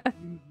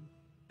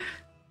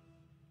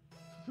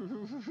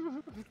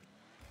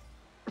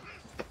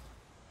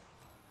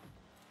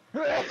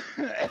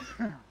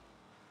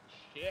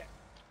 Shit.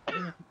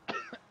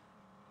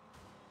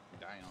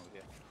 Dying over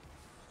here.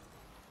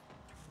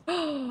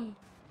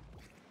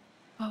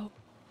 Oh.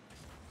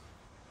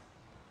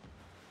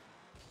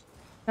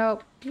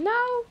 Nope.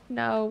 No,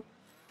 no.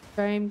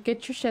 Dream,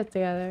 get your shit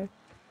together.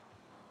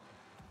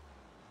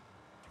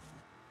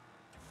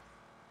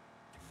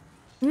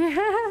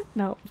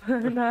 Nope,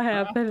 not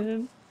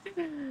happening.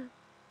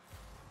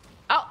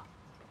 Oh!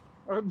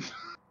 What?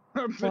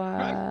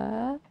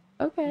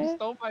 Okay. You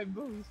stole my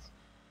boost.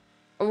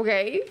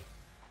 Okay.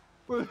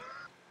 Oh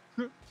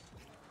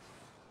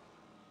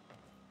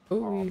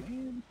Ooh.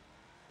 man.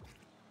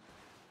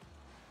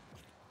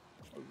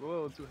 I was a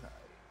little too high.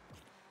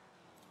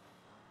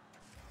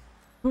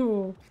 Ooh.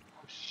 Oh,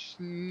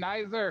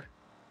 Snizer.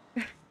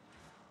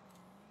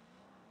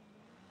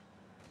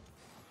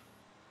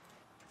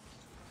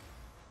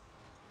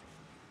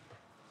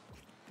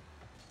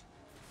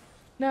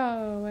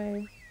 No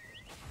way.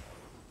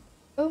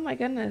 Oh my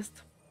goodness.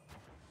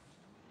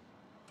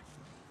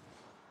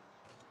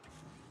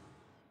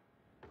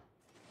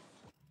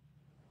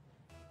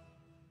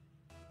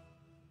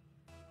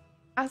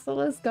 So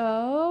let's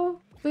go.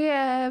 We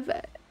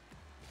have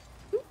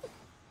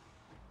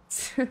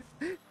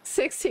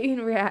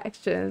 16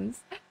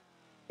 reactions.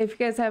 If you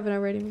guys haven't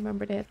already,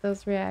 remember to hit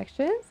those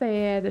reactions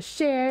and the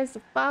shares,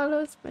 the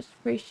follows, much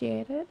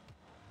appreciated.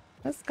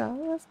 Let's go,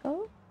 let's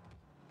go.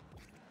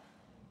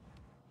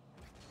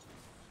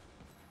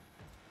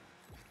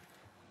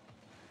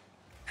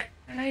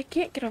 I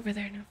can't get over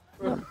there now.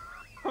 No.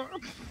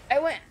 I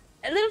went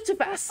a little too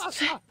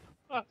fast.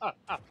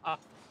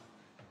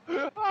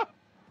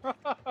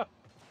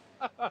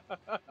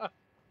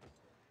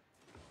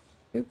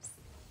 Oops.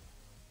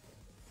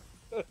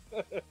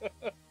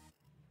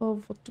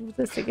 Well, we'll do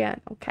this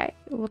again, okay?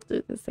 We'll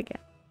do this again.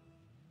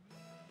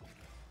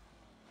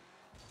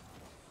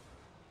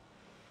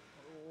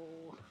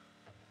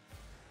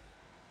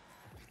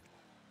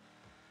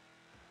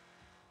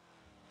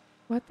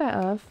 What the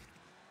F?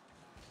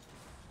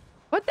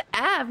 What the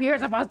F? You're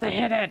supposed to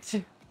hit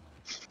it!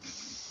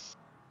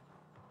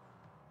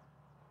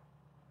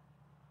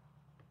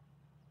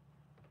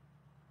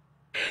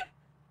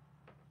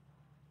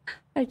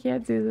 I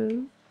can't do this.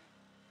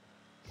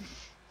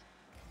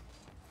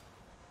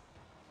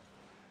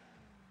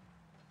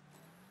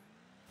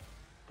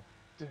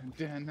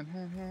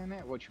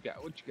 What you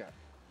got? What you got?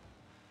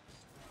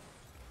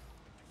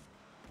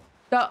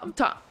 No,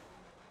 top.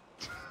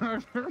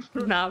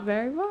 Not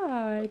very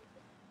much.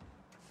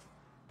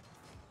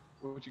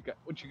 What you got?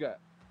 What you got?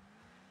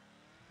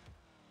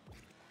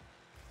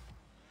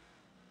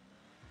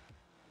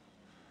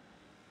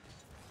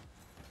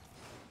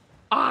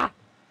 Ah!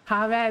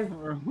 James.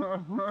 What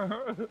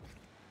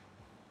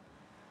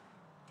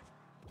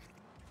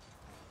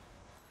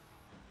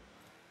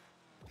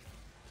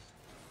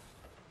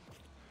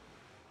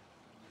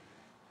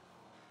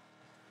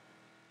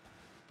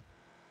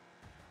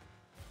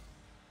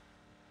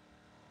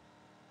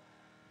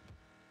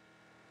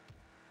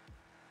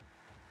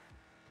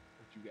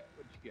you got?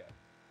 What you got?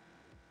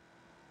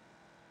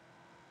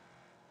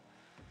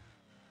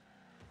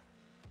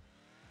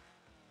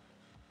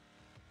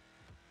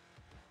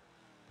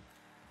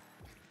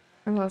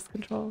 I lost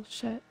control.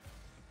 Shit.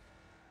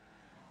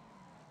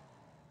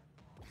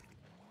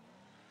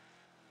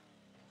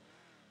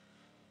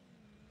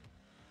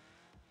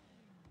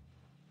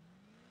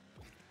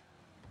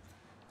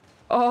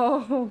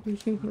 Oh,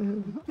 you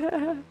moved.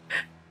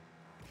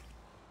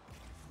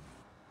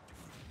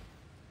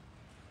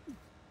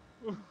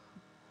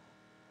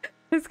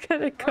 It's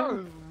gonna That come.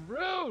 was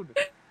rude.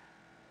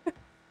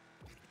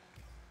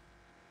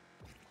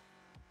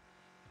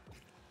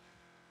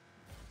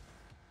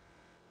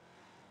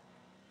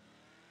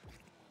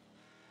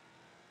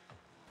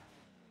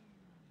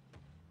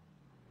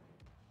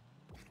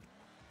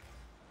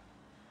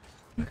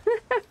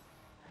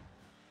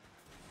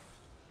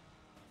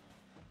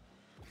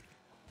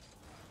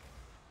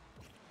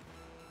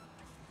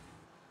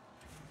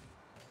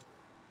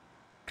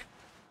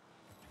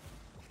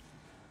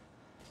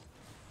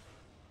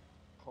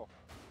 Oh.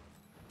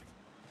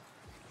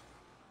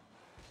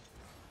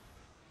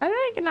 I think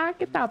I cannot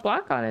get that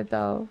block on it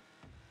though.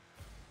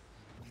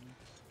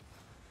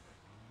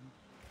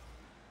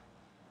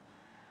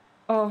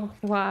 Oh,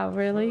 wow,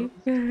 really?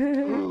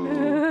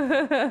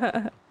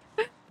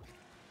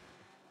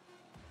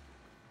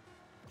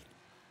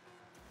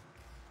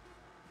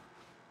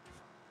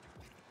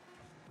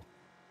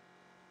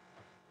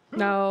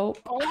 No.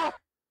 Oh.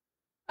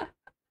 That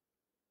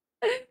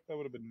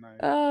would have been nice.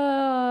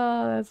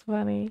 Oh, that's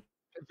funny.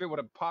 If it would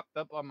have popped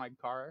up on my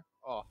car.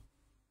 Oh.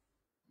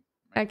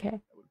 Okay.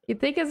 You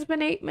think it's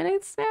been 8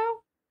 minutes now?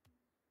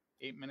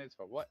 8 minutes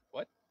for what?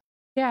 What?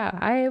 Yeah,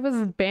 I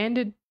was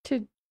banned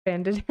to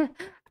banned.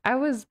 I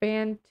was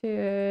banned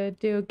to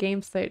do a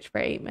game search for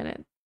 8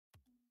 minutes.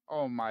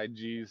 Oh my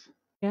jeez.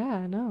 Yeah,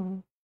 I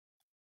know.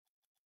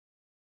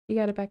 You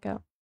gotta back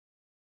out.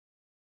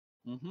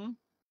 Mm-hmm.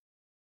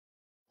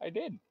 I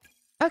did.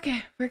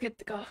 Okay, we're good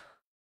to go.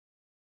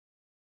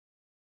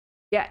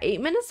 Yeah,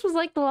 8 minutes was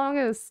like the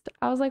longest.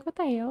 I was like, what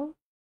the hell?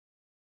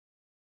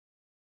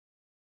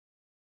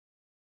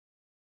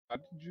 How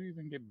did you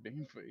even get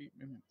banned for 8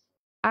 minutes?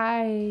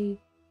 I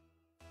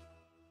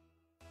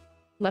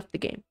left the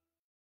game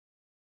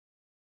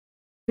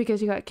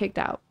because you got kicked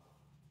out.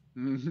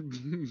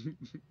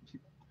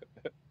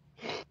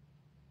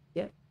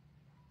 Yeah.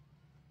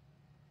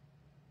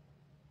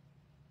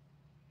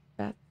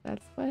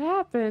 That's what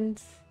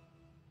happened.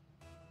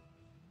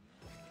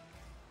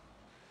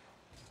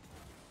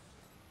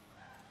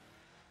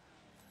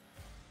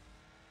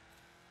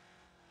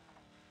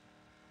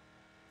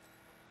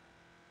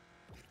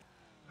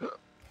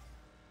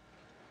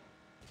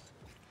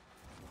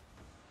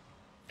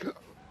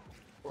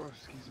 Oh,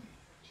 excuse me.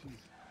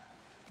 Jeez.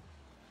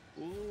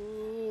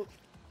 Ooh.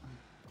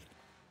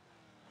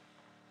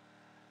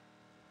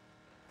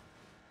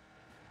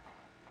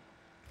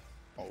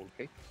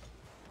 Okay.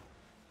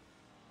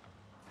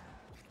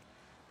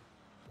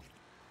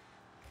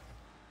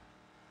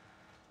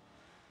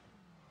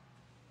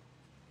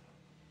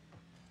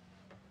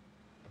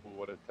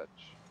 What a touch.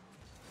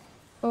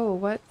 Oh,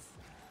 what?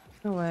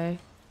 No way.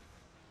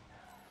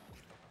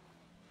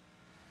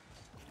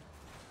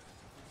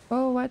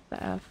 Oh, what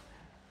the F?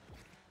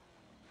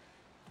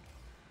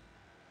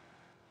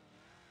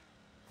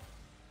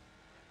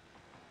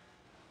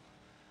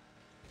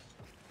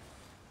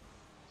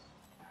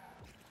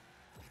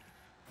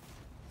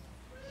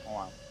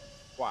 Wow.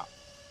 Wow.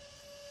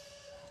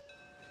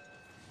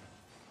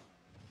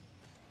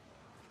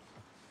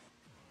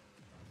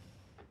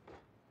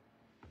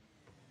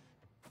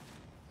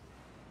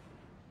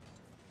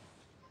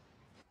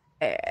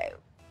 Hey,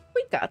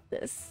 we got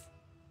this.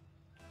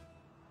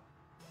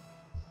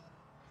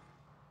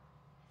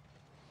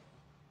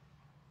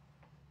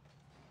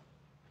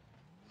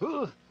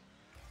 Oh,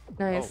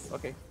 Nice.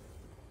 okay.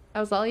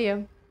 That was all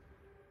you.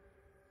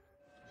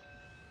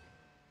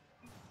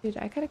 Dude,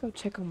 I gotta go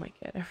check on my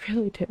kid. I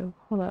really do.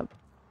 Hold up.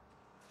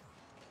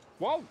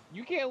 Whoa,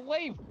 you can't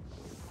leave.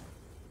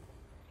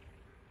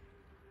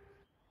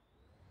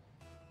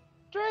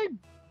 Dream,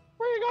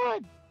 where you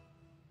going?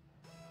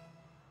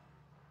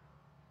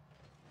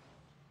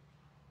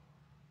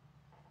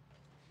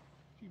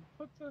 She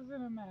puts us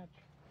in a match.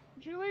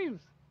 She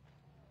leaves.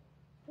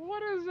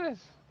 What is this?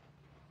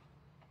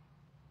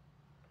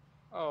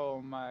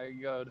 Oh my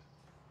god.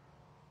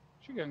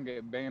 She gonna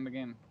get banned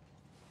again.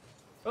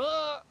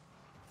 Ah!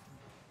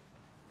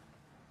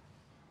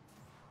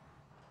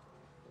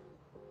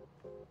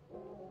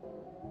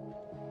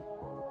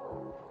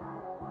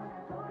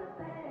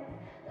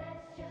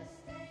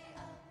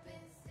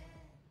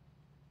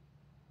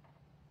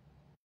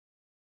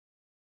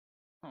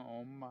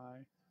 Oh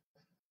my.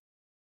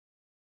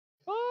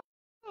 Ah!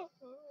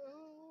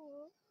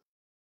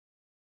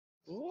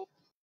 Oop.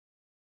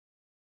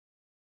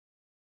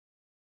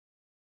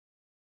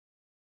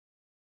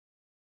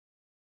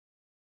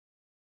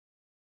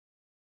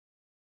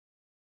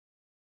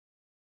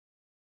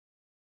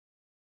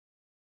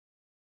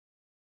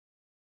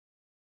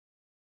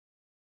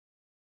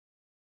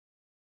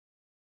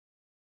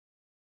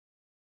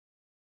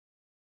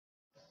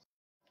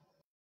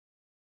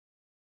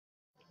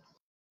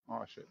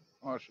 Oh shit.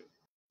 Oh shit.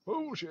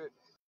 Oh shit.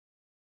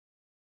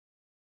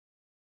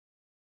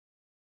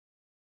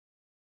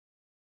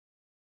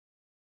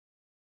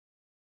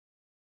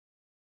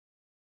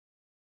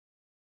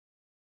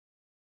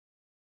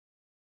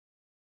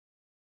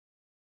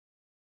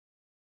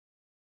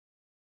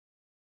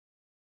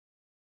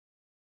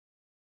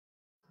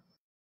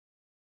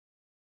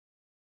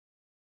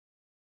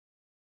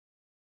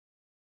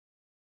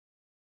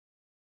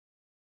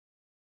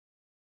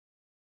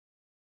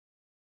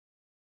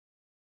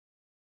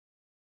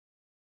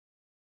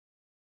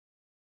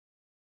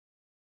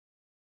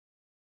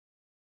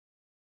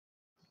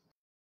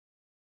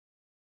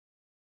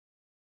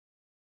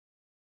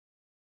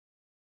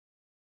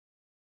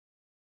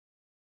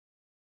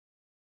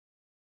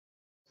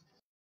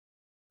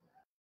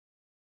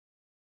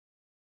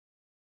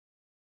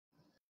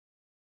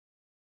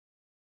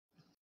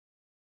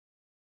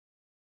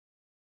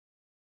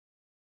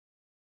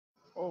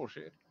 Oh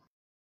shit.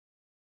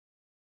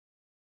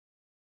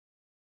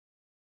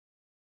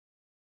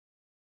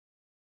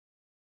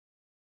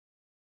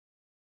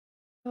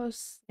 Oh,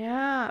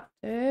 snap,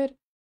 dude.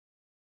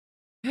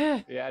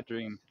 Yeah,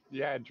 Dream.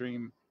 Yeah,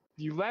 Dream.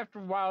 You left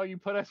while you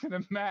put us in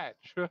a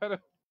match.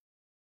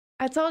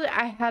 I told you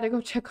I had to go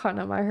check on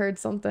him. I heard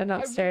something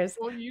upstairs.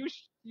 Well, you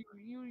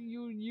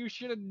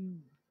should have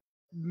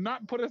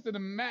not put us in a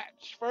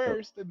match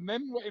first, and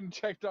then went and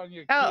checked on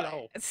your Oh,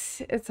 kiddo.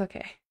 it's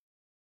okay.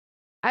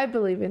 I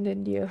believe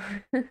in you.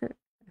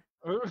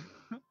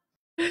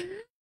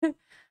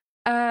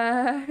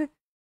 uh,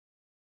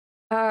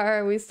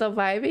 are we still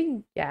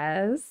vibing?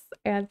 Yes,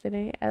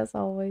 Anthony, as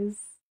always.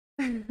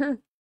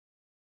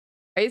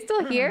 Are you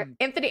still here?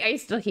 Anthony, are you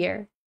still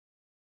here?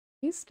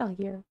 He's still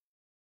here.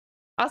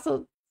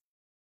 Also,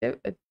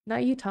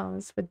 not you,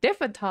 Thomas, but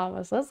different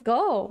Thomas. Let's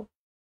go.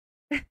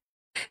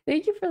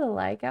 Thank you for the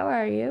like. How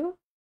are you?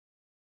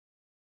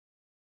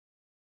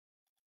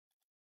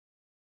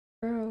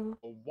 Bro.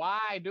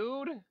 Why,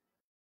 dude?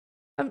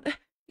 Um,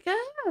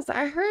 because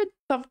I heard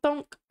thump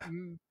thump.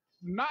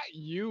 Not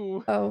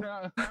you. Oh,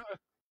 what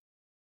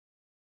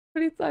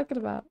are you talking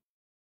about?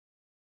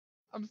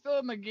 I'm still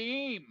in the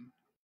game.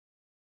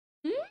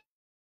 Hmm?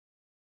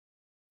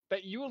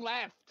 That you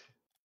left.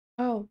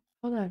 Oh,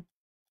 hold on.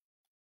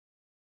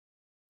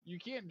 You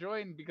can't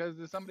join because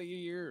there's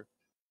somebody here.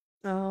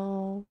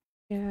 Oh,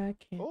 yeah, I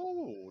can't.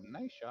 Oh,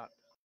 nice shot.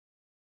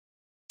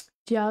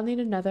 Do y'all need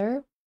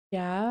another?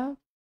 Yeah,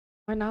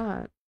 why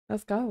not?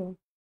 Let's go.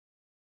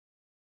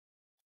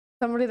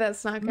 Somebody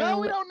that's not No, gonna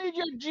we don't need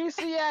your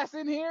GCS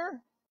in here.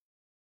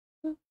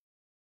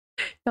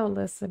 don't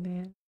listen,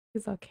 man.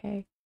 He's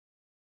okay.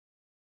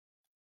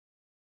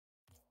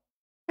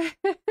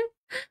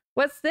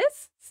 What's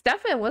this?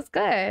 Stefan, what's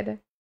good?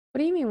 What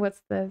do you mean,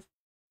 what's this?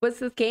 What's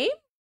this game?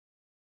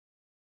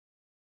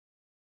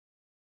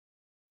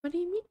 What do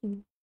you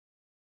mean?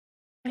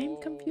 I'm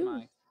confused.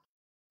 My.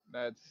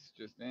 That's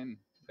just in.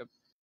 Yep.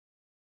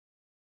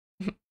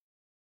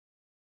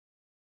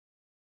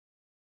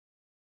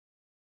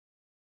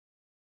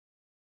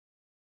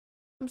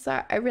 I'm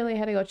sorry, I really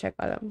had to go check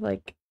on him.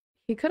 Like,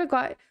 he could have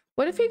got.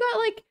 What if he got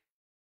like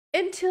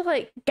into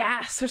like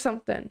gas or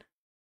something?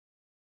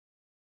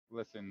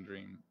 Listen,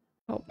 Dream.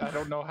 Oh. I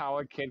don't know how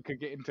a kid could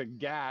get into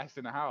gas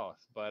in a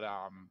house, but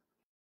I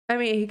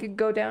mean, he could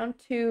go down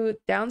to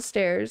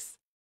downstairs,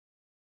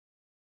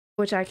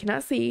 which I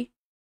cannot see.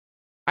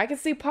 I can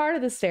see part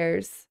of the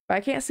stairs, but I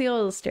can't see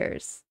all the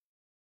stairs.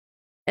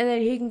 And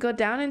then he can go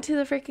down into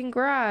the freaking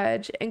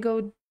garage and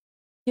go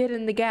get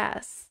in the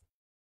gas.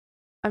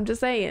 I'm just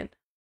saying.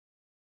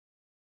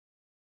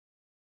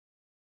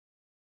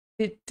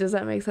 Does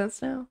that make sense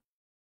now?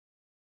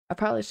 I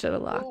probably should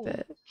have locked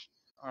it.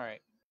 All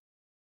right.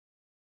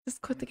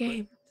 Just quit the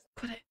game. Just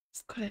quit it.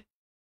 Just quit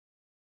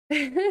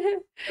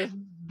it.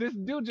 This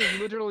dude just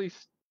literally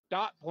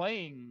stopped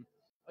playing.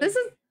 This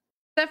is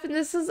Stefan.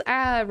 This is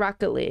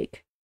Rocket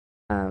League.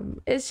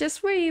 It's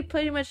just where you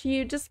pretty much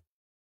you're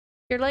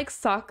like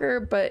soccer,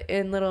 but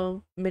in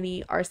little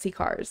mini RC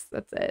cars.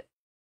 That's it.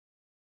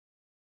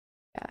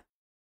 Yeah.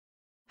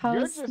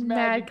 How's just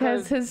mad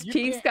because his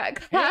cheeks got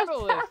clapped?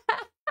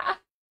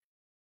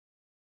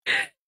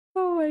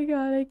 Oh my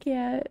god, I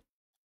can't.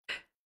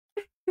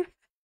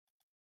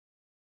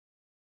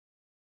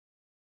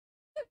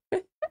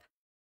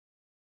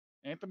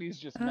 Anthony's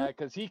just mad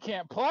because he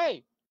can't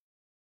play.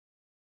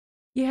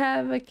 You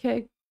have a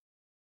kid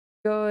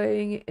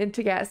going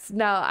into gas.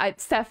 No,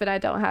 Stefan, I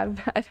don't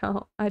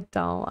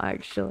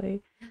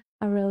actually.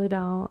 I really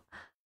don't.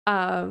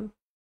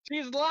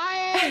 She's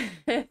lying.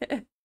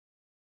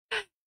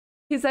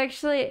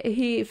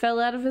 He fell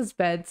out of his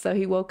bed, so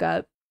he woke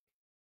up.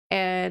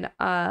 And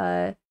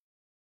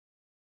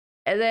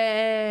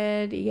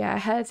then yeah, I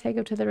had to take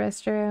him to the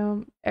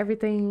restroom,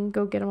 everything,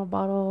 go get him a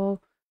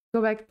bottle,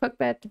 go back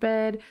to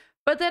bed.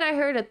 But then I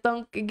heard a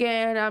thunk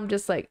again. I'm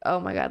just like, oh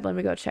my god, let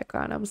me go check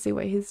on him, see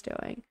what he's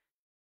doing.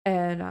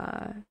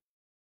 And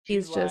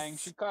She's lying.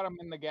 She caught him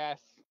in the gas.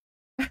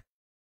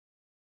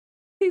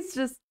 he's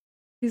just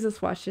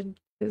watching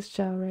his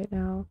show right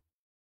now.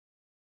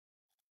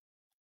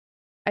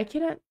 I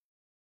cannot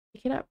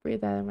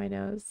breathe out of my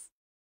nose.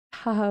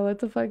 Haha, what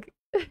the fuck?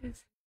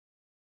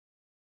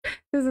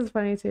 This is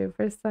funny too.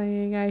 First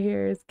thing I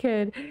hear is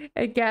kid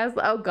and gas.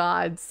 Oh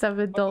god,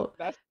 7 don't.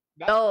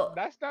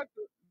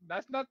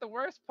 That's not the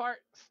worst part,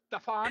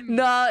 Stefan.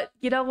 No,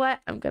 you know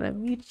what? I'm gonna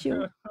mute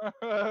you.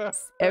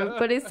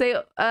 Everybody say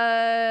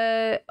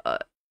everybody!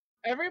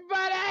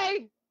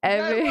 You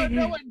guys wanna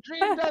know what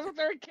Dream does with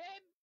her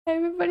kid?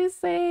 Everybody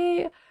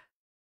say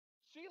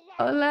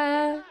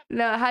hola.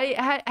 No,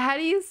 how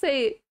do you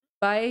say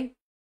bye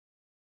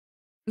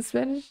in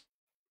Spanish?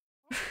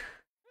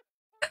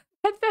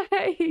 I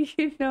thought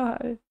you know how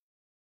to.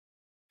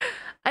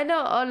 I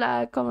know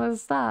hola, como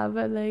está,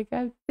 but like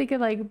I'm thinking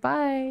like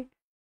bye.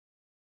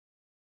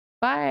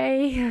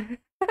 Bye.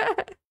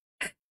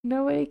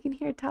 Nobody can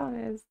hear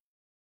Thomas.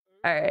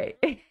 Alright.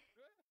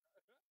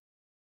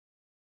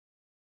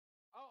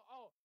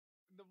 Oh,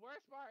 the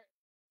worst part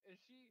is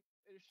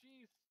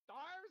she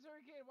starves her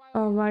kid while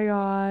Oh my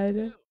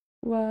god.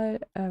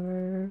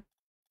 Whatever.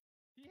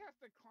 he has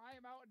to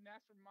climb out and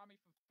ask for mommy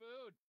for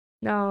food.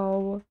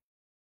 No.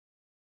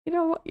 You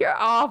know what? You're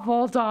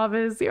awful,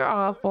 Thomas. You're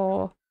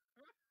awful.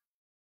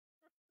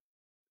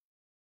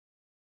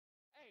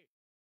 Hey,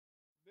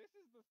 this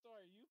is the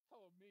story you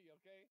told me,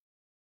 okay?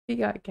 You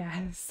got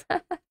gas.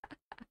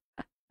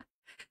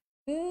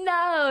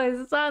 No,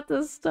 it's not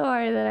the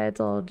story that I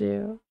told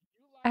you.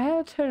 I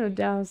had to turn it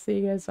down so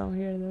you guys don't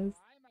hear this.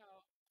 Climb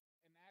out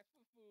and ask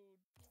for food.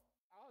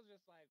 I was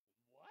just like,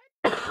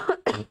 what?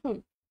 So,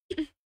 don't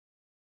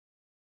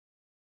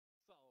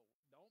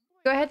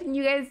Go ahead and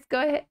you guys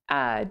go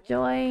ahead,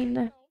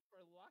 join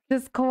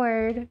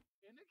Discord. In a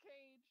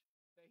cage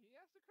that he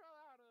has to crawl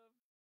out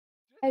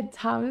of. And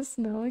Thomas,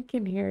 no one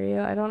can hear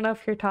you. I don't know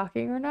if you're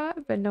talking or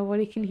not, but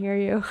nobody can hear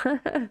you.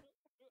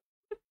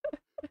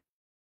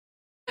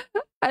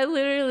 I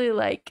literally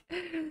like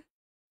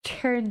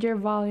turned your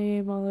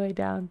volume all the way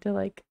down to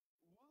like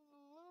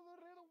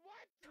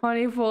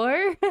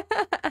 24.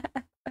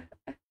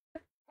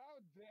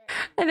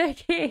 And I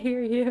can't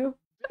hear you.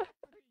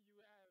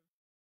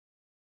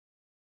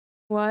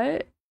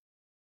 What?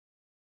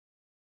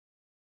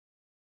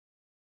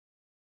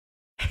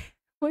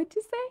 What'd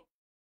you say?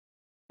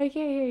 I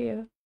can't hear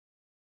you.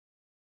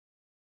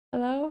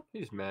 Hello?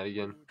 He's mad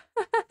again.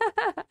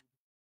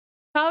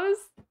 Thomas?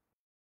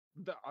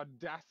 The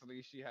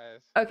audacity she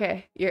has.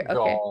 Okay, you're okay.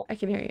 Gall. I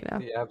can hear you now.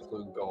 The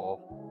absolute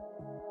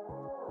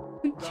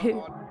gall. The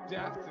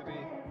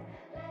audacity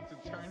to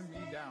turn me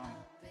down.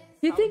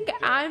 You How think dare-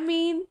 I'm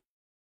mean?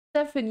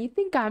 Stefan, you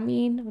think I'm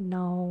mean?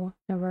 No,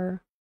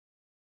 never.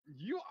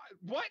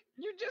 What?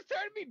 You just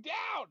turned me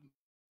down!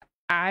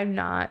 I'm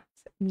not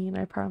mean,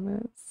 I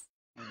promise.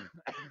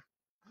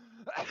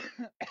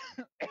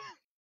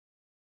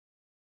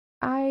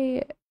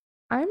 I'm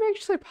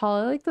actually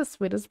probably like the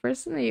sweetest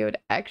person that you would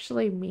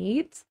actually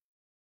meet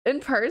in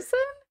person.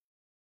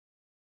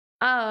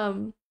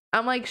 I'm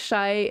like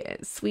shy,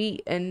 and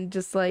sweet, and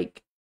just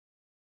like,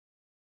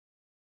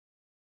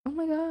 oh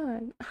my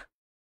god.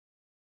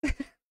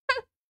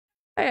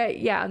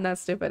 Yeah, I'm not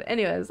stupid.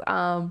 Anyways,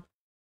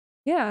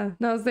 yeah,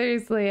 no,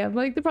 seriously, I'm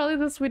like probably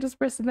the sweetest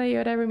person that you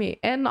would ever meet,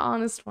 and the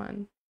honest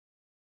one.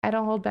 I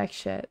don't hold back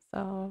shit,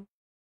 so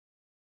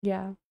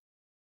yeah,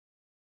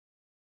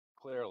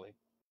 Clearly.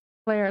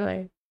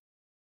 clearly.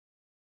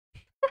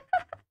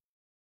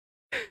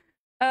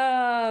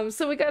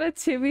 So we got a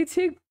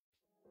 2v2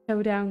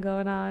 showdown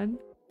going on.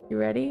 You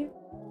ready?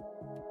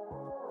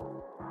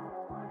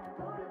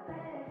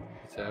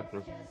 What's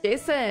happening?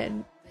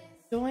 Jason,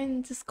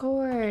 join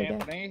Discord.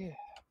 Anthony.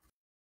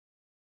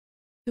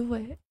 Do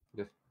it.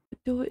 Yeah.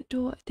 Do it,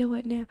 do it, do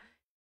it now.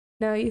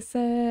 No, you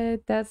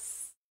said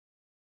that's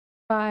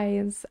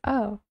fine.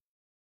 Oh.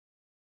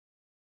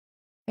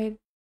 I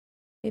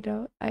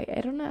don't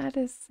know how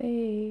to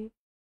say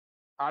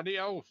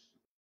Adios.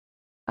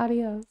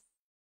 adios.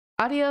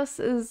 Adios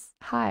is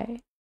hi.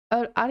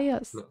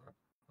 Adios. No.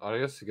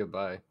 Adios,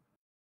 goodbye.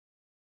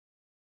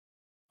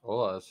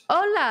 Holas.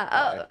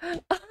 Hola.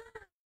 Oh.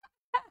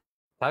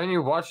 Haven't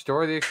you watched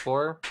Dora the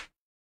Explorer?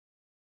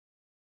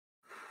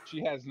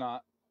 She has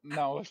not.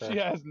 No, Okay. she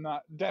has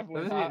not.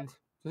 Definitely not.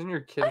 Doesn't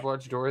your kid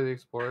watch Dora the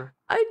Explorer?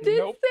 I did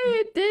Nope. say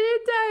it,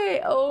 didn't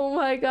I? Oh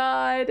my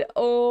god.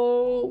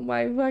 Oh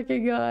my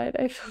fucking god.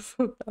 I feel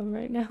so dumb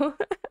right now.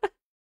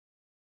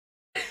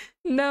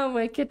 No,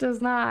 my kid does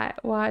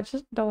not watch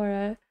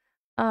Dora.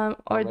 Or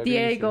Maybe you should have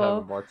Diego.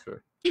 him watch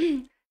her.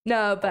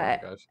 No, Oh my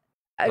but gosh.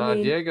 I Nah,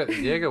 mean,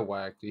 Diego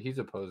whack, dude. He's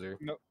a poser.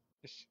 No,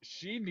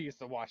 she needs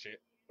to watch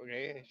it.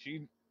 Okay,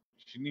 she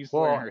needs to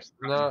learn her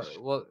No, Spanish.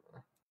 well.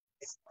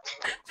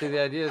 See, the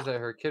idea is that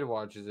her kid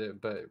watches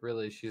it, but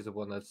really, she's the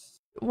one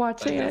that's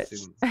watching it.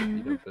 digesting,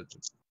 but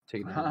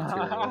taking in the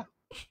material.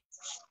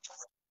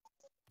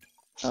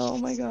 Oh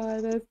my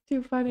god, that's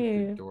too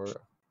funny. Dora.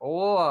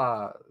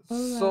 Hola,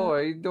 Hola.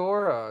 soy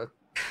Dora.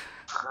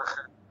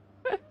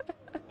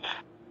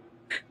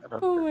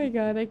 Oh my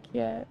god, I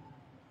can't.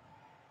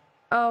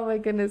 Oh my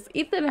goodness.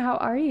 Ethan, how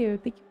are you?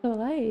 Thank you for the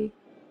like.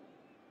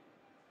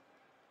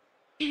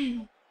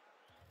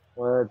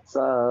 What's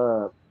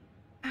up?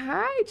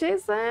 Hi,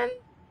 Jason.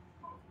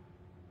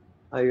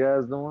 How you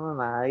guys doing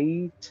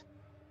tonight?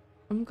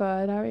 I'm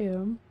good. How are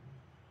you?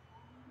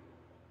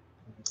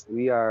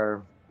 We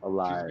are She's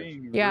alive.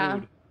 being Yeah.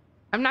 rude.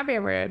 I'm not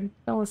being rude.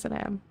 Don't listen to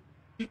him.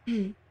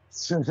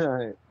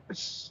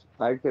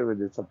 I could have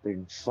did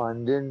something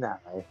fun, didn't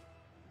I?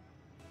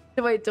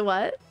 Wait, to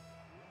what?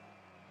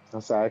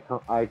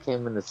 I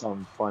came into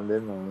something fun,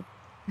 didn't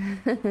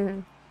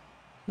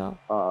No.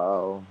 I?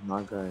 Uh-oh,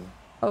 not good.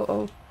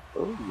 Oh.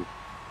 Ooh.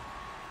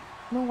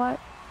 You know what?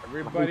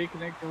 Everybody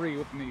can agree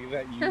with me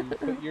that you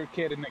put your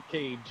kid in a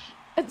cage.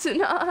 I do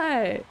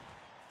not.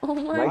 Oh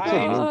my My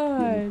kid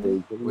god.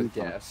 needs to be With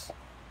gas.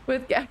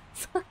 With gas.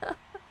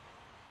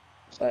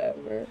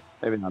 Whatever.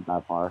 Maybe not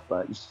that far,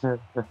 but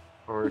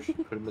Or she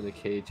put him in the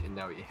cage and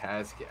now he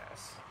has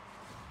gas.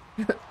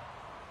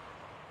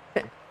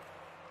 I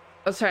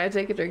was trying to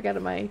take a drink out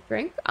of my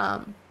drink.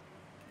 Calm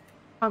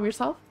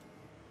yourself.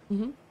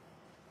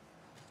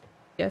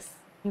 Yes,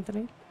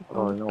 Anthony.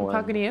 Oh, no I'm way.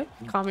 talking to you.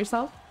 Calm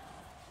yourself.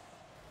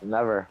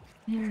 never.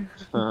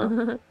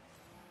 How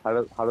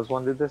does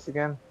one do this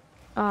again?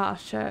 Oh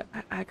shit!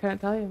 I couldn't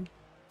tell you.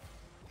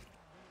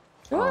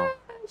 Oh.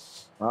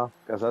 Gosh. Well,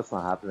 guess that's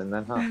not happening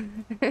then, huh?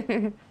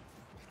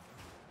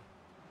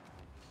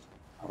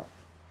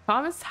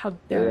 Thomas, how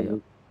dare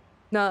you?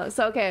 No,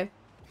 so okay.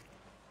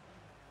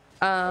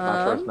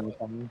 My first night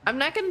coming. I'm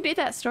not gonna do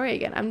that story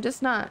again. I'm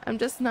just not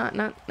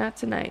not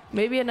tonight.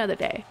 Maybe another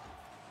day.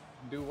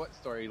 Do what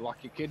story? Lock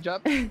your kids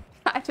up? I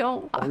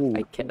don't lock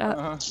my kid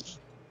up.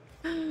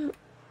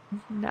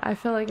 No, I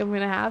feel like I'm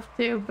gonna have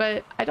to,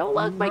 but I don't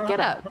lock my kid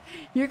up.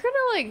 You're gonna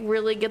like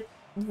really get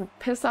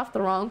piss off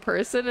the wrong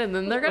person, and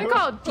then they're gonna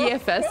call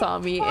DFS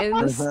on me in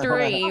the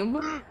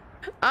stream.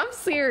 I'm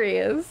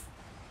serious.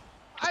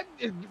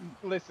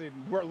 Listen,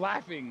 we're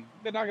laughing.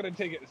 They're not gonna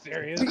take it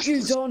serious.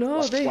 You don't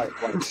know.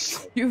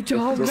 You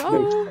don't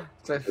know.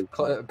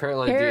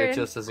 Apparently, Karen.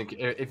 DHS doesn't.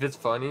 If it's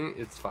funny,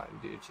 it's fine.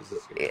 DHS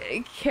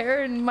isn't.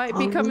 Karen might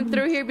be coming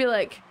through here, be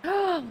like,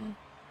 "Oh,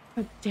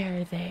 how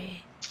dare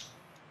they?"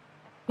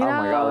 You Oh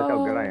my god, look how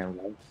know? good I am,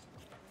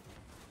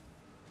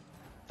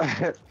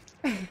 guys.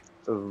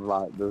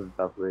 This is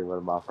definitely one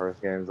of my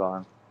first games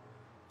on.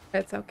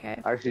 It's okay.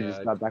 I actually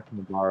just got back from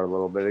the bar a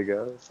little bit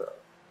ago, so.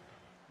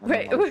 I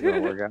Wait, don't know if it's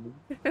gonna work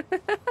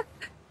out.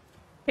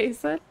 Hey,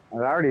 son.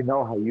 And I already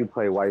know how you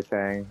play White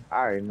Fang. I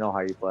already know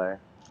how you play.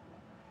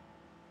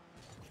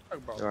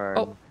 You're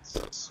Oh.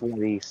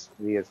 sweaty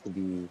as to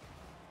be.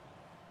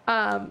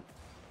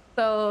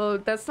 So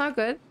that's not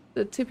good.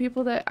 The two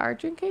people that are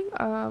drinking,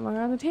 are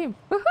on the team.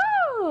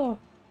 Woohoo!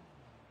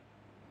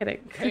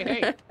 Kidding.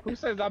 Hey, who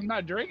says I'm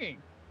not drinking?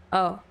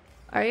 Oh,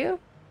 are you?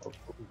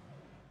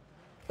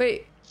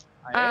 Wait,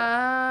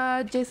 I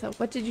am. Jason,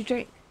 what did you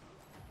drink?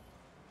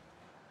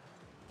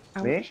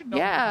 Me? You should know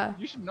Yeah.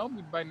 Me. You should know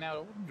me by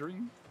now.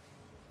 Dream.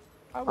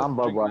 I was I'm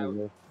drinking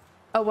Budweiser.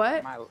 A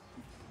what? oh,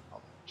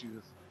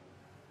 Jesus.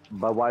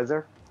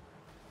 Budweiser?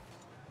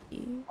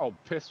 Oh,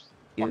 piss.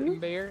 You? Fucking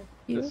bear.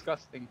 You?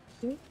 Disgusting.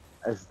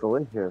 It's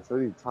delicious. What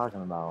are you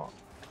talking about?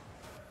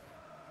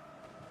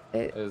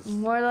 It's It's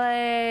more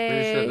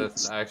pretty sure like.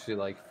 that's actually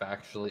like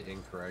factually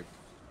incorrect.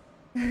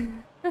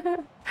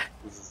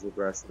 This is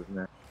aggressive,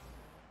 man.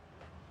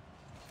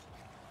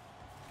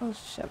 Oh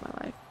shit,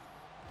 my life.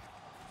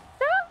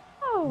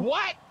 No!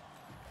 What?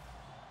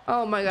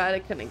 Oh my god, I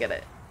couldn't get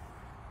it.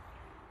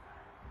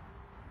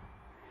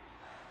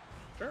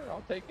 Sure,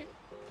 I'll take it.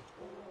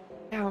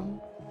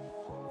 Damn.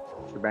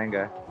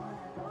 Shebanga.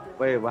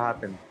 Wait, what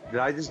happened? Did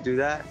I just do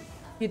that?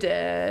 You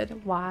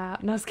did. Wow.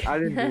 No, I was I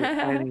kidding. didn't do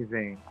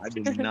anything. I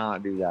did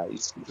not do that.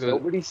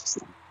 Nobody.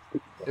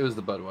 It was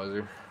the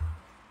Budweiser.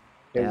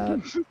 Yeah.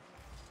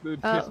 The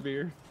Oh. piss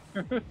beer.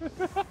 What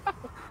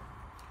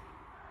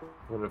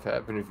would have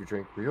happened if you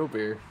drank real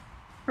beer?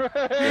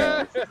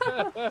 Yeah.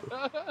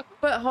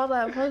 But hold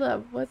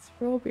up. What's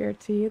real beer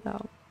to you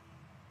though?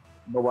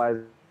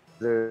 Budweiser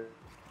is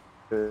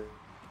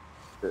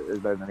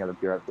better than the other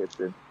beer I've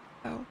tasted.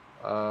 Oh.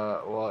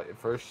 Well,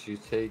 first you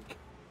take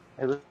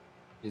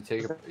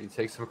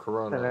some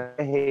Corona,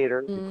 A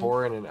hater. you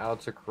pour in an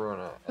ounce of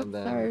Corona, and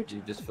then Third.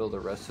 you just fill the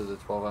rest of the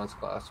 12-ounce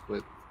glass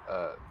with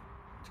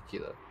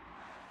tequila.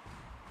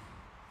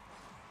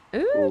 Ooh,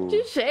 Ooh.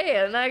 touche.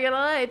 I'm not gonna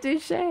lie,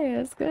 touche.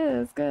 It's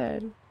good. It's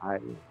good.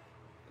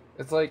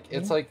 It's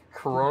like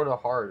Corona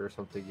hard or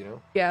something, you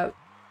know? Yeah.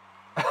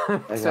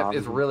 Except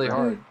it's really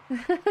hard.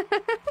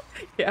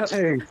 Yeah.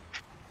 Hey, a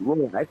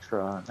little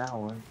extra on that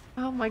one.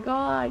 Oh my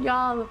god,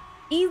 y'all.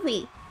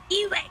 Easy.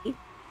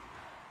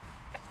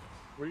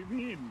 What do you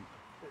mean?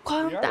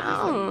 Calm We are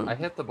down. I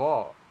hit the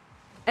ball.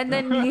 And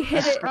then you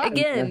hit it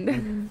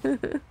again.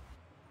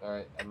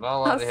 Alright, I'm not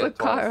allowed to Also, hit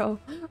twice. Carl.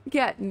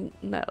 Yeah,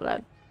 no,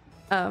 that.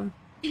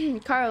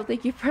 Carl,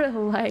 thank you for the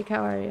like.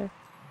 How are you?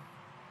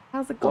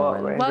 How's it Well,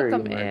 going? Ranger,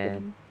 Welcome you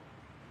American.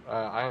 in.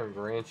 I am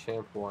Grand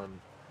Champ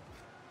 1.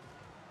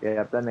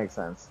 Yeah, that makes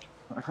sense.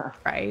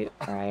 Right.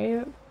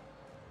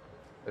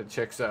 It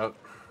checks out.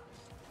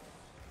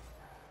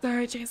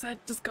 Sorry, Jason.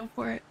 Just go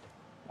for it.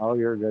 Oh,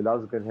 you're good. That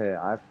was a good hit.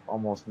 I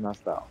almost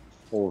messed that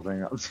whole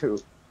thing up too.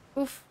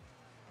 Oof.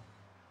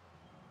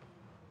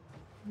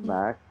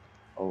 Back.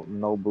 Oh,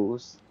 no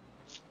boost.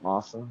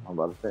 Awesome. I'm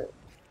about to say.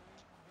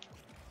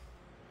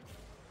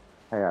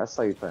 Hey, I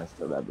saw you trying to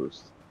steal that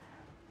boost.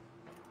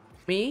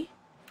 Me?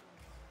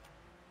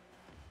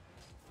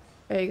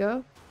 There you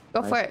go.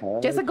 Go Nice for it.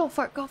 tag. Jason, go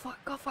for it.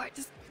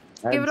 Just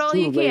give it It's all too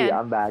you late. can.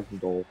 I'm back to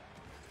goal.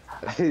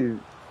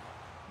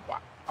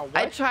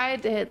 I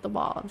tried to hit the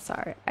ball. I'm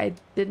sorry. I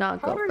did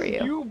not How go for did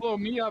you. you blow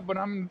me up when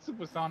I'm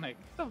supersonic?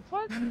 What the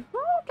fuck?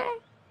 Oh,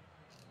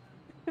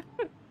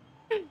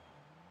 okay.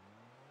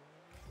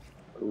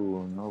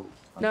 Ooh, no.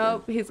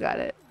 Nope, he's got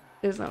it.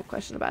 There's no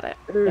question about it.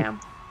 Damn.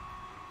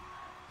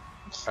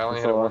 I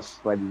only hit it So once.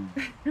 sweaty.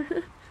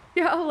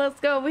 Yo, let's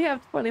go. We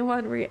have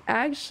 21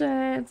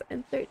 reactions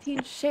and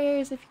 13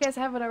 shares. If you guys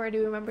haven't already,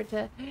 remember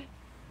to.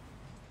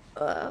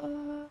 Yeah.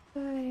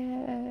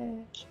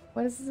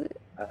 What is it?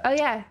 Oh,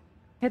 yeah.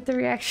 Hit the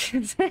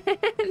reactions.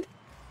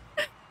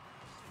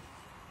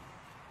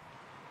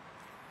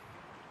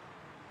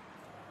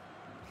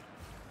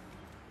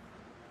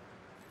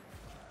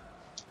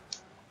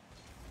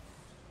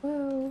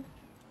 Whoa.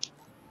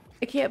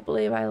 I can't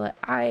believe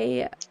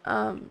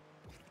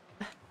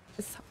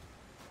just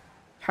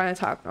trying to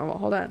talk normal.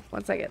 Hold on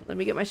 1 second. Let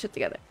me get my shit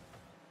together.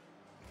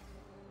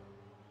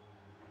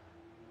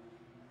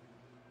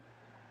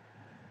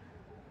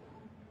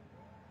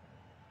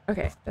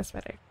 Okay, that's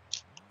better.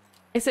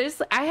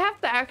 I have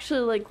to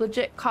actually like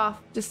legit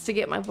cough just to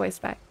get my voice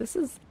back.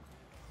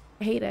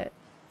 I hate it.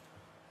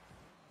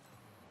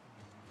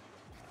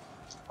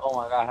 Oh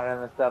my god, how did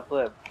I miss that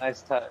flip?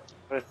 Nice touch.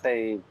 First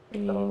save.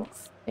 So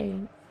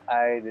Thanks.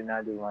 I did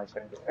not do much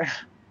right there.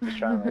 Just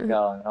trying to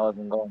go and I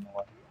wasn't going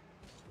nowhere.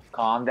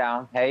 Calm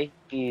down. Hey,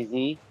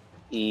 easy.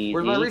 Easy.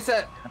 Where's my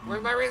reset?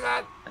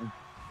 I'm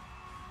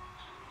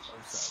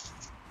sad.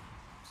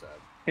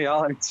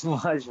 Y'all are too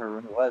much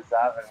for what's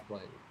happening.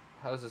 Like,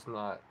 how is this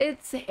not?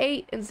 It's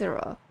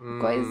 8-0.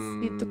 You guys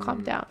need to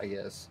calm down. I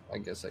guess.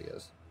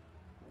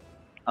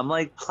 I'm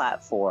like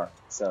plat 4,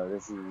 so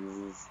this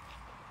is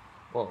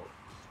Whoa.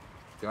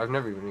 Dude, I've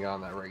never even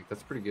gotten that rank.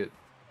 That's pretty good.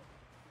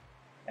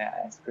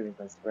 yeah, it's pretty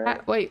impressive.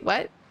 Wait,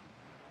 what?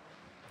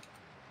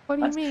 What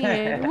do you What?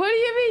 mean? What do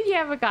you mean you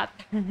haven't got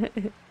that?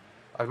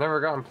 I've never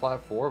gotten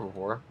plat 4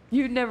 before.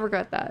 You never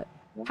got that.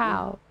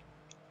 How?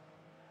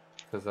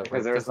 Because that Because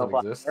rank there was no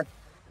doesn't plat exist.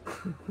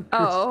 4.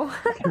 Oh.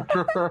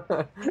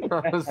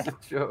 That was a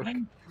joke.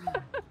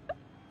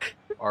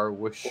 Our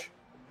wish.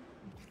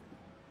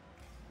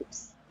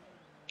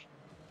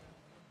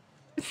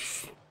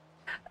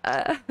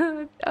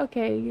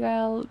 Okay,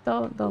 y'all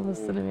don't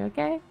listen to me,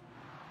 okay?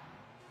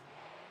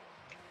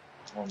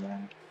 Oh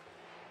man.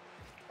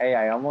 Hey,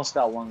 I almost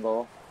got 1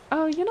 goal.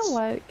 Oh, you know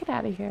what? Get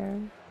out of here.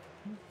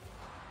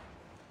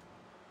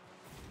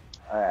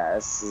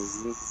 This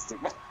is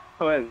stupid.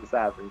 What is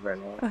happening right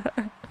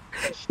now?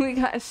 We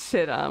got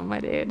shit on, my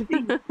dude.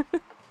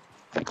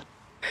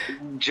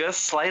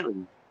 Just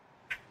slightly.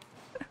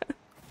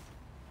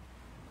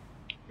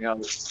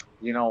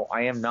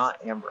 I am not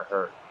Amber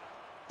Heard.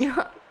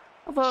 Yeah.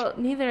 Well,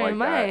 neither Like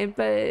am I,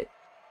 but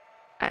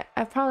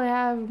I probably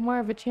have more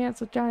of a chance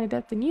with Johnny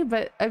Depp than you.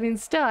 But I mean,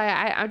 still,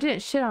 I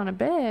didn't shit on a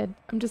bed.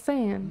 I'm just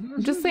saying.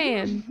 I'm just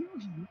saying.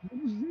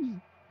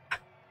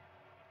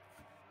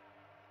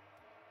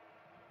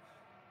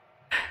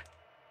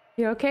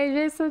 You okay,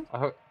 Jason? I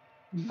hope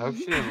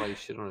she didn't like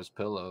shit on his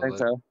pillow. Think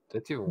so.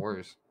 That's even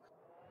worse.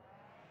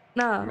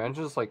 No. Imagine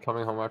just like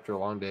coming home after a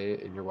long day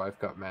and your wife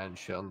got mad and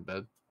shit on the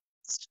bed.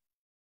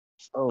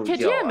 Oh, Could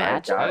yo, you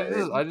imagine?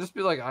 I just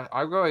be like,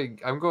 I'm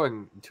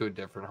going to a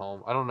different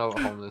home. I don't know what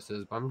home this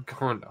is, but I'm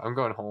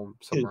going home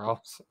somewhere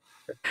else.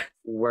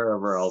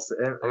 Wherever else.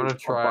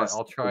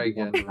 I'll try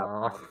again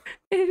tomorrow.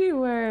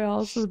 Anywhere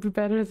else would be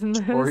better than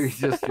this. Or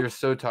you're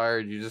so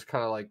tired, you just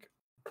kind of like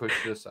push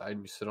it aside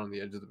and you sit on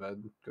the edge of the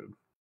bed. Good.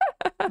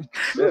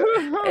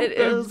 It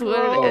is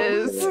what it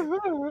is.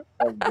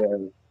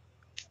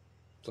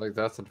 It's like,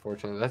 that's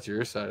unfortunate. That's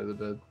your side of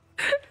the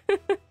bed.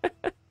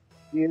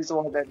 He's the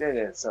one that did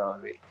it, so.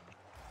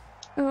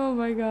 Oh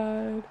my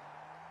god.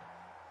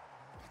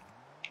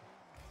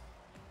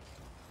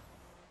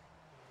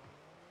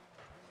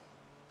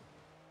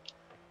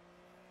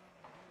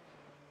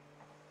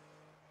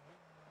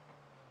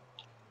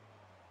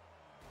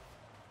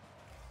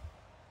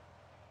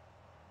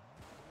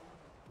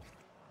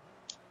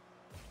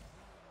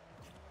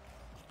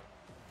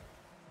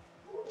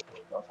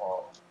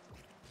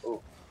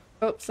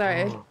 Oh,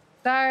 sorry.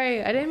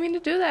 Sorry, I didn't mean to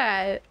do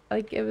that.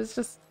 Like, it was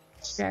just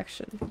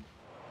reaction.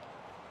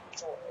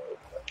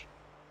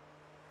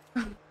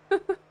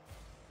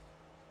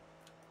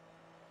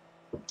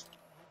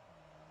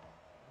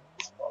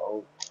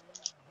 Oh,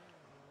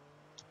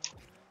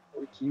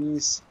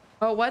 jeez.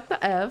 Oh, what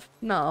the F?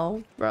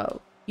 No,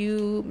 bro.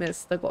 You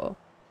missed the goal.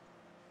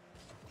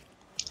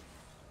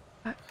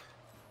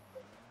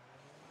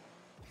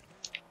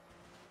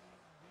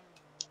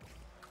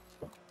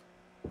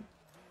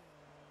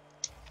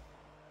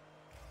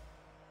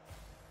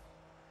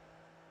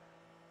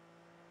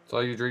 It's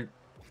all you dream.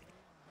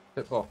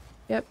 Hit ball.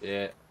 Yep.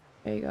 Yeah.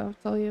 There you go.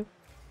 It's all you.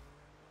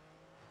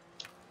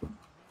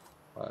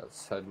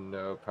 Let's had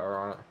no power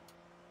on it.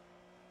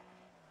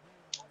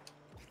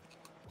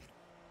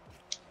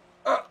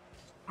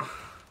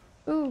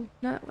 Ooh,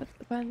 not what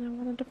the button I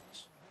wanted to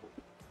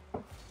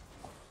push.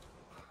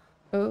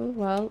 Oh,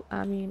 well,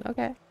 I mean,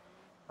 okay.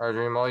 Alright,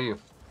 dream, all you.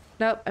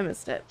 Nope, I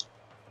missed it.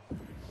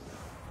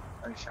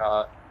 Nice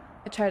shot.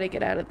 I tried to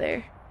get out of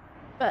there,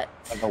 but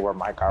I don't know where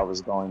my car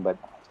was going, but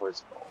not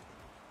towards the goal.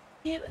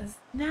 it was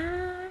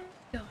not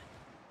going.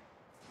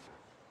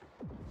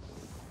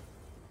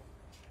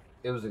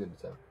 It was a good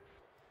attempt.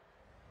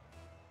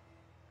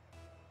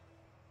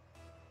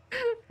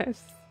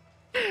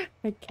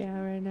 I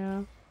can't right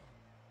now.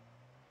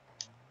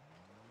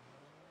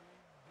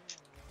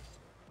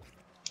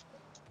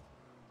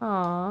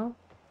 Aw.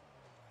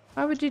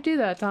 Why would you do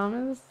that,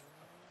 Thomas?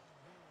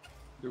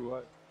 Do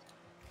what?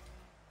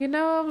 You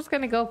know I was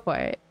gonna go for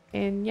it,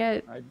 and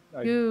yet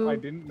I You-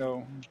 didn't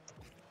know.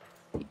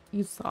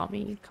 you saw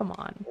me. Come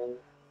on.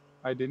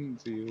 I didn't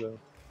see you though.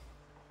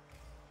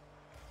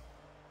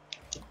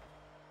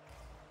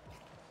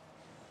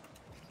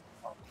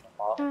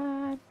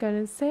 I'm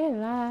gonna stay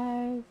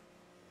alive.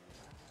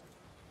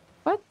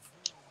 What?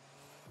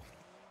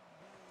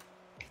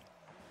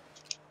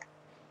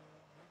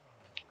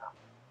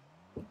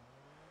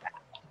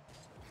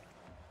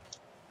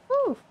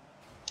 Ooh.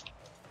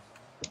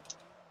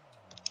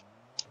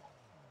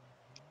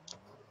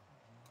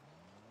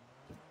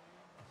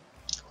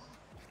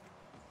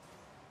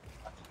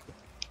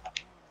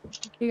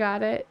 You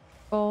got it.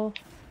 Cool.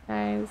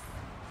 Nice.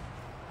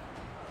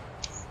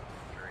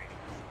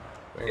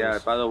 Yeah,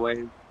 by the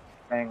way,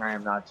 saying I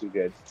am not too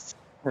good.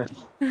 Wait,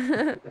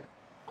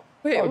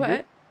 Oh,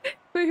 what?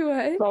 Wait,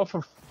 what? It's all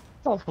for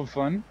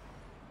fun.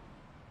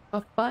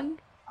 A fun?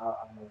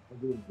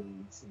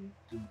 I'm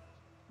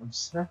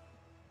sorry.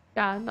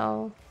 Yeah,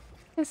 no.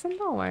 Listen,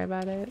 don't worry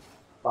about it.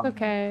 It's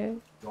okay.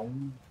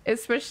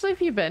 Especially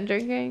if you've been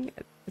drinking,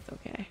 it's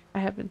okay. I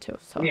have been too,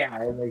 so. Yeah,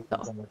 it makes So.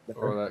 it so much Oh,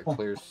 better. that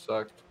clear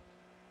sucked.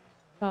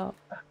 So,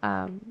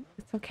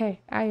 it's okay.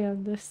 I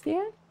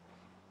understand.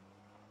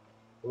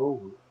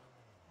 Oh,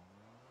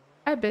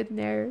 I've been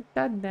there,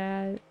 done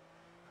that.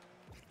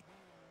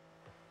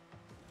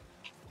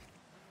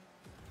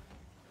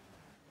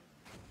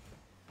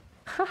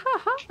 Ha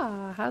ha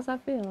ha! How's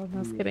that feel?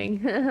 No, just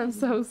kidding. I'm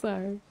so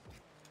sorry.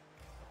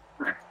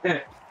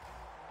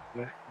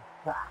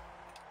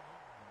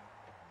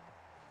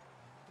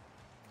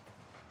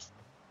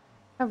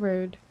 How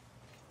rude.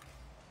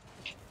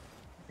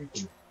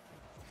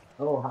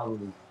 oh, how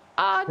rude.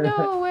 Ah,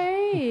 no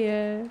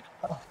way!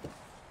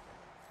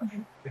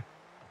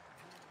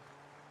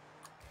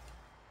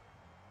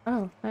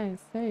 Oh, nice.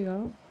 There you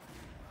go.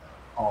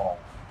 Oh,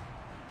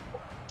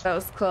 That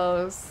was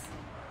close.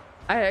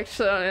 I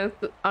actually,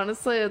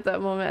 honestly, at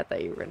that moment, I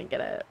thought you were gonna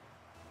get it.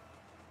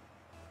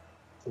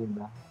 too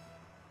bad.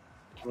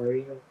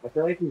 I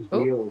feel like these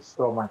Oh. wheels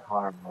stole my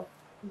car. But...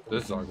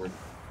 This is awkward.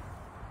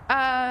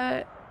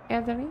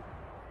 Anthony?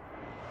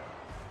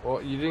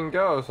 Well, you didn't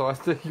go, so I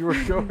thought you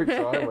were going,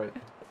 so I went.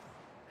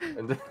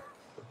 And then,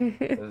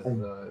 this is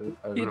an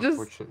You just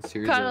unfortunate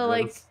series kind of of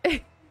like,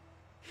 events.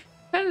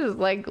 kind of just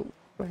like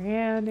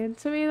ran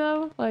into me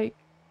though, like.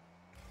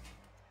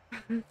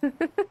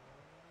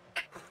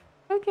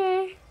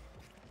 Okay.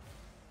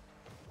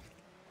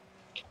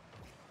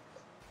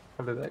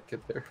 How did that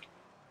get there?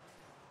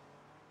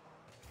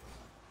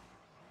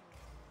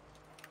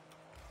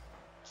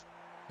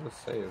 Let's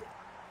save.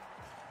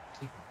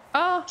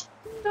 Oh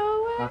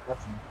no way,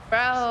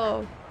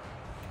 bro.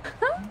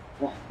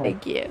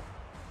 Thank you.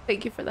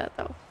 Thank you for that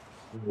though.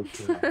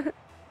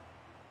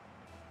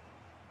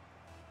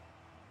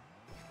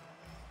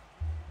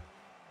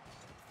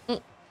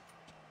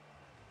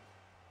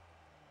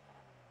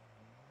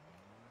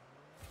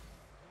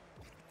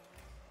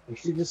 You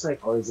should just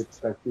like always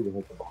expect you to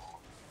hit the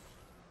ball.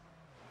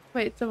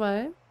 Wait, to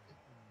what?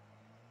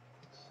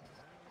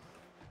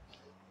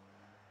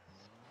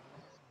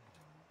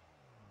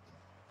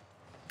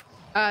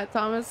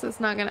 Thomas is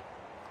not gonna.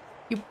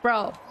 You,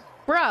 bro.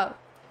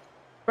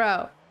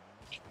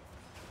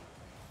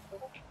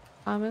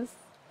 Thomas,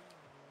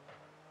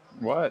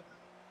 What?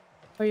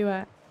 where you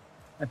at?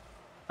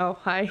 Oh,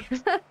 hi.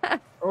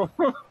 Oh.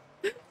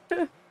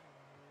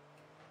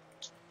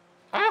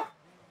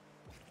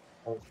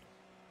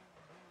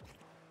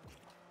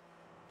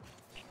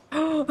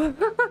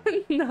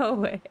 No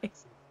way.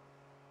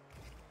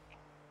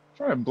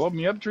 Trying to blow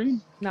me up,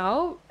 Dream?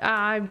 No,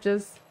 I'm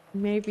just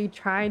maybe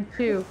trying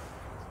to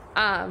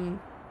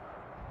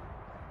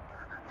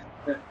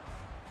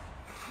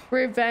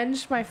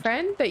revenge my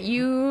friend that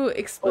you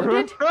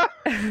exploded. I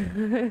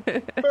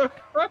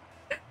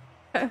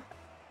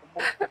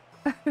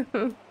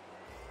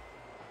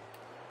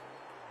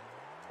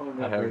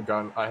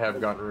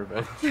have gotten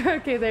revenge.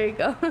 Okay, there you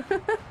go.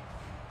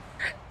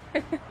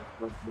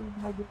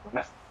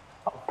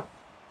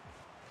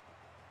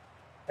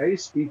 How you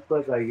speed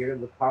flip like you're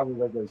the probably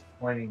like was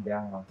pointing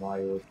down while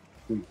you were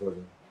speed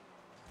flipping.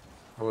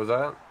 What was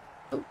that?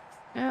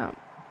 Yeah.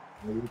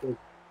 Maybe it's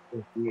I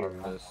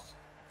weird. missed.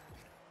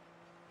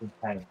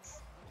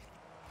 Intense.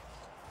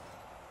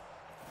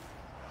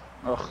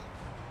 Ugh.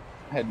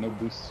 I had no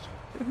boost.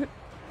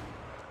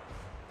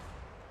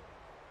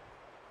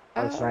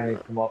 I was trying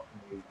to come up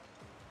with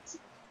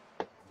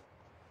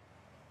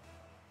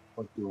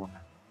what do you want?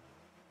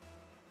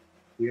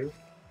 You?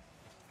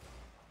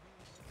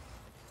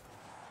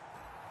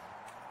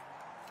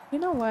 You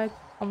know what?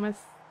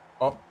 Almost.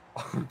 Oh.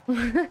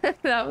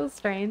 That was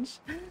strange.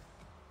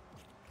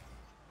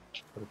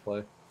 Good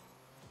play.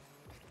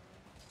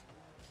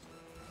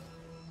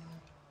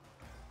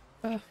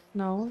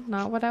 No,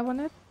 not what I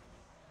wanted.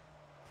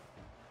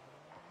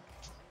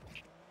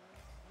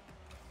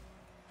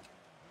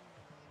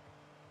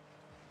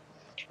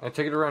 I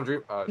take it around,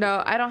 Dream.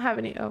 No, I don't have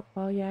any. Oh,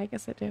 well, yeah, I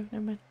guess I do.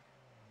 Never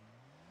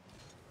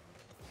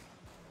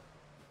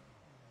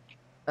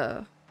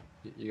mind.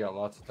 You got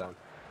lots of time.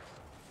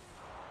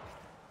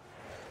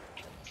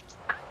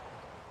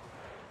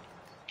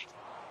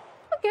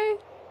 Okay.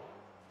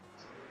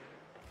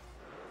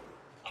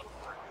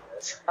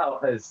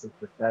 That was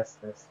the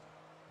bestest.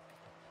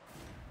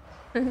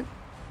 Ooh,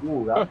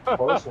 that was a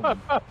close one.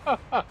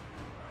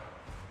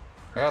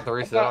 I got the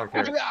reset. I don't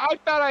care. I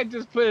thought I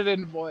just put it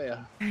in for you.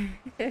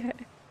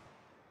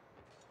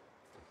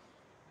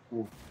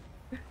 Ooh.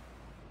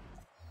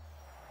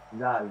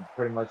 That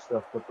pretty much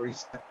the flip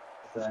reset.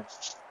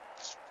 That's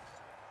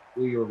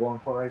who you were going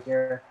for right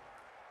there.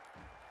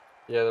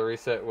 Yeah, the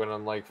reset when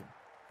I'm like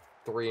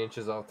 3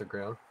 inches off the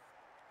ground.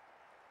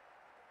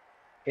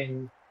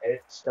 Can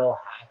it still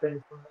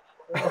happen from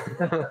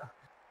that?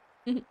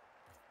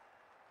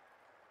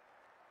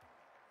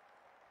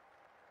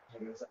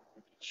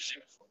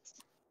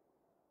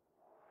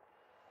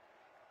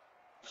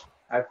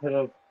 I put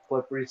a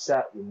flip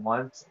reset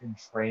once in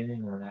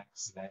training on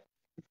accident.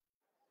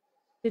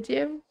 Did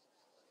you?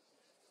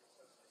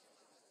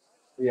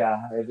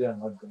 Yeah, it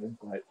didn't look good,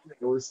 but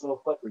it was still a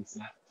flip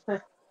reset.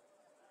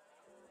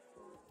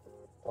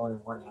 Only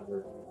one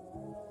ever.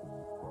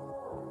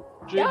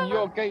 Dream, you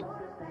okay?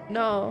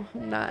 No,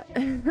 I'm not.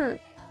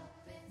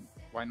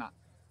 Why not?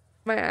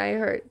 My eye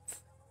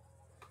hurts.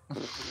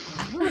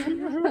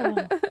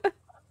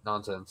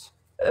 Nonsense.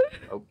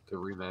 Oh, the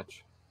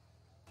rematch.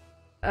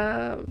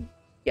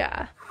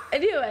 Yeah.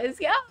 Anyways,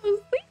 yeah,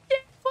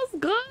 what's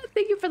good?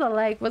 Thank you for the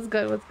like. What's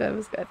good? What's good?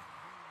 What's good?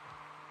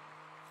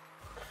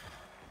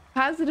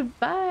 Positive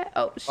vibe.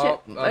 Oh shit.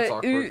 Oh, that's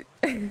awkward.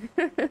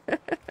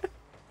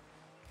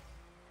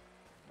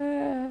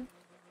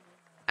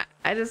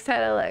 I just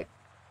had a like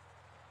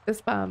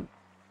this bump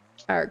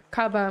or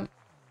car bump,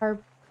 car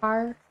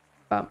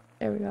bump.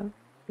 There we go.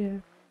 Yeah,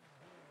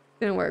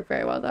 didn't work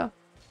very well though.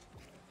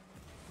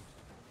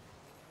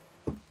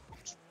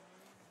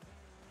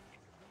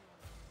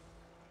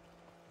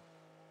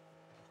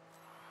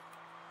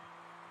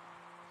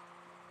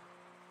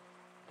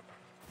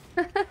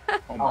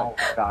 Oh my Oh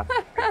my god.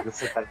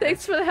 This is like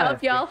Thanks for the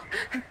help, y'all.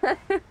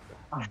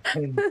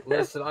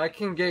 Listen, I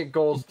can get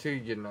goals too,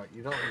 you know.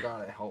 You don't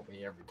gotta help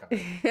me every time,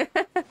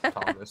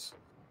 Thomas.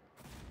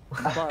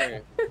 I'm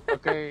sorry.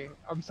 Okay,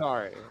 I'm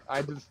sorry.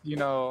 I just,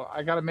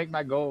 I gotta make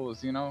my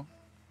goals, A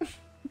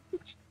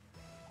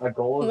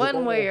goal is a One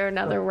goal. way or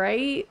another,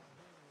 right?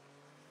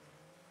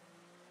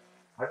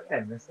 How did I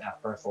miss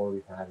that first goal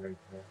we had right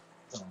there?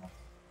 Oh.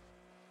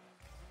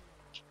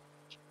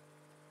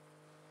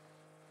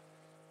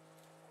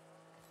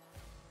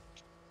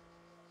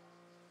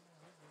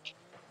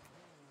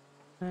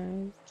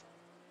 Nice.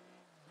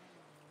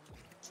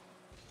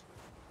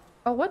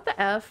 Oh, what the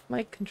F?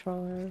 My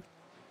controller.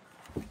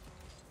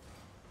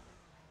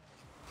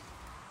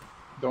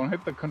 Don't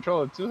hit the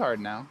controller too hard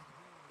now.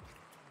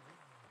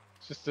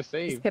 It's just a Just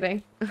save.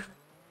 kidding.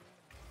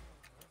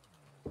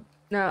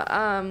 No,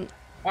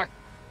 Fuck.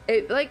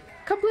 it like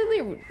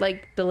completely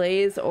like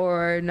delays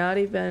or not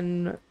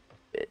even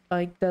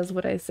like does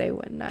what I say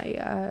when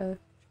I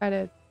try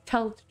to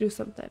tell it to do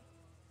something.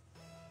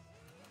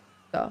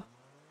 So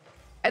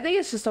I think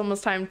it's just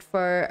almost time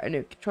for a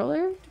new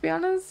controller, to be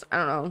honest.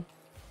 I don't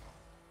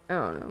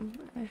know.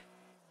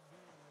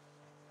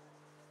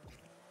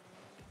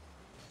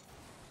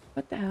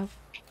 What the hell?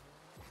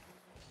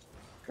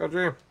 Go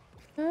Dream.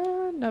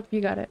 Nope, you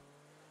got it.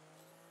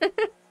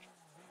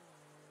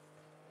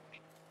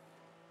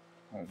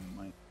 Oh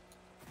my.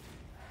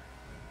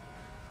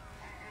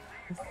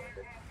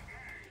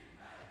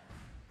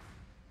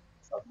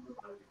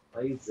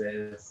 Plays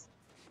this.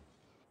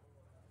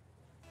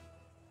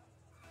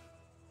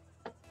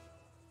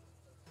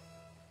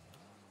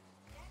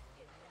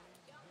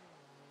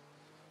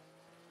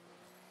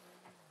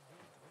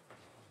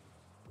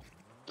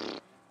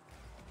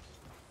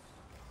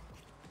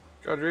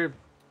 Go Dream.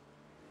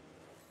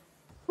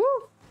 Woo!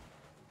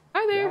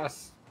 Hi there.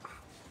 Yes.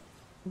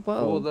 Whoa.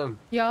 Fool them.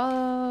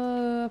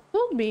 Y'all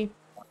fooled me.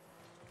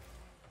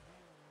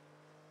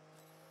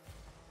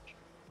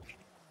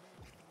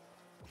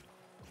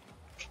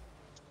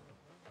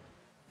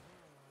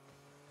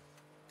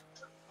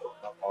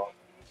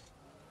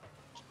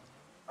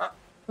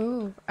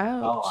 Ooh,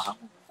 ouch. Oh, I'm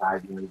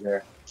died right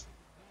there.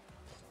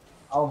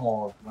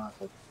 Almost. Not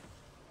like,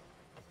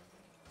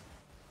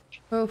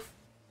 Oof.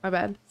 My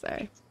bad.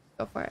 Sorry.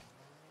 Go for it.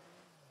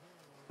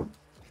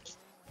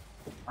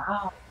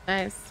 wow.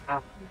 Nice.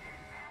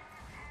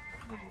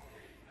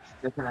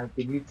 Can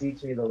you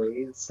teach me the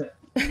ways?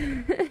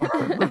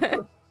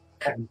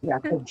 Yeah, I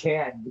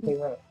can.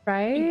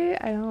 Right?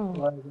 I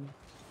know.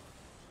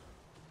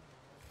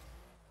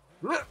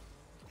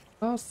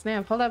 Oh,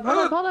 snap. Hold up.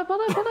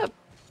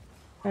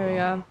 There we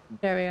go.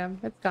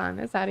 It's gone.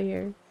 It's out of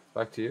here.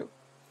 Back to you.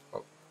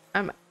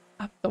 I'm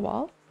up the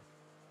wall.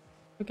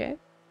 Okay.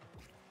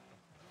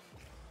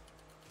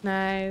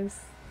 Nice.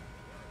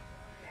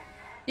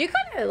 You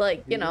kind of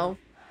like,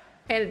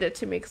 handed it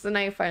to me because then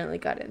I finally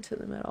got into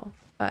the middle.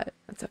 But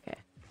that's okay.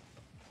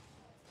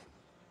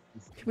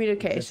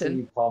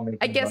 Communication.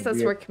 I guess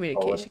that's where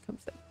communication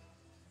comes in.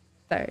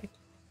 Sorry.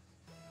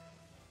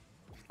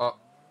 Oh,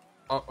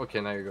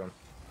 okay, now you're going.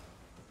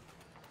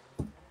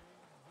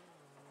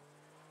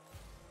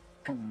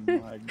 Oh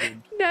my goodness.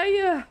 Now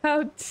you know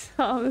how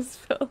Thomas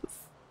feels.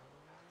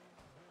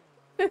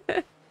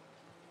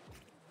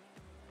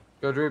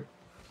 Go Dream.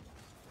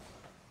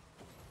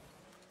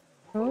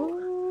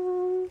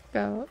 Oh,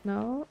 go.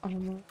 No,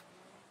 almost.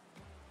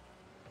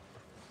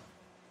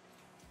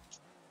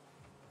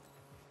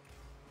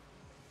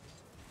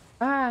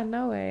 Ah,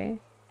 no way.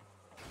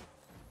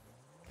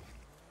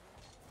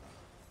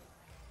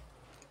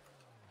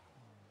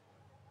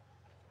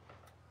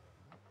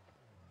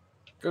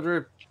 Go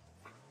Dream.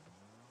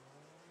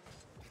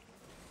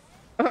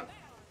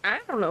 I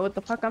don't know what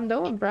the fuck I'm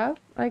doing, bro.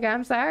 Like,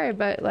 I'm sorry,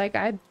 but like,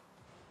 I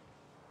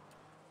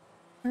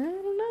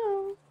don't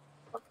know.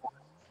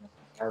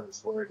 I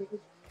was worried.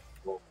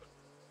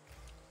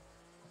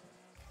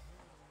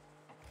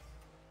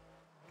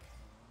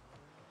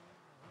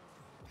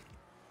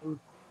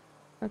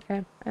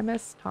 Okay, I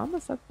missed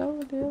Thomas up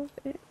though, dude.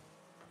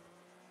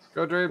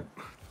 Go Dream.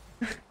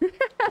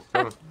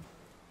 Go.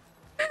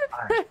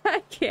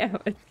 I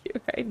can't with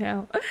you right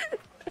now.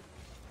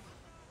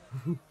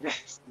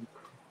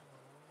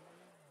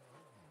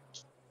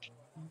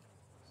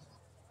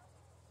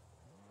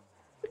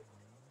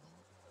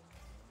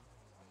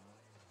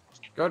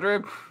 Go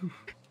Dream.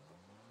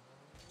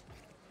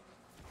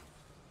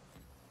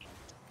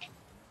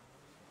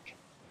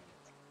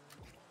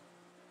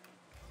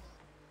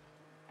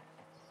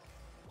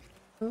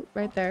 Oh,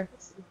 right there.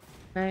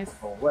 Nice.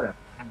 Oh, what a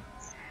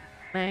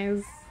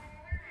Nice.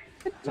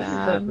 Good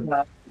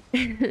job.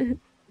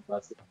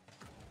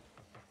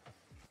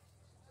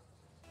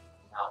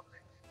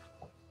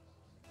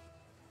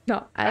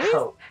 No, at least,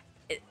 Ow.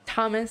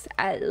 Thomas,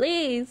 at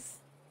least,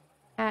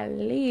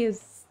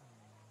 Anthony's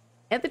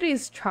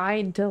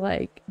trying to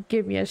like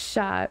give me a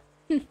shot.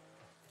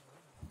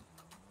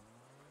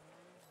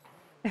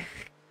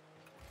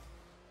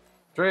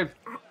 Dream.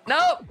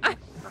 Nope.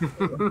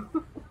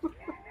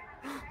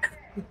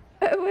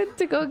 I went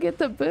to go get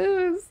the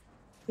booze.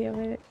 Damn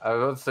it. I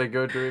was about to say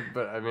go drink,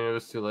 but I mean it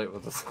was too late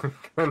with the sun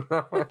going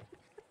on.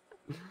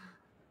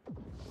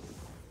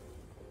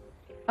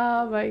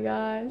 Oh my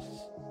gosh.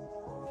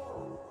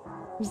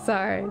 I'm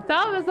sorry.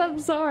 Thomas, I'm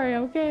sorry,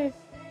 okay?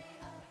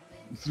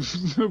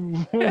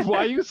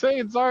 Why you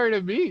saying sorry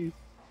to me?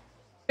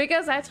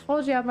 Because I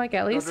told you, I'm like,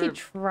 at least he drink.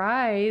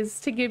 tries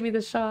to give me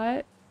the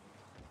shot.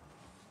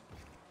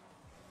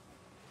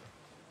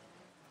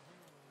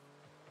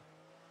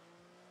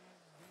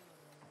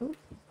 Oop,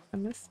 I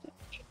missed it.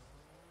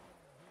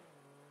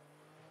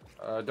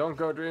 Don't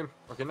go dream.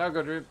 Okay, now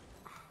go dream.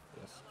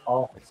 Yes.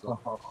 Oh. Excellent.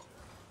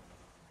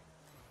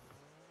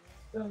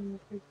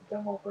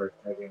 Demo for a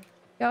second.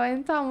 Yo,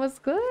 Anton, what's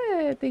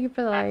good? Thank you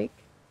for the like.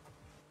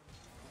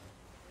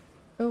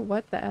 Oh,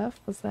 what the F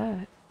was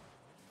that?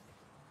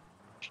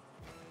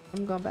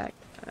 I'm going back.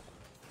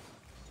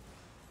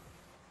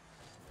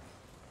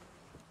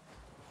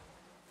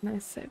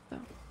 Nice save though.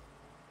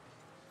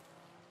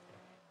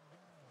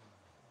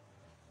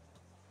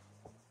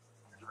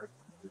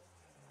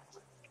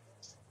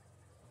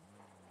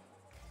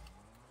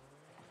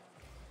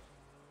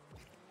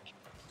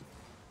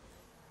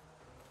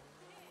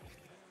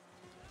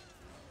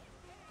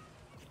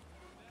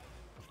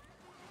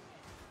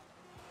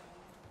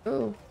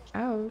 Oh,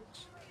 ouch.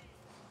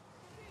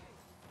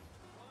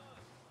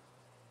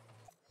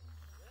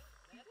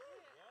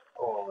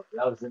 Oh,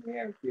 that was in the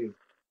air too.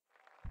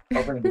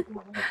 Opening the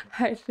door.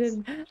 I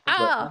didn't.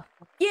 Oh,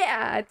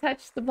 yeah, I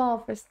touched the ball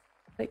for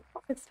like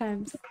 6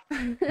 times.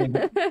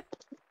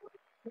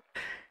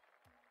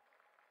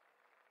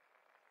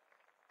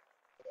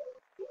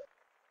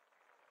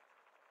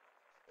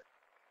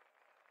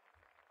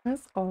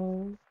 That's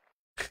all.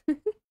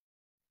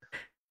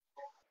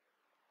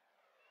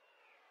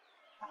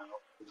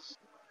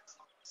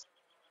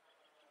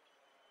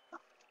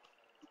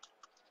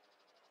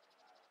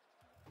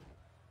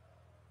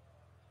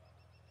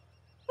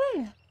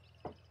 Yeah.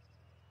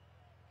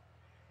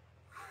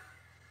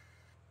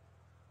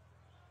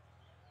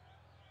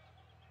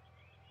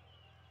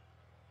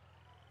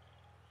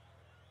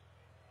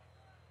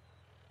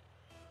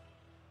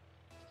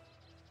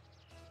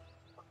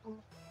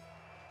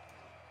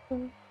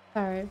 Oh,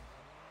 sorry.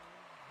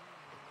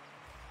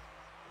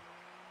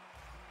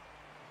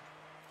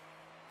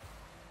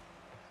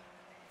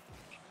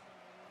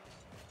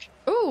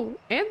 Ooh,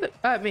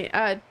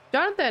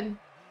 Jonathan.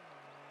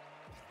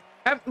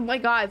 Oh my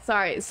god,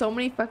 sorry. So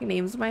many fucking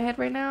names in my head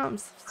right now. I'm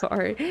so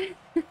sorry.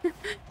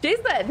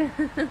 Jason!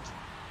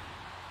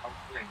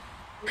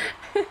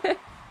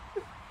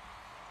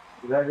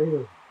 That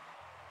is.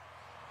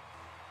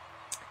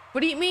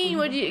 What do you mean?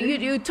 What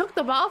you took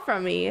the ball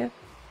from me?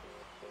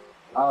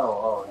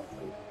 Oh.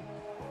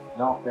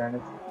 No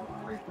fairness.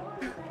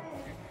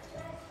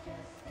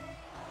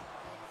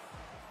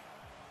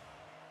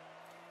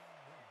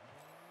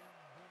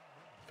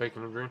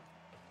 Faking the green.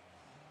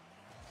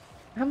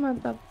 I'm on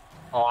the.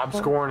 Oh, I'm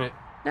scoring it.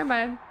 Never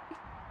mind.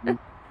 Yeah.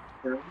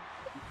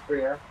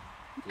 Yeah,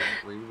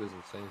 leave is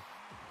insane.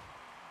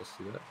 Let's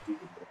see that.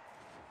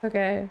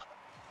 Okay.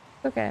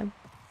 Okay.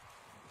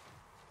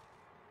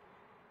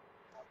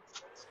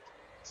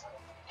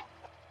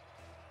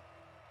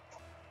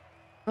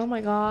 Oh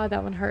my god,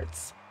 that one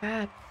hurts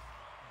bad.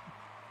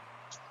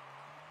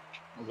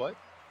 What?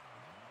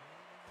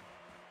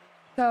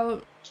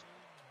 So,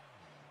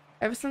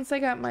 ever since I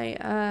got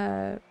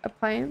my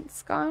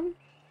appliance gone,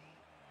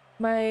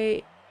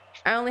 I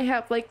only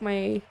have like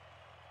my.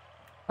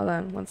 Hold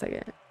on, 1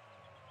 second.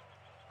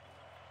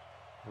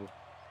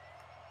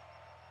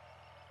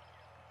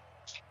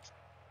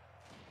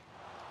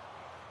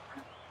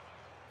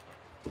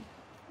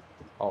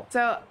 Oh.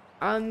 So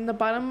on the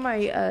bottom of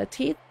my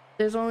teeth,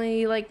 there's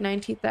only like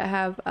 9 teeth that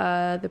have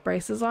the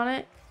braces on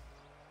it,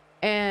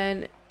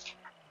 and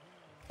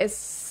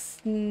it's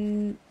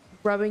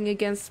rubbing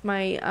against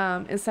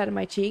my inside of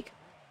my cheek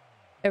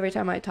every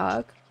time I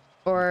talk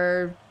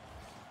or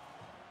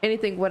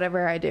anything,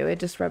 whatever I do. It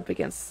just rubs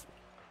against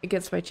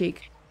my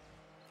cheek,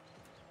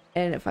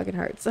 and it fucking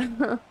hurts.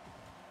 And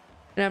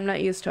I'm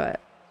not used to it.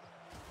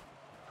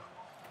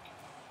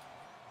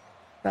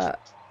 But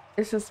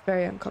it's just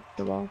very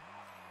uncomfortable.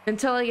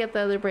 Until I get the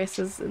other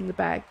braces in the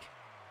back.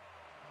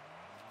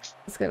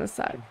 It's gonna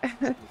suck.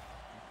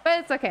 But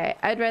it's okay.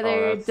 I'd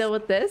rather deal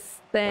with this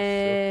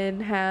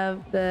than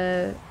have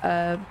the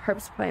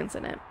herbs plants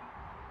in it.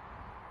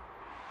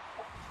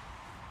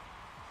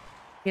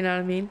 You know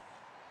what I mean?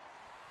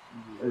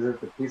 Is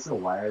it the piece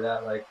of wire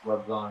that like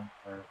rubs on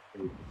or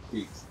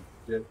cheeks?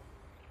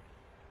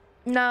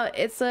 No,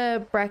 it's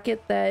a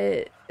bracket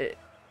that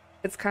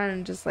it's kind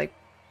of just like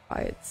by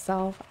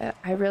itself.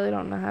 I really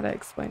don't know how to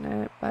explain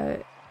it,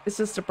 but it's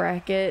just a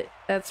bracket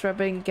that's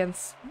rubbing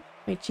against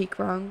my cheek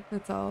wrong.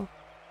 That's all.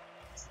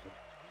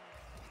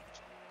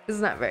 It's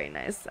not very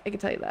nice. I can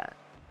tell you that.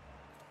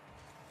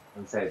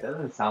 I'd say it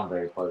doesn't sound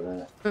very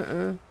pleasant.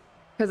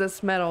 Because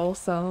it's metal,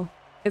 so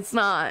it's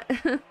not.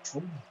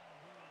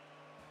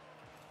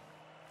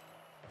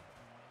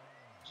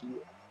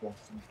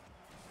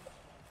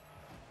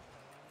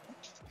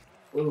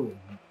 Ooh.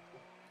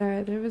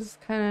 Sorry, there was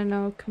kind of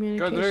no dude.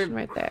 communication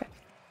right there.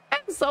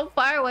 I'm so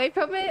far away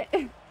from it.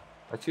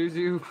 I choose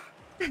you.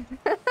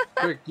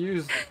 Quick,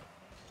 use.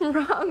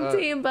 Wrong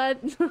team, bud.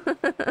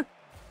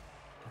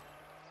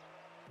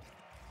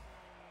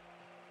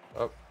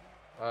 Oh.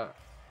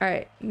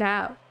 Alright,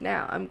 now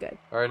I'm good.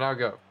 Alright, now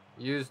go.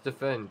 Use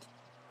defend.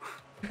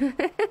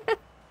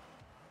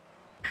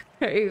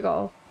 There you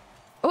go.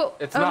 Oh,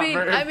 It's I not mean,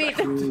 very I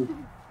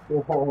mean,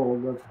 Oh,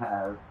 the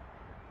pass.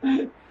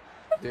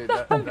 Dude,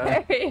 not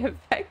that, very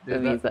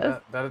effective, he dude,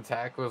 says. that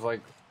attack was like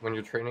when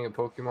you're training a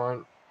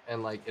Pokemon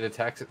and like it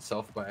attacks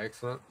itself by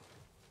accident.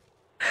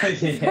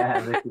 Yeah,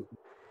 this is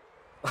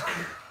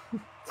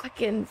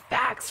Fucking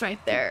facts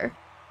right there.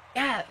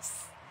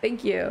 Yes.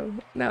 Thank you.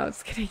 No,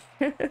 just kidding.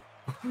 That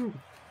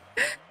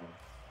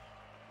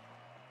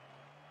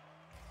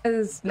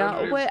is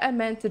not what I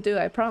meant to do,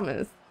 I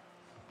promise.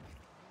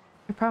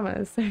 I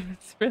promise.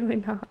 It's really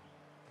not.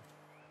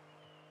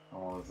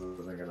 oh, this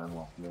isn't gonna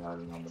unlock me. I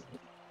remember.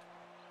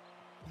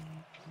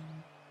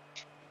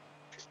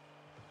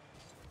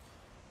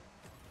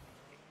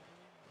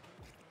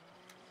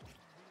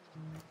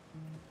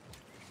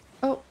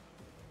 Oh.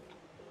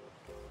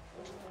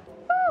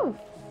 Woo!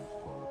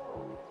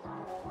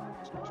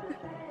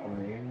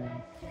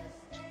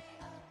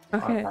 Okay. I'll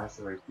pass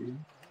it right to you.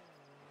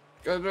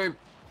 Go dream.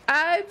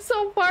 I'm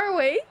so far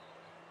away.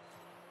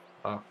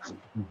 Oh.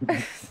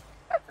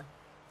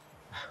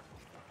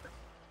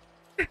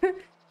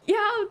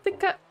 Yeah,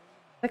 Dakota,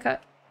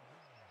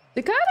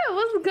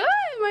 what's good,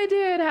 my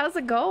dude? How's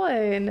it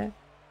going?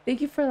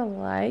 Thank you for the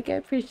like. I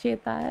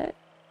appreciate that.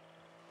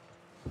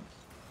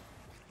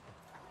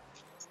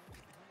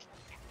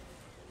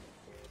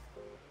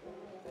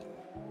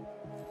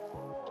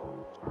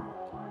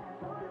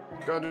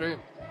 Go dream.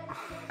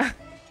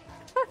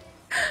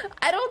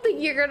 I don't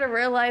think you're gonna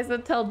realize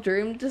until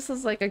Dream just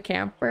is like a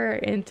camper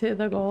into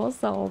the goal,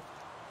 so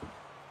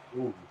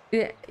Ooh.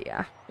 yeah.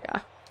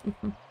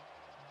 Mhm.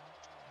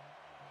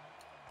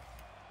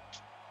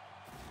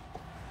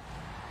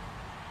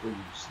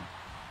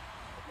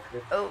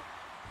 Oh.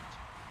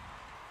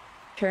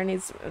 Turn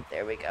needs to move.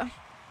 There we go.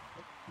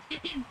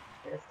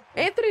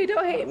 Anthony,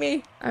 don't hate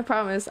me. I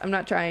promise. I'm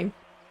not trying.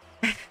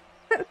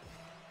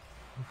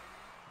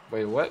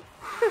 Wait, what?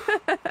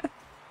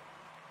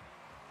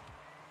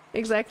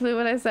 Exactly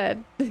what I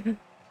said.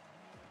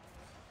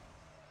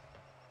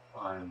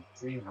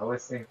 See, I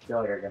always feel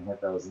like I can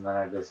hit those, and then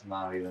I just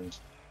not even.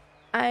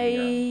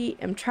 I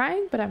am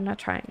trying, but I'm not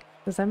trying.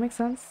 Does that make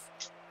sense?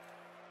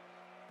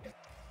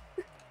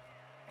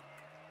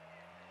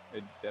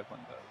 It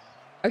definitely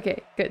does.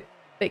 Okay, good.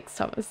 Thanks,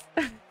 Thomas.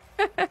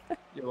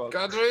 You're welcome.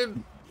 Go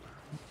dream.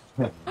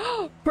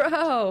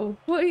 Bro,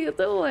 what are you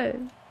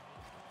doing?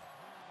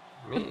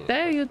 Me.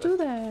 Dare you do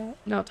that?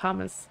 No,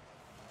 Thomas.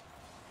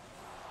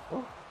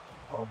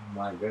 Oh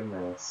my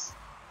goodness.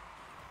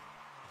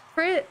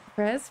 Prez?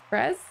 Am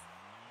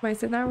I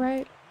saying that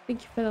right?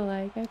 Thank you for the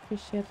like. I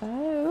appreciate that.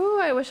 Ooh,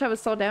 I wish I was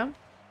still down.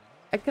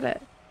 I could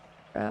have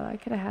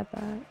had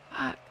that.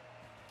 Fuck.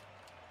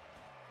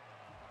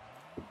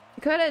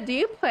 Dakota, do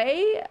you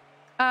play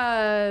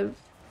Rocket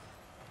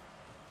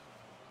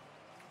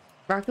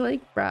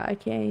League? Bruh, I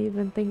can't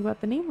even think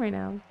about the name right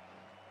now.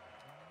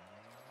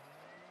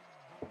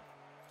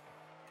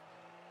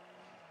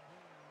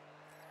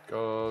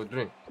 Go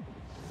dream.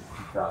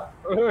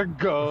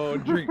 Go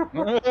drink.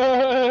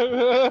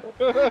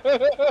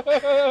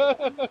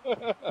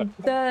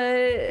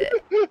 The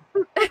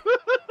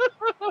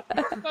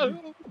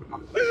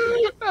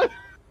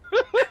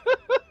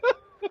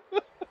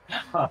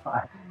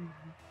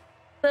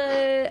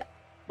the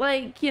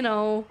like, you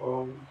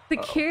know,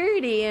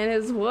 security in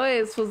his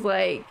voice was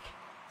like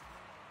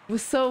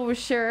so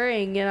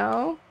reassuring, you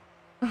know?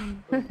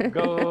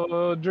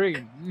 Go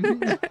dream.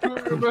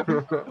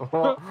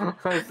 Well,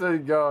 I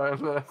said go, and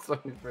then I saw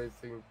you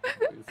facing.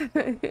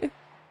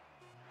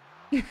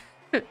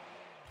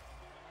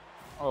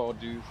 Oh,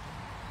 dude.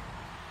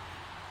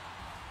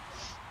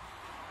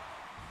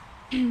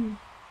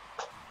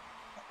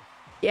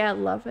 Yeah,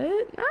 love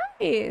it.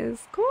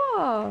 Nice.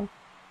 Cool.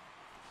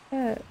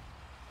 Yeah.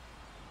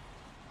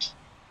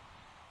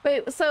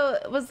 Wait, so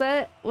was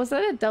that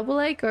a double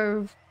like,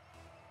 or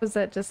was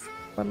that just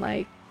one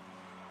like?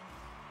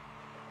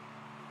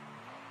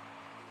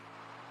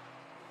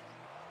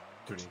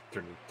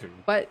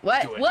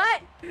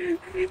 What?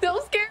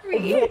 Don't scare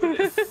me.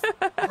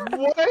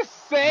 What a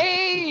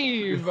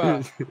save!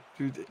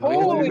 Dude,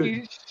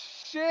 Holy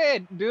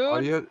shit, dude!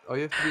 all you have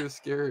to do is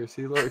scare her.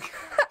 See, look.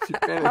 She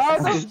How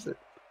panics.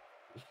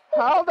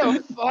 How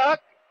the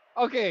fuck?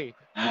 Okay,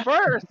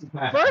 first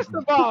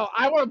of all,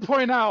 I want to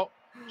point out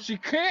she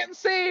can't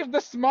save the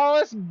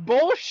smallest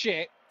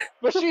bullshit,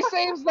 but she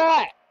saves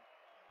that.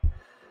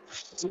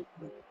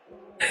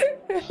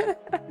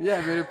 Yeah,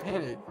 I made her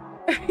panic.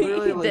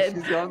 Literally, He like did.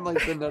 she's on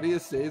like the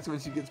nuttiest saves when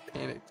she gets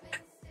panicked.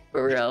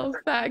 For real,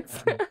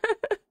 facts.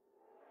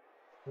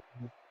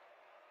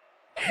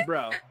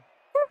 Bro.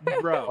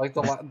 Like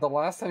the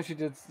last time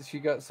she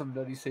got some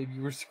nutty save,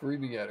 you were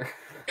screaming at her.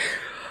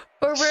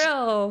 For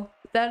real.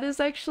 That is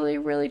actually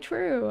really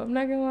true. I'm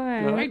not gonna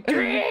lie. My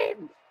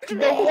dream.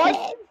 The one,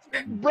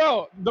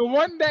 bro, the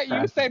one that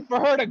you said for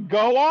her to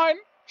go on,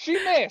 she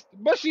missed,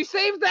 but she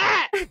saved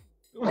that.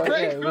 Well,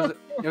 yeah,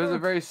 it was a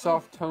very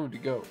soft tone to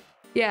go.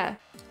 Yeah.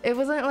 It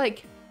wasn't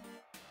like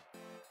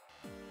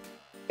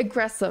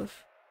aggressive.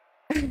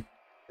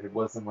 It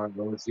wasn't one of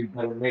those you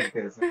better make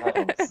this.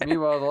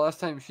 Meanwhile, the last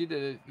time she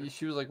did it,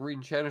 she was like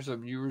reading chat or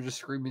something. You were just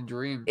screaming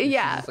dream. And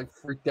Yeah. She just like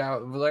freaked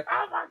out and was like,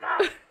 "Oh my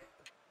god!"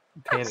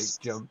 Panic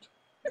jumped.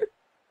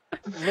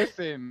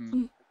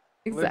 Listen,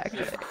 Exactly.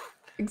 listen.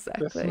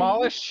 Exactly. The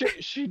smallest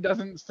shit she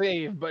doesn't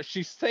save, but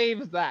she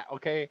saves that.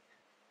 Okay,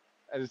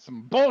 that is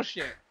some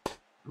bullshit.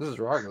 This is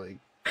Rocket League.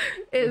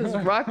 It is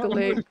Rocket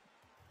League.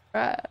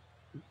 Right.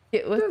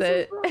 Get with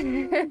it.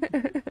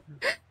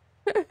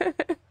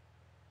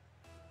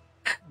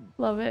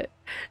 Love it.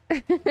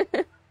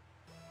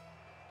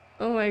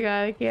 Oh my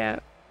god, I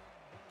can't.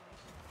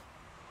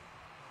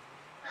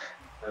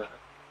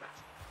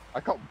 I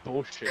call it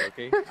bullshit.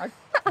 Okay,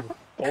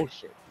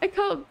 bullshit. I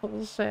call it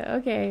bullshit.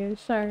 Okay,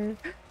 sure.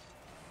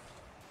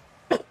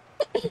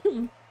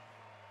 Hold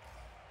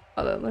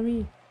on, let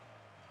me.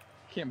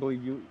 Can't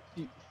believe you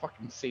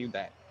fucking saved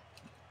that.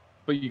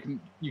 But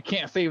you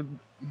can't save.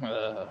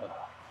 That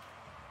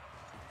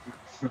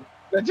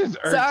just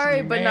irks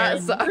Sorry, me, but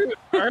man. not sorry.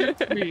 It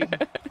irks me.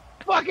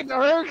 Fucking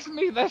irks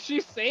me that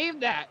she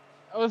saved that.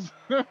 I was.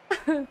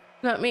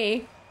 Not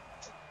me.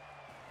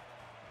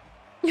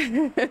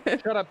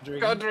 Shut up, Dream.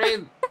 Go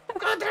dream.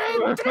 Go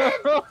dream.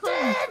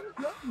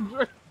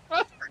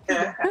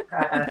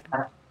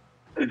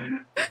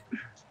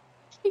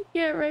 I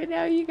can't right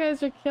now. You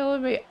guys are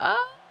killing me.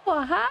 Oh,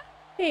 hi.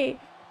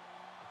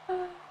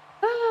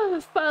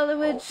 Oh,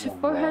 followage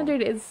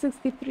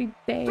 463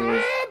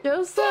 days.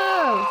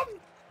 Joseph,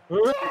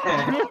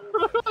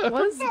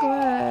 what's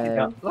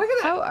good? Look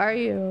at How are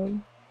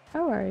you?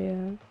 How are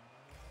you?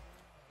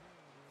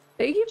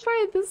 Thank you for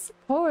the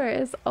support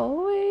as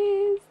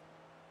always.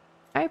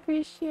 I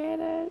appreciate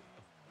it.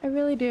 I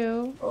really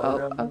do.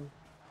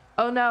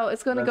 Oh no,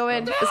 it's gonna go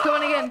in. It's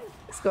going again.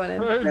 It's going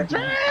in.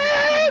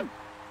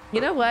 You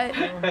know what?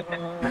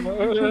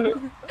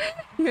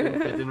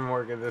 It didn't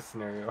work in this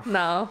scenario.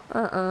 No,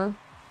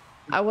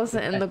 I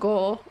wasn't in the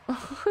goal.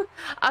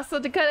 Also,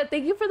 Dakota,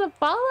 thank you for the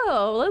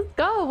follow. Let's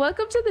go.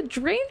 Welcome to the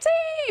dream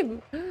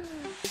team.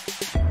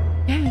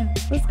 Yeah,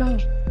 let's go.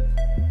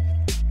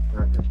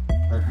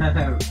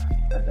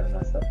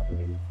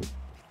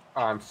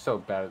 Oh, I'm so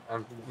bad.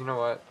 You know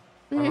what?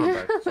 I'm going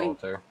back to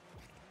solitaire.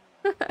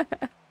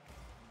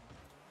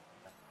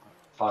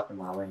 Talking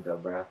my lingo,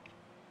 bro.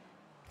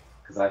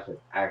 Because I should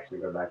actually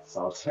go back to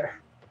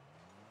solitaire.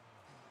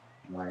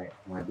 Might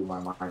do my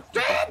mind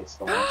to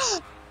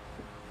storms.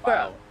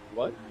 Bro,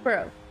 What?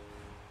 bro.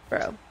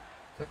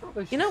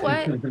 You know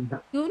what?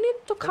 You need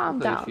to calm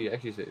down. She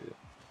actually saved it.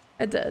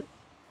 I did.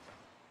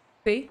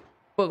 See?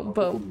 Boom,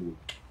 boom.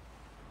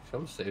 She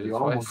almost saved it You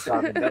almost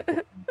got me twice.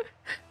 that.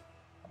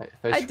 If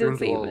I I did screamed a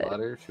save little it.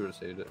 louder, she would have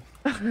saved it.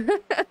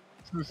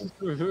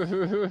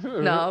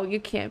 No, you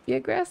can't be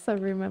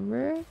aggressive,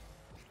 remember?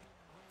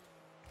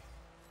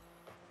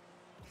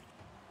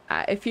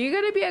 If you're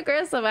gonna be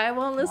aggressive, I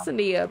won't listen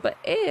to you. But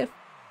if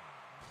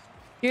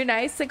you're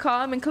nice and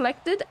calm and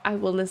collected, I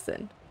will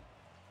listen.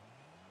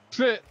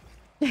 Shit.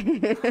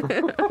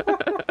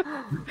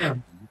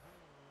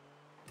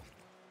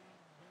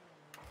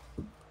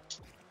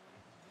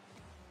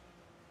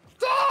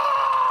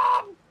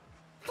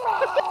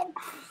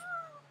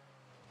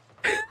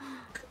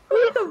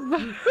 What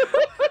the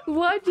fuck?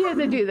 Why'd you have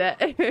to do that?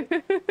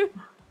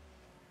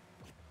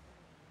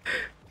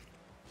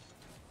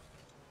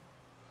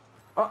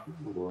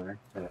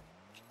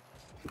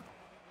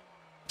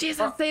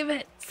 Jesus, save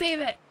it!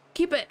 Save it!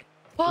 Keep it!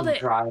 Hold it!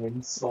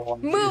 Driving so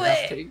Move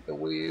Just it! take the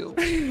wheel.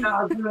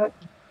 I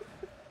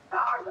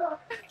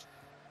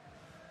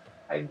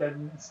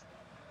didn't.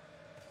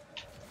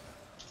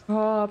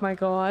 Oh my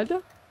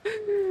god.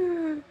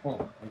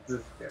 Oh,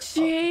 this is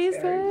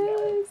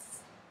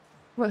Jesus!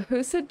 What,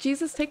 who said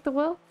Jesus take the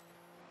wheel?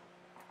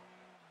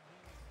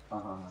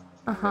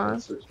 Uh-huh.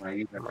 Switch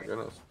my Oh my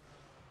goodness.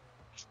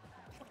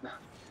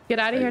 Get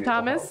out of here,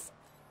 Thomas.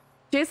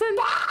 Jason,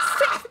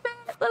 save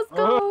it! Let's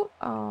go!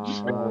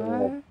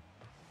 Aww.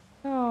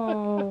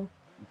 No.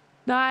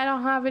 No, I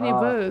don't have any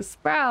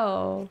boost.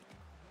 Bro.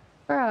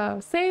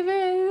 Save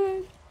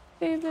it.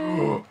 Save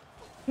it.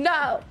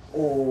 No!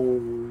 Oh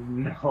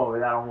no,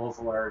 that almost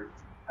worked.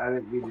 I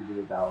didn't mean to do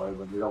it that way,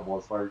 but it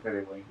almost worked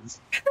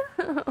anyways.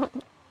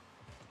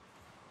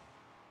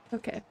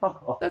 Okay.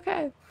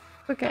 Okay.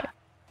 Okay.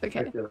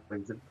 Okay.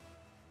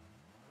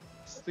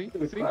 See?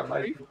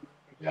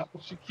 Yeah.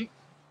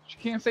 She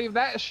can't save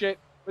that shit,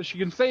 but she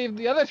can save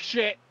the other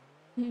shit.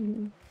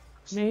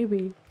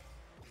 Maybe.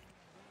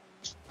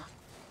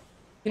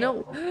 You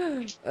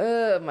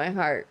know, my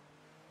heart.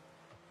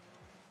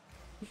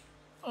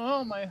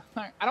 Oh my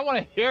heart. I don't want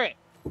to hear it.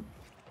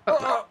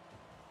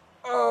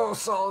 Oh,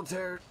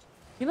 solitaire.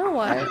 You know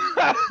what?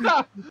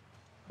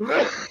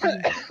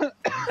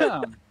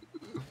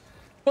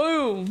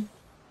 Boom.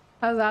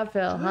 How's that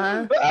feel,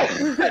 huh?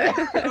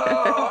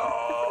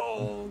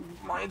 Oh,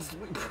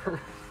 Minesweeper.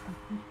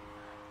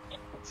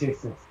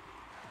 Jesus.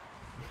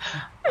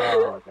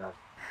 Oh god.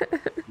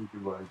 You too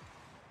much.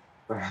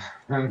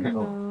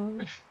 No,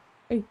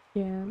 I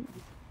can't.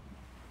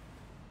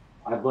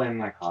 I blame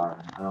my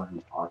car. I don't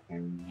need talking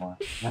anymore.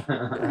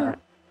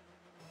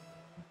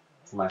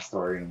 It's my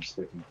story and I'm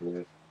sticking to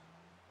it.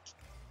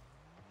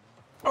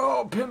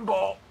 Oh,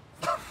 pinball.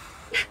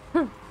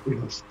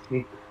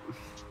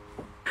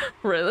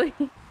 Really?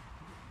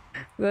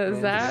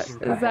 Is that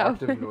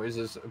active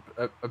noises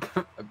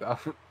about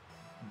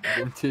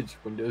vintage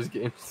Windows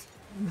games?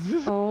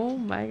 Oh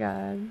my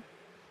god.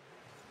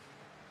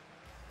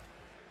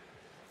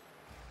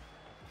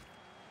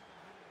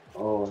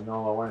 Oh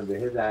no, I wanted to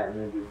hit that and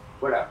then do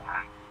what a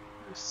pack.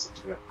 There's such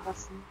a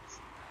passing.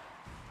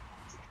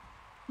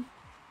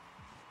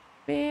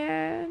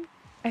 Man,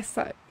 I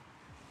suck.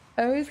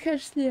 I always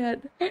catch the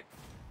end.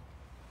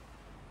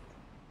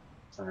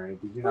 Sorry,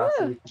 did you not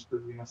see me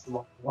completely missed the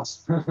ball?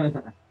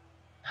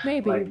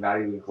 Maybe. Like, not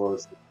even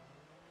close.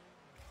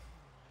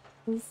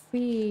 We'll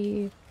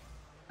see.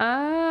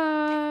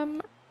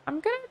 I'm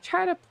gonna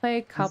try to play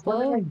a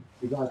couple.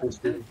 You got this,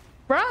 dude.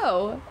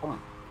 Bro,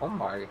 Oh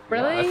my.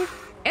 really? God.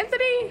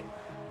 Anthony?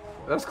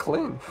 That's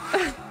clean.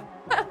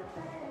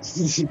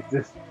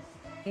 Jesus.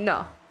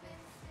 No.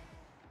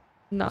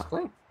 No. That's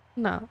clean.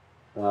 No.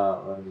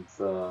 Let's,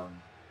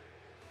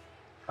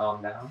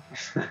 calm down.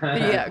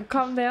 Yeah,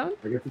 calm down.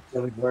 I guess it's the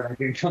only word I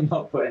can come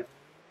up with.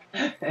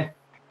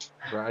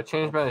 Bro, I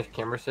changed my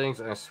camera settings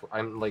and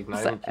I'm like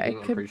not So even I kidding.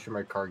 I'm could- pretty sure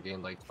my car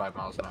gained like 5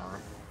 miles an hour.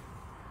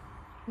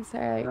 I'm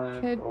sorry,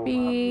 it could Oh,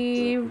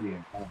 be wow, it's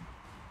pretty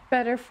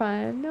better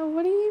fun. No,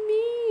 what do you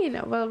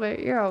mean? Well, but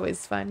you're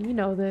always fun. You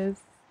know this.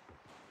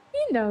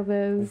 You know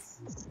this.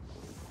 intense.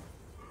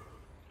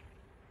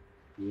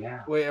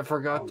 Yeah. Wait, I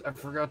forgot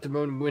to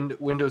moan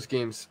Windows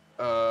games.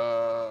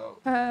 I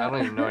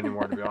don't even know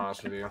anymore, to be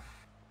honest with you.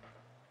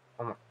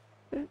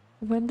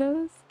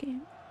 Windows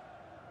game.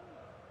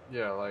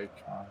 Yeah, like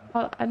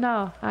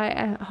No,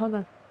 I hold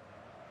on.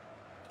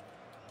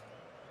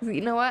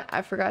 You know what?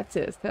 I forgot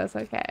to, so it's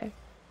okay.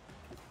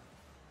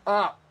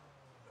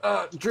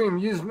 Dream,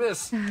 use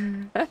miss.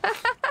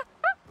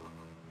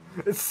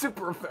 It's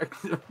super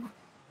effective.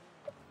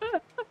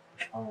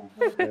 Oh,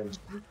 my goodness.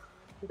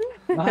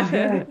 Not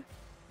good.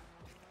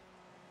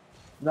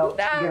 No,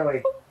 get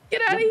away.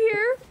 Get out of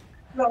here!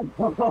 No.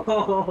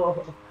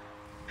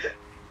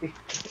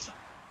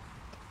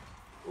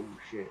 Oh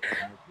shit.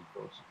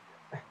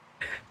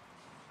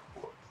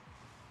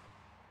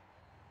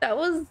 That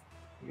was.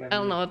 I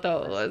don't know what that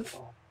was.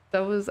 That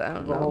was. I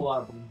don't A whole know.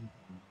 lot of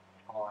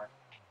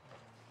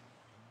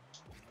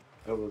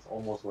it was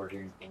almost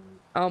working.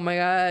 Oh my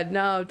god!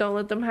 No! Don't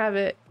let them have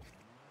it.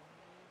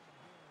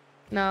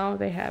 No,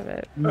 they have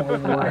it. No,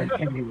 I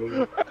can't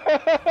even.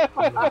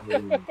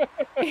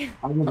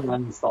 I'm gonna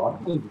uninstall.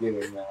 I'm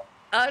kidding now.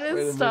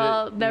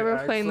 Uninstall. minute, Never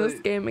you playing this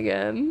actually- game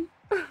again.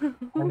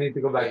 I need to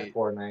go back to Wait.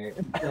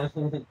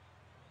 Fortnite.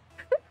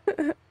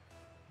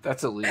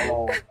 That's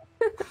illegal.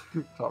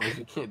 Oh, Thomas,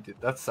 you can't do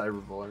that's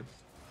cyberbullying.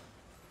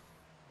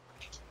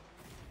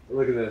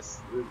 look at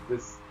this.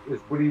 This.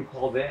 What do you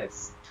call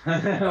this?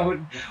 what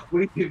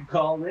do you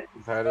call this?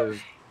 That is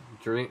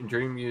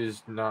Dream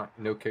used no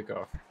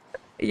kickoff.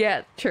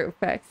 Yeah, true.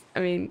 Facts. I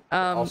mean,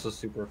 Also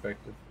super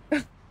effective.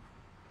 It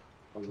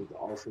was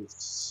also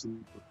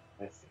super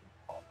messy.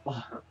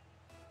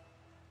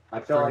 I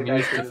felt like Dream I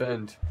used should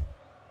defend.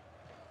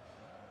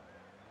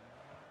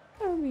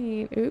 I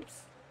mean,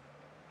 oops.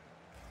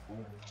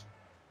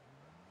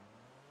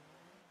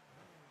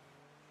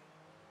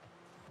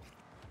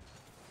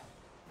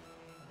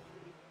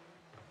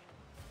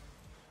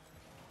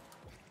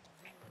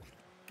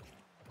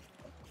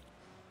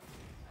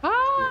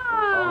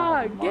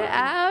 Ah, get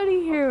out of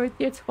here with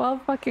your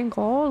 12 fucking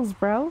goals,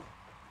 bro.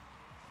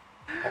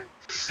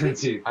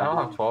 Dude, I don't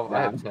have 12,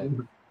 I have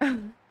 10. I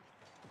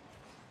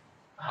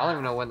don't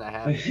even know when that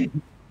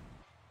happened.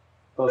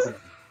 Listen.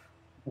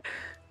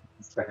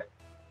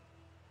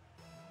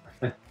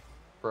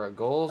 Bro,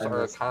 goals I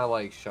are missed kind of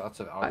like shots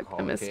of alcohol.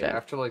 missed Okay, it.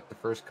 after like the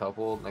first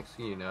couple, next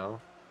thing you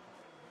know,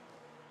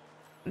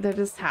 They're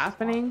just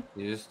happening.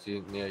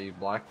 you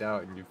blacked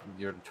out and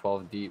you're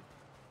 12 deep.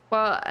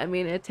 Well, I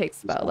mean, it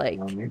takes about like,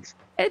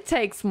 it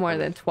takes more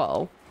than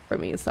 12 for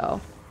me, so.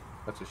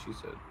 That's what she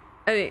said.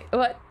 I mean,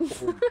 what?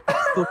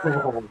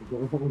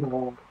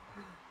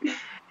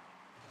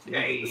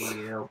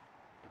 Damn.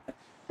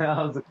 That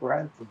was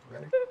aggressive,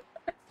 right?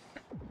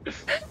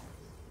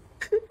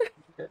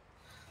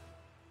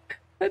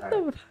 What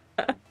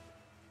the?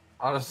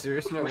 On a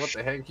serious note, what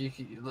the heck? You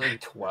like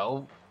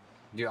 12?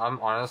 Dude, I'm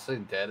honestly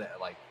dead at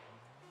like.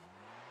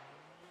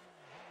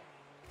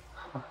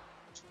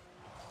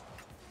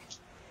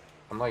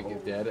 I'm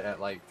like dead at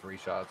like 3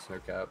 shots, no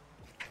cap.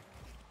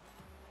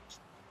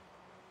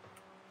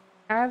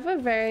 I have a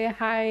very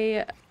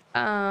high,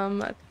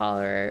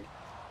 tolerate.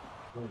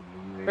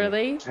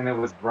 Really? And it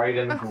was right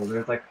in the hole.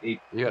 There's like 8.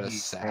 You got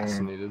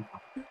assassinated.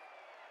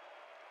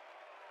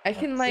 I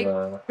can like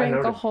I drink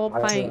a noticed. whole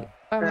I, pint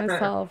by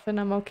myself and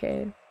I'm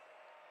okay.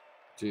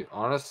 Dude,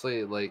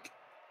 honestly, like,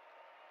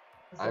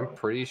 I'm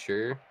pretty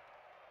sure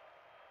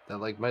that,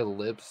 like, my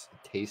lips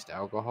taste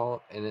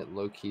alcohol, and it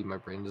low-key, my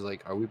brain is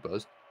like, are we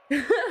buzzed?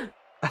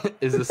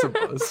 Is this a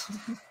buzz?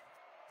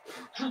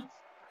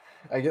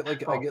 I get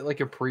like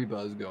a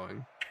pre-buzz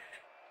going.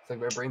 It's like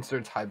my brain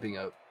starts hyping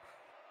up.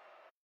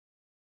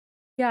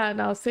 Yeah,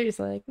 no,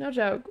 seriously, like, no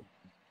joke.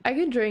 I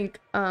can drink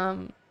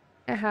a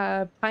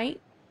pint.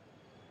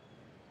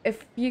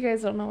 If you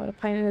guys don't know what a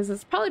pint is,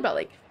 it's probably about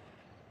like,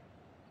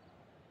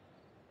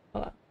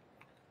 hold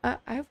on.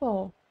 I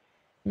will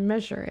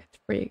measure it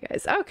for you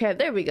guys. Okay,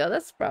 there we go.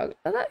 That's probably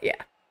yeah.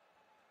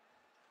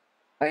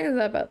 Pint is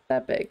about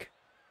that big.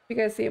 You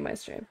guys see in my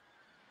stream.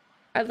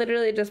 I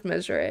literally just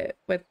measure it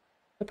with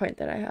the pint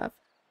that I have.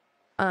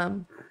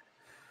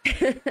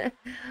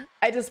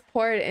 I just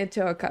pour it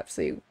into a cup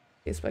so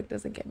Facebook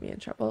doesn't get me in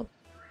trouble.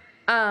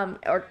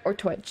 Or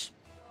Twitch.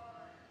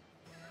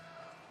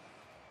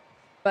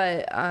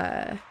 But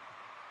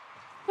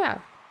yeah.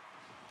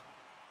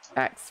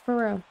 Facts for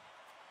real.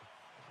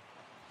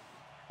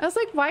 I was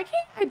like, why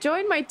can't I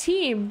join my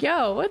team?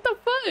 Yo, what the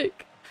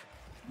fuck?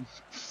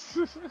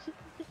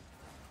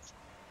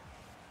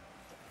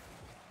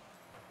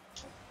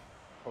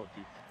 Oh,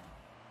 dude.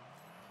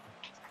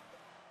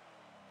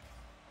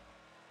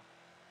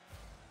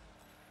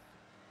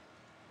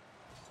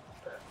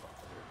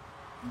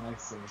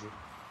 Nice, Sandy.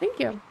 Thank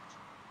you.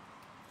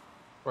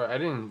 Wait, I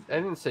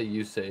didn't say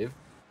you save.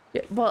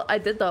 Yeah, well, I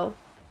did though.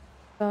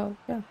 So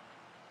yeah.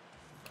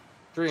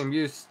 Dream,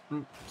 you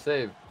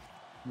save.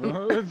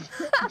 No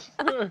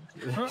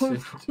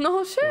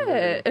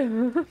shit.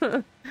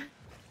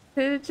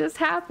 It just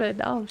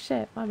happened. Oh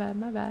shit. My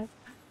bad.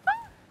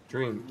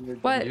 Dream.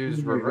 What?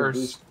 Use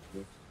reverse.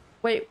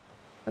 Wait.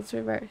 Let's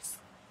reverse.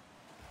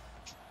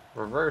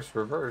 Reverse.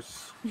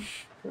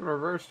 In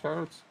reverse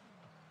turns.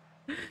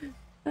 Oops.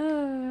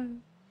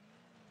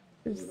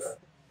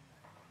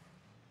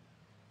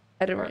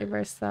 I didn't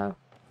reverse though.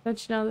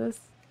 Don't you know this?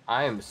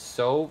 I am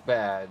so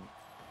bad.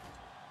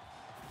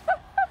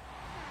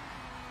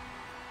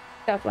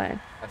 Top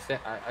line. I said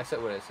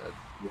what I said.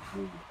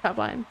 Top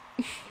line.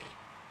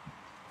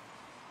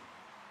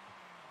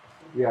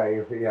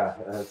 Yeah,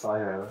 that's all I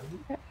have.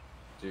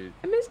 Dude.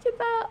 I missed you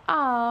though.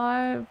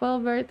 Aw, well,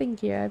 very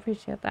thank you. I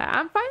appreciate that.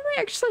 I'm finally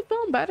actually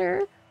feeling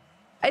better.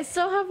 I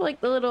still have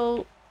like the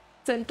little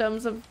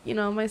symptoms of, you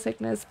know, my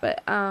sickness,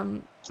 but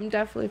I'm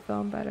definitely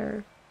feeling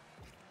better.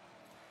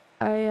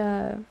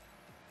 I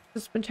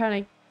just been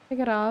trying to kick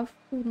it off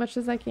as much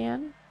as I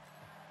can.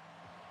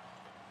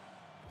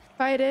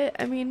 Fight it,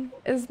 I mean,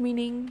 is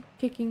meaning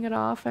kicking it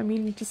off. I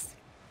mean, just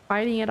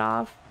fighting it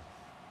off.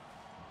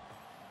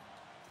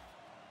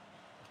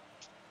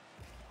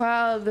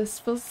 Wow, this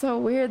feels so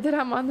weird that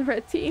I'm on the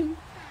red team.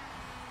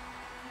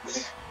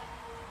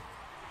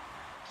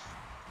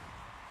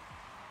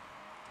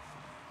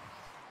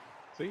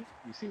 See?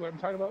 You see what I'm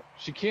talking about?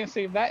 She can't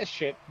save that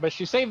shit, but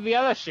she saved the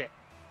other shit.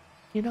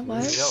 You know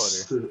what? Yell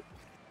at her. You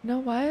know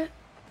what?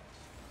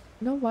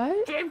 You know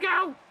what? Dream,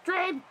 go!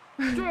 Dream!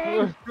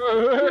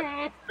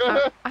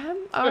 I'm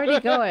already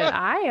going.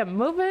 I am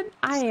moving.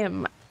 I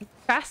am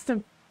fast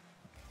and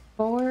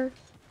forward.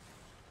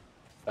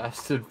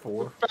 Fast and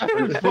forward. Fast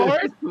and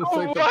forward?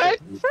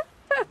 What?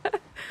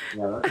 Yeah,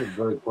 that's a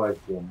good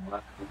question.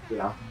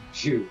 Yeah,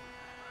 shoot.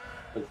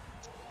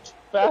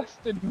 Fast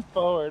and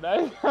forward.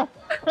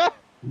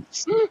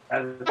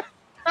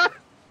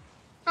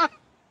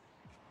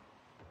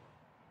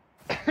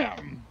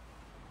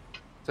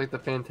 It's like the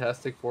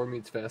Fantastic Four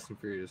meets Fast and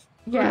Furious.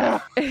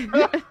 Yeah.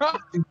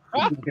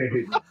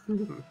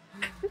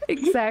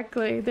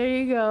 Exactly. There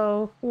you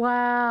go.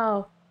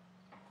 Wow.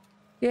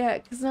 Yeah,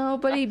 because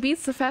nobody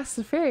beats the Fast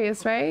and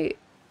Furious, right?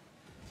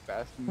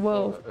 Fast and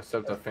Whoa.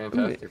 Except the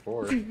Fantastic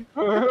Four.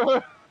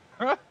 forward.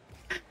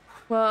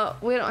 Well,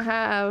 we don't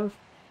have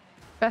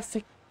Fast.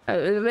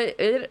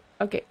 Okay,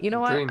 you know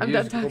what? Dream, I'm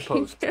done musical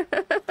talking. post.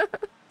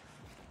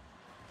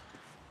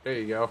 There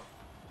you go.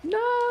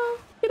 No,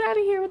 get out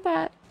of here with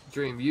that.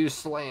 Dream, use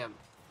slam.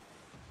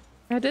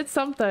 I did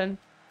something.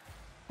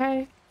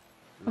 Okay.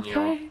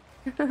 Okay.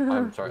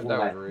 I'm sorry, that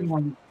was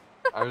rude.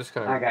 I'm just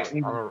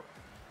gonna.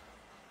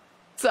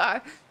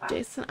 Sorry,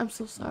 Jason. I'm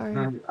so sorry.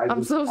 I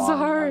I'm just so spawned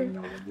sorry.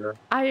 one over.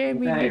 I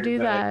didn't mean to do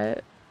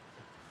that.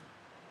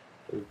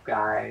 This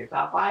guy,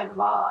 stop fighting the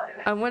ball.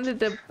 I wanted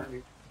to.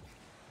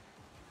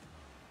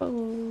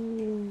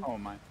 Oh, Oh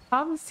my.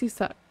 Thomas, you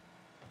suck.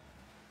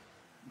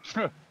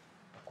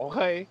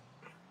 Okay.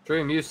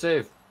 Dream, use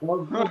save.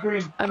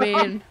 I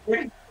mean,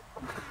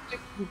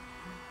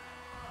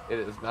 It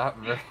is not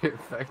very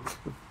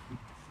effective.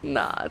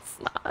 nah, it's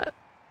not.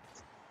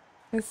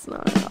 It's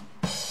not.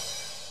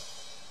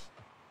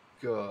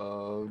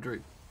 Go,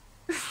 Dream.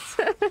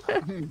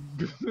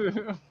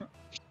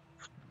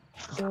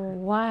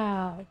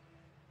 Wow.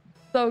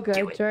 So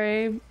good,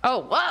 Dream.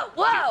 Oh,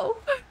 whoa.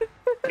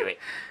 Do it.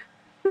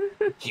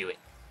 Do it.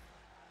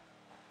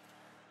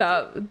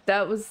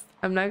 That was.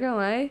 I'm not gonna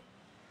lie.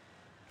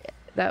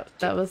 That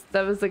was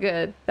a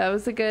good.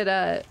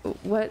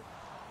 What?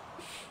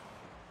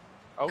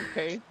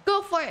 Okay.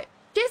 Go for it,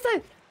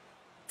 Jason.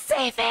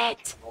 Save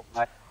it.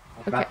 I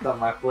messed up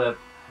my flip.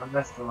 I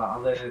messed up. I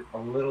let it a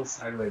little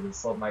sideways and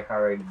slowed my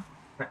car rating.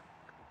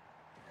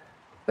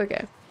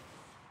 Okay.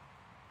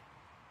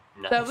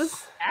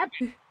 Nice.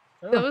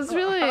 That was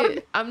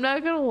really. I'm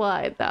not gonna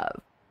lie. That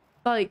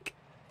like,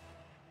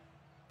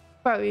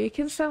 bro, you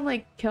can sound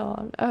like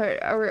Kill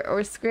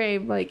or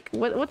Scream. Like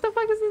what the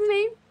fuck is his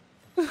name?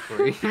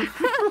 Scream.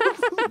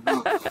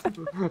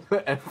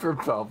 Emperor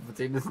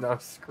Palpatine is now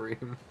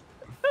Scream.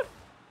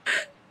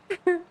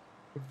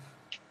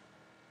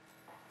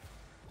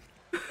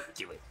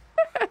 Do it.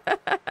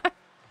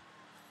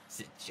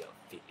 Sit your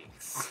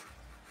pigs.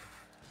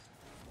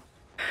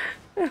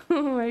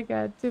 Oh my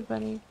god, too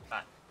funny.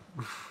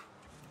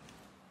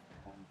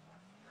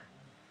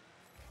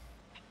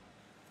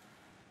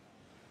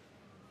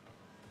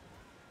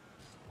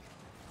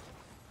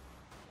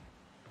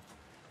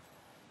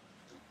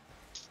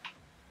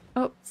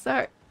 Oh,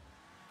 sorry.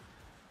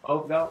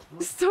 Oh no.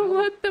 Just don't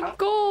let them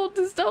go.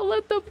 Just don't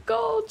let them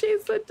go,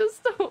 Jason.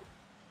 Just don't.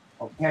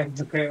 Okay,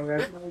 it's okay.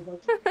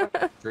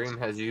 Okay. Dream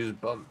has used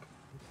bump.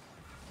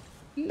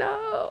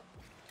 No.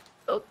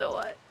 Don't do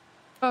it.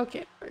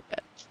 Okay, we're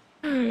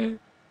good.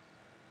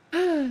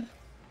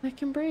 I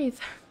can breathe.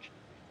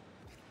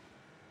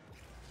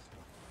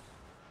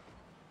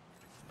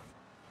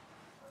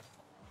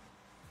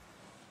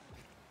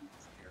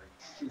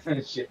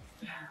 Shit.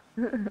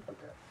 Okay.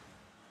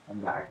 I'm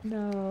back.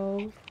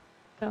 No.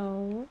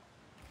 No.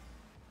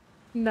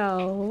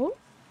 No.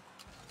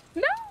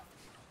 No.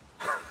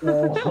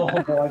 Oh,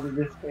 why did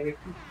this take?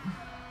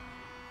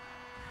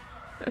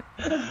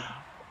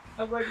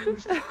 I'm like,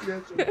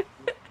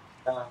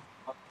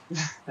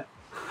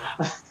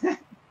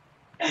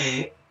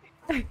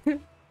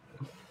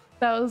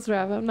 That was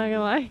rough, I'm not gonna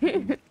lie.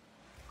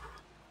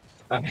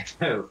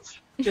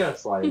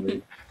 just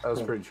slightly. That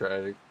was pretty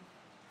tragic.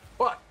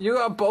 What? You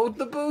got both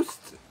the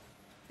boosts?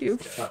 You.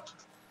 Good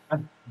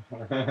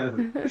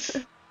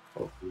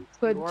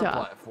You are job.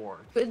 platform.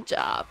 Good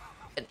job.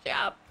 Good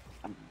job.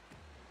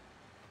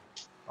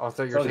 Oh, I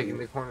thought you were taking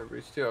the corner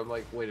boost too. I'm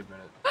like, wait a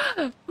minute.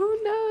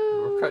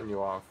 Oh We're cutting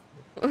you off.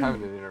 We're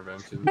having an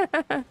intervention. no.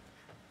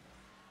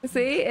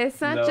 See, it's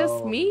not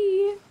just No.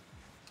 me.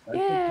 I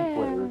think Yeah. the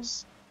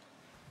players-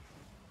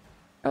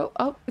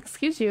 Oh,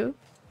 excuse you.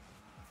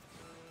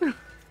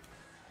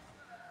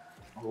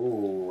 Oh,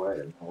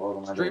 wait. What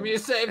am I Dream, doing? you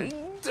saved.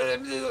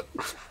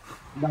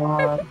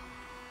 No.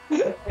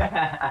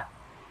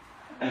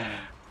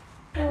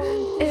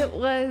 It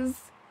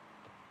was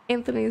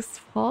Anthony's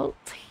fault.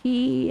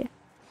 He.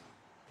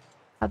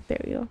 How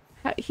dare you?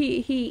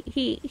 He.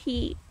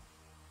 He.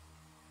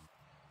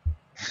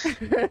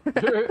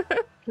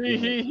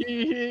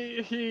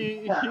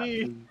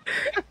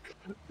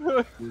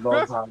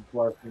 Those are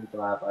four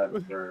people I've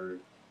ever.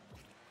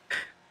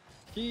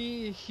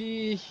 He.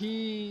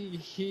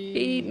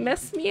 He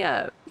messed me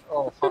up.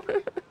 Oh, fuck.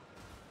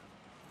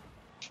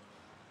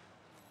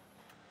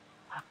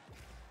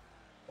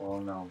 Oh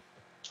no.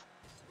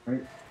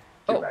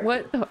 Oh,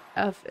 what the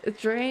F?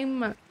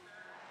 Dream.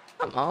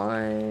 Come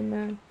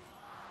on.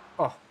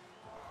 Oh.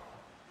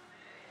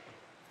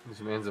 This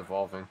man's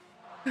evolving.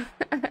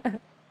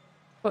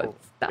 What?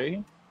 Stop.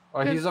 Okay.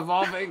 Oh, he's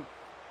evolving.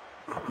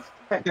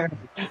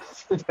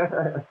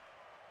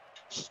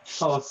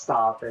 Oh,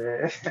 stop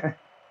it.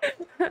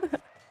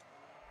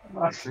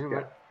 Oh, Dream,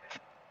 God.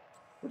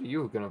 what are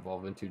you gonna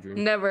evolve into,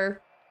 Dream?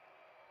 Never.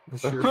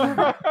 Sure.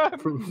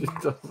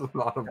 It does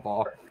not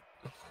evolve.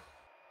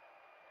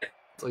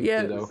 It's like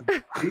Yes. Ditto.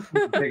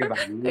 Think about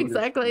it.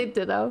 Exactly.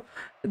 Ditto.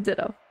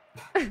 Ditto.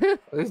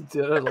 This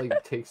Ditto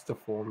like takes the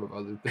form of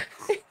other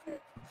things.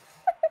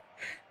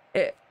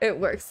 It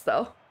works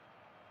though.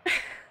 I'm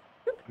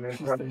She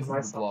impressed stays with in the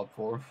myself. blob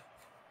form.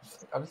 She's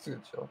like, I'm just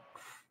gonna chill.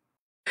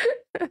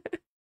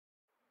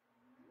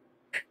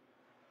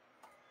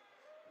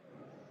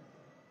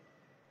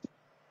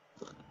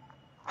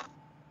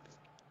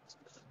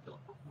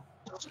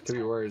 Could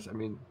be worse. I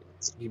mean,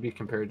 he'd be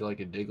compared to like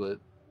a Diglett.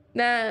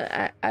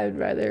 Nah, I'd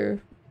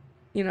rather,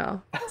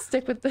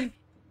 stick with the.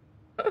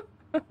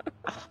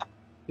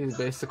 He's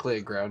basically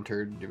a ground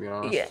turd, to be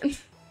honest. Yeah.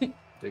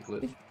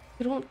 Diglett.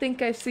 You don't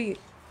think I've seen.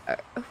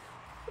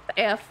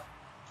 F.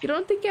 You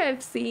don't think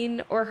I've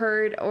seen or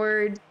heard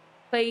or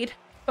played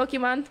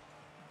Pokemon?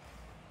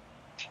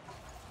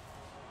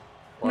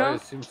 Well, I No.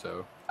 assume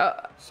so. Uh,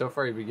 So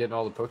far, you've been getting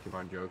all the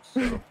Pokemon jokes,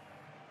 so.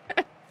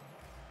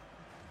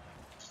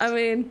 I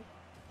mean,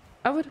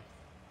 I would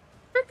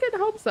freaking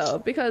hope so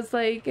because,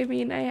 like, I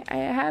mean, I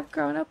have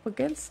grown up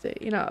against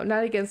it.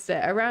 Not against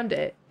it, around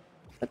it.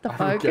 What the I'm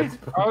fuck? against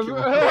I was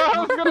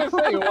Pokemon. gonna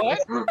say what?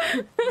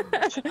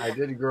 I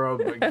did grow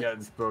up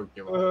against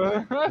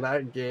Pokemon.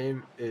 That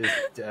game is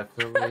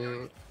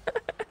definitely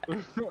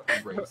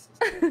racist.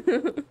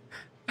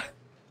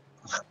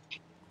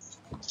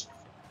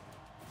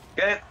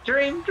 Good.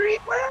 Dream,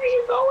 where are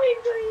you going,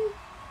 Dream?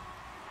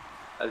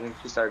 I think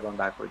she started going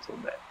backwards a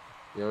little bit.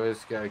 You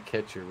always gotta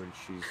catch her when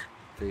she's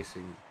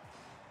facing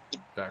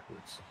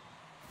backwards.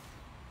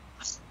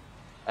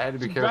 I had to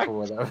be She careful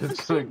where that was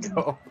gonna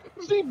go.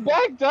 She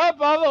backed up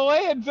all the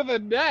way into the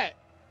net.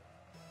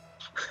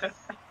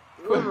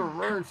 Put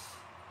reverse.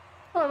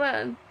 Hold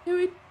on. Can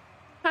we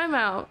time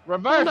out?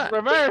 Reverse, on.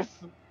 reverse,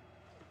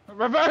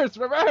 reverse,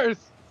 reverse.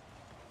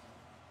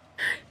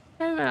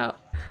 Time out.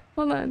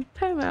 Hold on.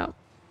 Time out.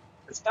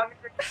 It's coming.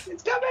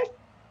 It's coming.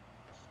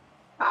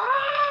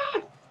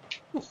 Ah!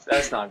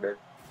 That's not good.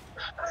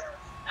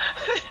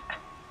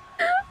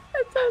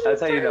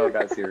 That's how you know it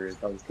got serious.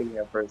 I was kidding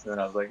at first, and then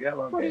I was like, "Yeah,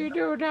 okay." What do you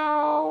do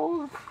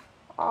now?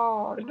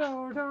 Oh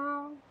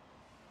no!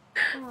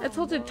 I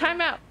told you time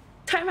out.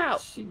 Time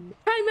out. She-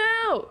 Time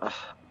out.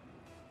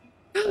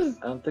 I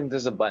don't think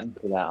there's a button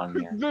for that on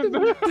here.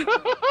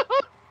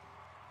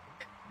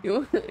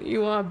 You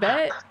want to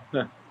bet?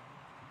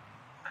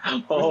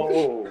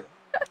 Oh,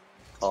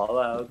 call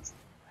out.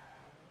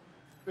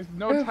 There's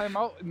no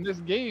timeout in this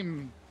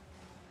game.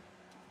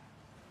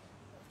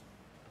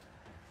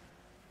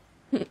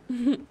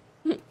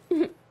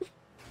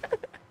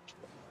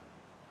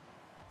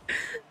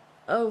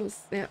 Oh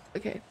snap.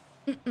 Okay.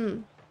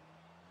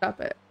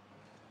 Stop it.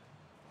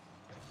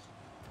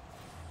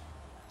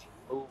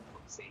 Oh,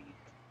 see.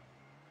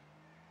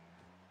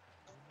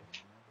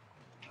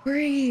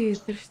 Breathe.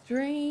 The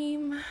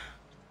stream.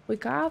 We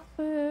got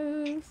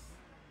this.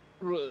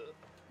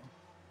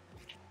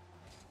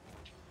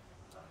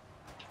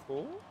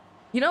 Oh?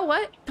 You know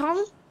what,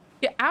 Tom?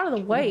 Get out of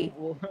the way.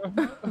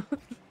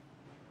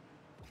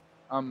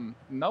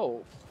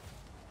 No.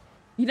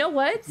 You know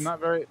what? It's not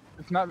very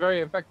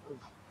effective.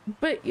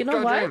 But you know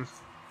Go, what? James.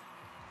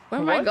 Where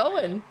am I What?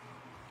 going?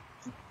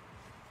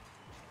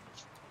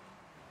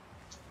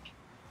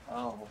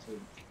 Oh,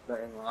 All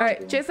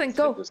right, Jason,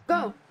 go,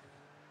 go,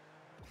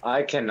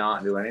 I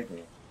cannot do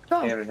anything.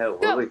 go. Can't even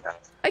hit Go. Lily Pad.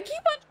 I keep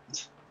on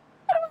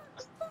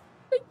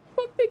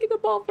taking the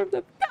ball from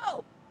them.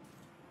 Go.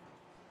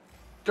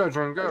 Go,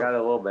 Dream, I go. got a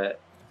little bit.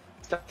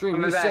 Stop Dream,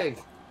 coming you back.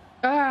 saved.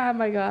 Ah,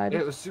 my God.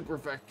 It was super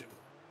effective.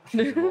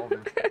 She's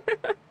evolving.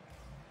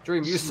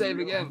 Dream, you saved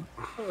again.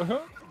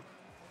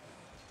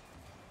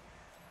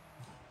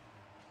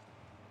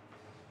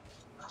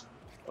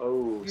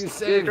 Oh, You good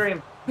saved.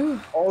 Dream.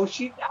 Oh,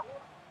 she.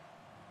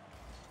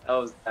 That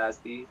was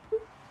nasty.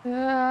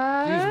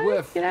 Ah,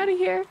 whiff. get out of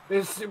here.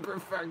 It's super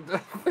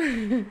effective.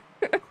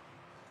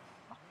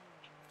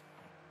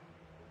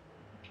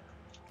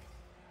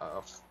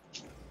 Uh-oh.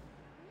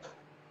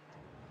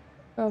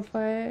 Go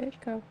for it.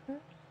 Go for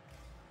it.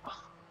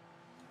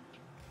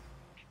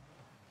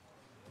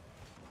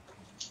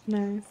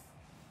 Nice.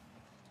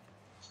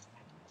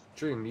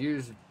 Dream,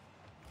 use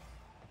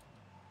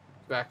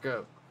back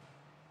up.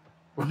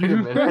 Wait a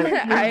minute.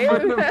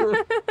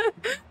 I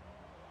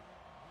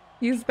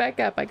use back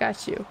up. I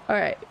got you. All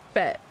right,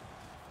 bet.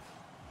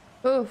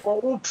 Oof.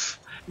 Oh,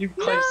 you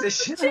punched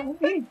this shit out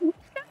of me.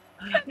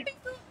 I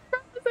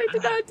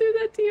did not do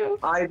that to you.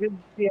 I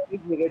didn't see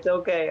anything. It's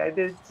okay. I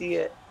didn't see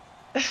it.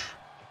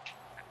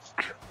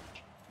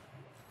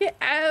 Get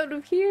out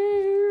of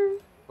here.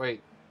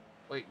 Wait,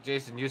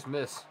 Jason, use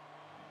miss.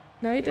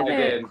 No, you I didn't.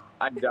 did.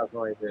 I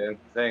definitely did.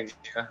 Thank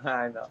you.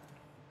 I know.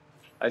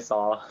 I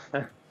saw.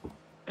 Oh,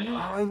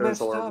 I It was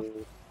messed up.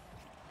 horrible.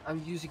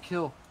 I'm using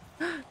kill.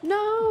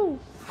 No,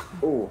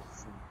 Ooh.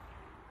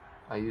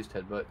 I used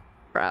headbutt.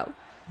 bro.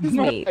 It's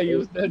me. I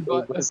used that It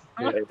button. was,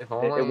 it If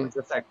only- was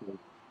effective.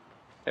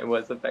 It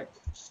was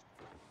effective.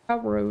 How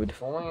rude.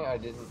 If only I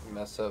didn't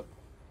mess up.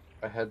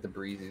 I had the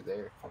breezy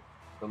there,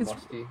 the It's-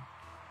 musty,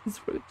 It's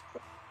rude.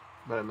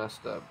 but I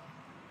messed up.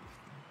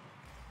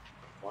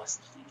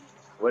 Musty.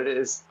 What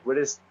is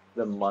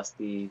the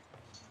musty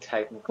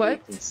technically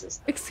What?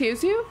 consist of?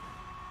 Excuse you?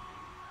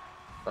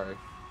 Sorry.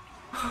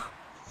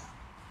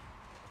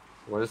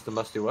 What is the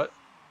musty what?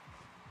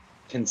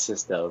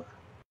 Consist of?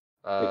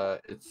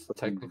 It's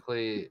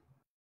technically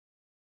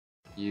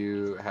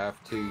you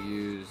have to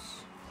use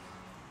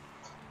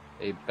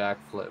a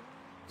backflip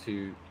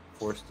to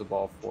force the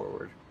ball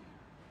forward.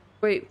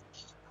 Wait,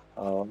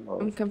 Oh,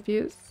 I'm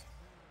confused.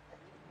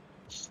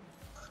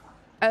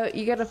 Oh,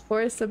 you gotta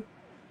force a...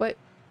 What?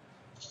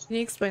 Can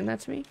you explain that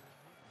to me?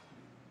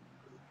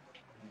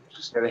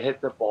 just gotta hit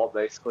the ball,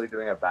 basically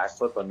doing a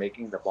backflip and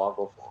making the ball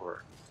go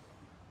forward.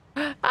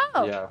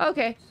 Oh, Yeah.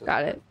 okay. So-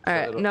 Got it. so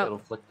Alright, it'll, no. it'll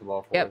flick the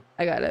ball forward. Yep,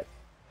 I got it.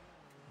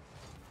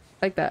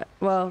 Like that.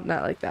 Well,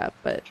 not like that,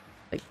 but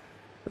like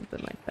something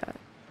like that.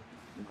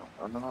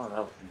 No,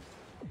 that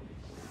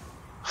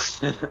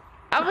was...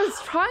 I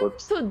was trying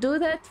Whoops. to do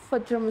that for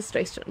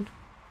demonstration.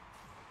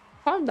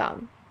 Calm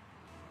down.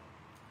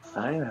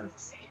 I didn't have to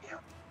say it.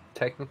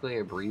 Technically,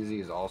 a breezy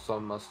is also a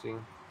musty.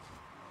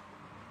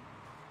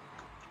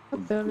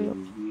 Billy.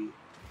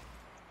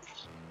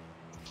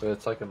 But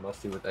it's like a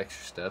musty with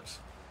extra steps.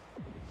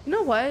 You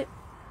know what?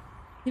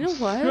 You know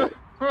what?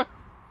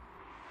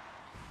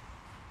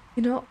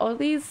 You know, all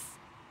these...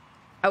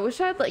 I wish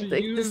I had like,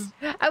 this...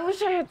 I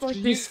wish I had like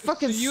these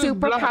fucking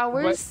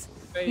superpowers.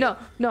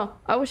 No,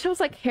 I wish I was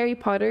like Harry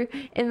Potter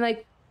and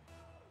like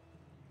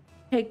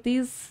take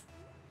these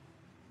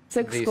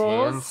 6 These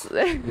skulls.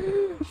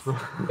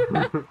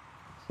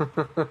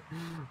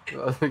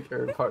 Like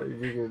everybody,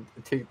 you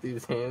can take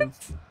these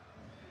hands.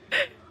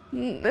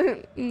 You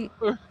take these.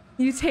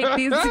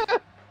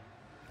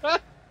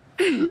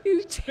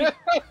 You take.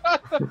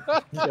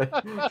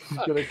 Yeah, she's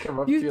gonna come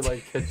up You to you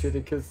like catch it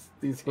and kiss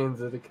these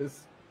hands and a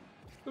kiss.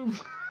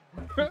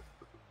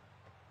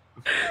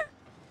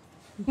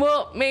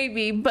 Well,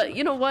 maybe, but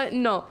you know what?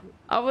 No,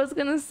 I was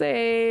gonna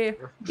say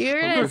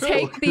you're gonna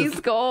take these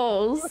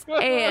goals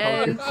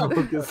and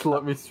Focus,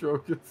 let me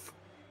stroke it.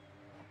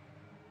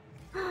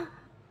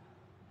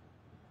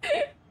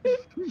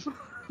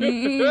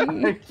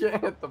 I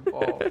can't hit the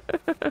ball.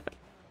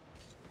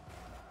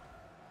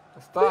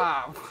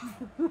 Stop!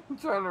 I'm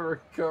trying to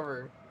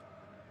recover.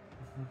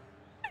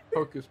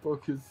 Focus,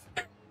 focus.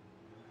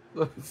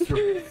 Let me stroke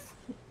it.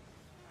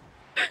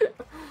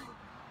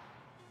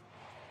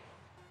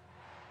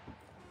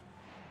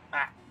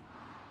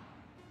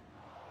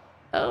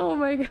 oh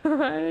my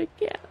god, I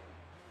can't.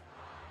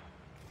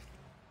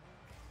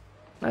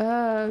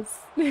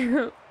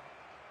 Snap.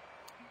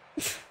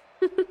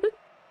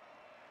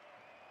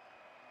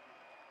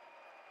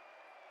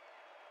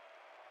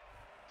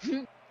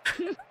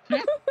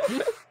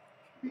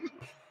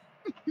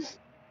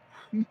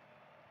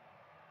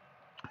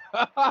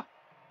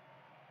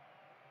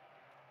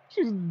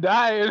 She's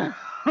dying.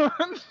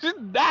 She's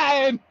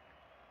dying.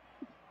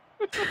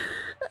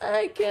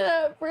 I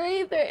cannot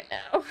breathe right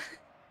now.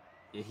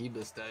 Yeah, he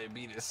does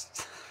diabetes.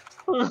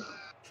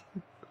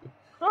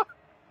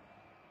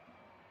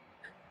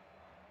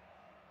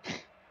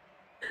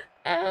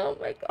 Oh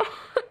my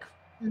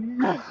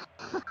god.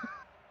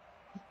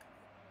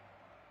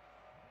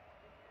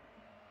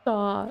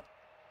 Stop.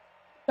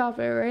 Stop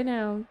it right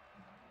now.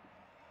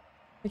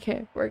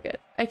 Okay, we're good.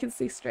 I can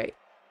see straight.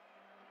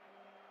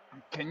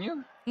 Can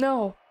you?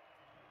 No.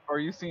 Or are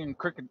you seeing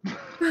cricket?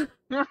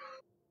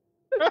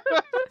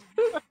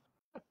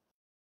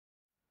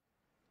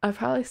 I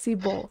probably see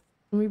both.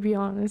 Let me be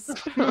honest.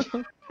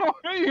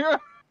 Yeah.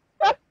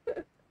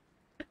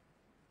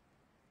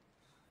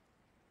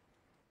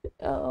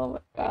 Oh my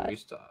god. We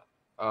stop.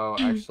 Oh,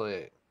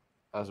 actually,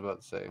 I was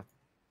about to say,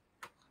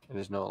 it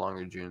is no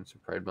longer June, so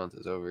Pride Month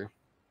is over.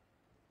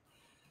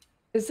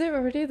 Is it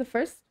already the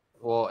first?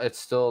 Well, it's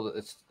still the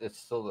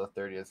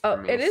 30th. Oh,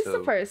 for me, it is so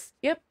the first.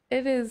 Yep,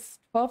 it is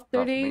not for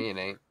 12:30. me, it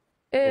ain't.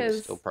 It It's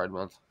is. still Pride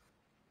Month.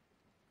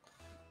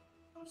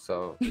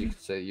 So you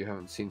could say you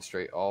haven't seen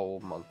straight all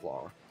month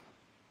long.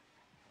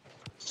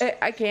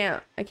 I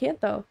can't. I can't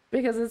though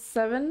because it's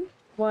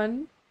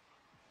 7-1.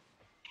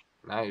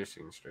 Now you're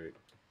seeing straight.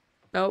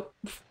 Nope.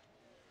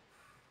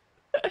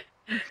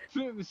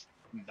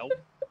 Nope.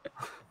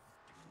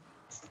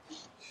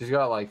 She's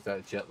got like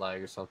that jet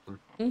lag or something.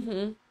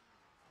 Mhm.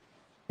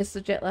 It's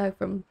the jet lag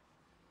from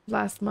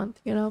last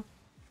month, you know.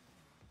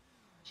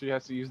 She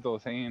has to use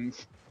those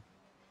hands.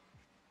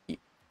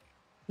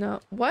 No.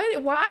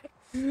 What? Why?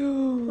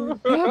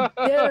 How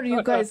dare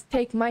you guys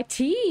take my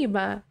team?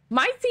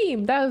 My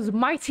team. That was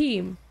my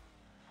team.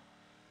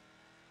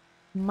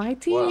 My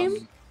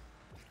team.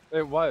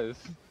 It was.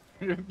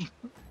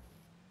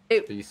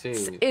 It Do you see?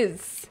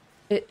 is.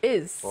 It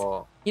is.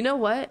 Well, You know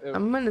what? It-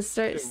 I'm gonna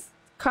start. it-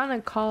 I'm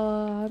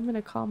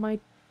gonna call my.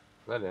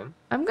 that in?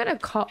 I'm gonna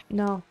call.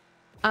 No.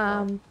 So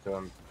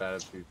I'm bad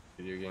at the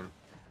video game.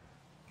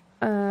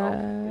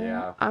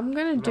 yeah. I'm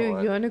gonna You do know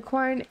what?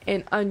 unicorn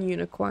and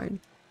ununicorn.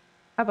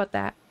 How about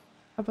that?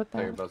 How about I thought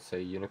you were that? about to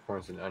say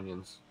unicorns and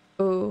onions.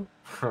 Oh.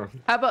 How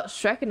about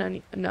Shrek and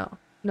onion? No.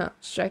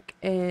 Shrek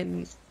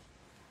and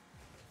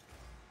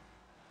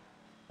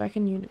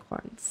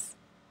unicorns.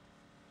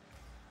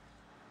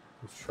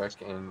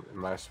 Shrek in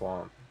my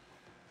swamp.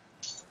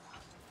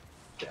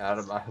 Get out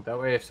of my. That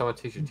way, if someone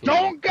takes your team,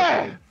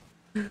 Donkey!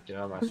 get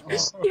out of my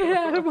swamp.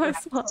 Yeah, out of my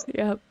swamp.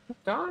 Yep.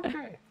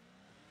 Donkey.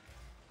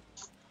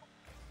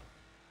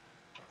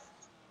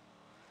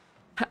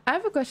 I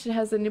have a question.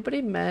 Has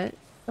anybody met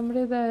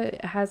somebody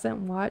that hasn't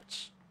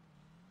watched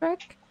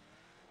Shrek?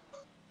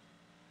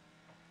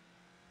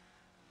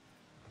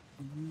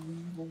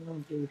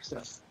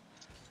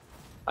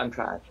 I'm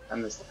trying. I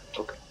missed it.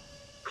 Okay.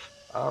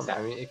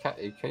 I mean,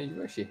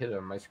 you actually hit it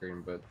on my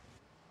screen, but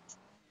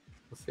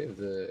let's see if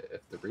the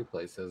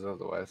replay says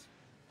otherwise.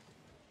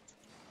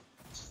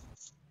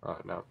 Oh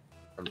no,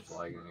 I'm just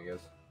lagging, I guess.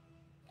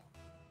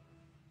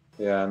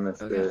 Yeah, I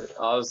missed Okay. it.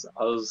 I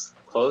was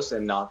close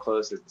and not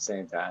close at the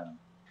same time.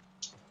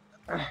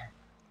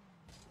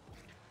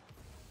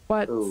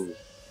 What? Ooh,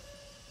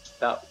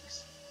 that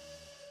was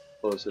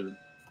closer.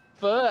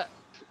 But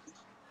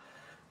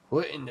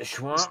What in the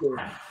swamp?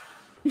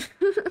 You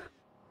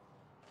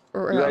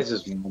guys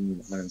just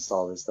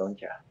uninstall this, don't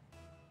ya?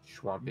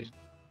 Swampy.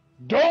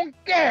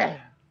 donkey!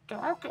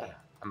 Donkey.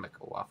 I make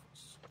a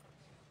waffles.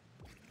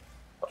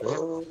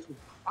 Oh,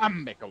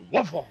 I'm making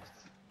waffles.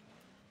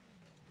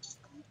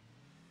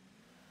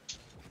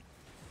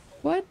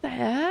 What the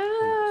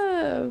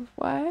hell?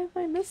 Why am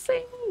I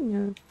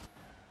missing?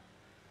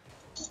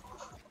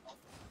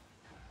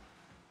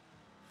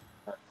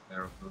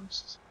 there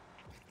goes.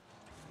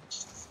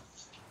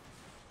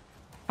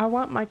 I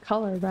want my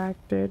color back,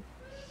 dude.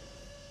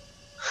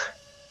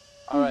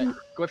 Alright,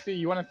 Quincy,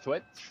 you wanna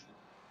switch?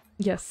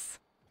 Yes.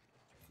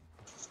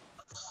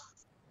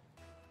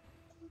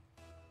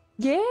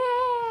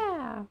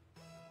 Yeah.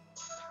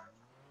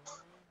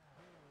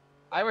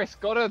 Iris,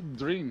 go to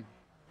Dream.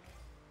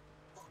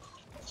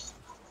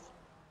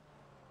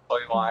 Oh,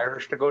 you want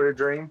Irish to go to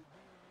Dream?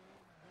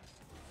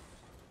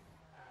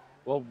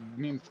 Well,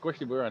 me and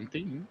Squishy were on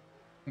team.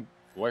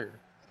 Where?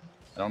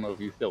 I don't know if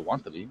you still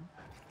want to be.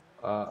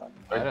 I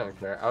don't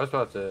care. I was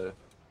about to.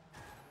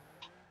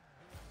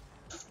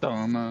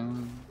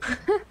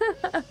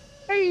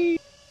 Hey. I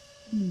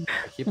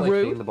keep like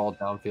Rude. hitting the ball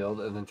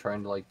downfield and then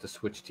trying to like to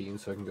switch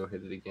teams so I can go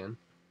hit it again.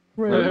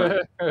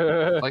 Rude.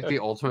 Like the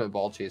ultimate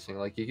ball chasing.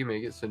 Like you can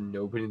make it so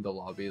nobody in the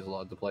lobby is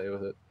allowed to play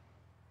with it.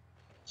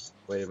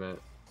 Wait a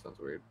minute. Sounds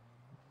weird.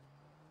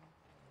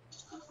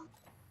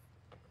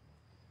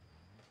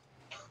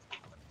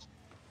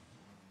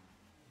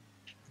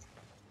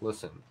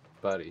 Listen,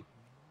 buddy.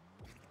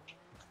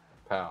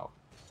 Pow.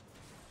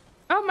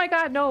 Oh my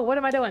god, no, what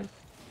am I doing?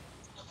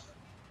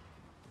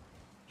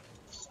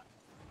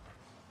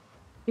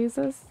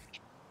 Jesus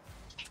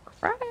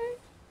Christ.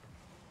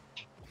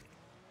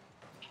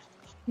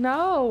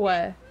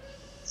 No.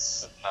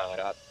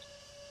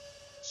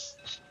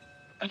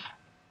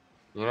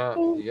 You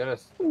know, you gotta.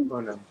 Oh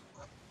no.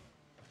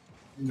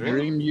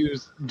 Dream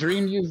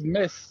used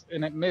miss,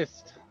 and it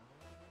missed.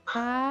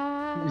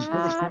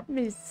 I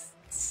missed.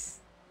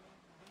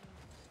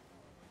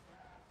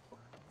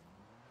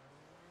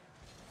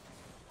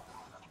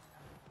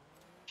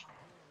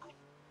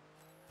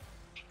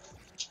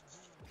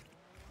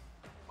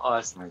 Oh,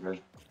 that's not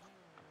good.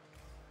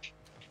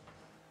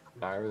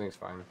 Nah, everything's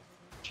fine.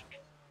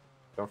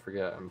 Don't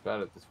forget, I'm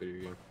bad at this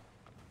video game.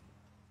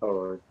 Oh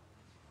Lord.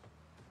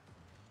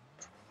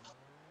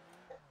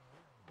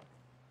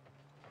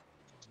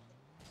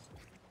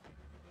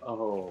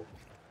 Oh.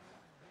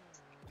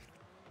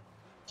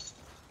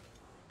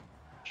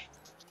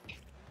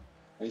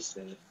 I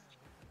see.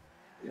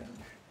 Yeah.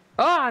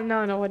 Oh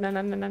no no no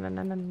no no no no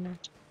no no no.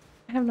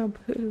 I have no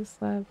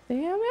boost left.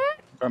 Damn it.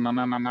 No, no,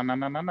 no, no, no,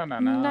 no, no, no, no,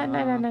 No no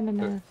no no no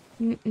no.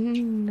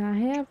 Not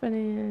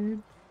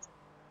happening.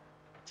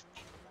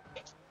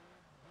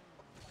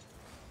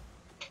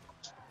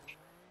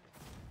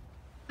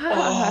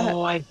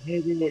 Oh, I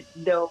hit it.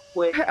 No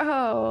way.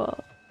 Oh.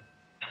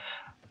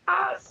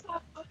 Ah,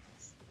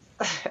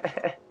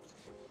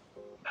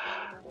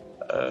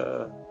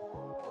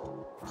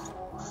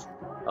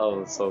 I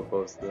was so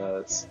close to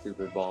that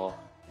stupid ball.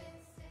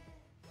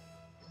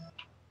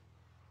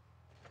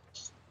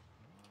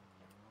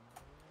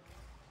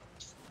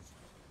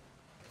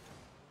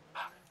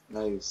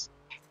 Nice.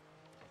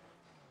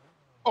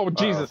 Oh,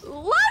 Jesus.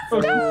 Let's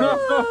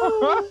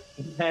go.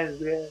 That's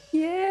good.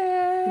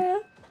 Yeah.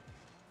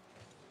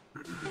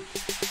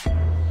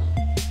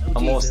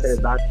 Almost hit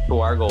it back to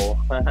our goal.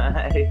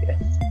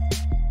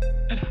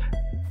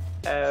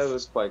 It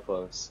was quite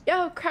close.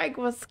 Yo, Craig,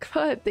 what's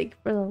good? Thank you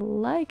for the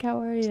like.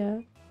 How are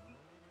you?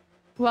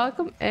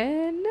 Welcome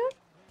in.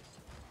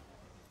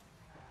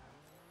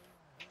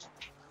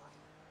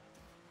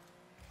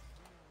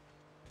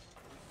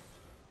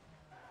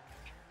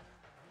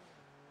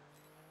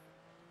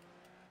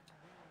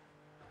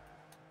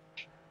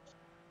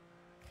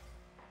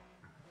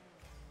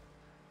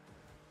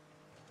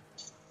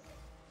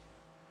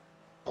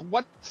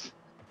 What?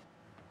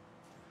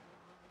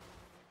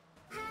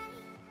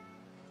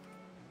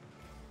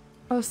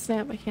 Oh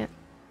snap! I can't.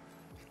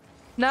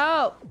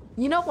 No.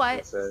 You know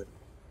what? That's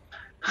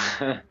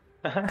it.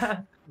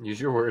 Use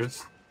your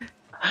words.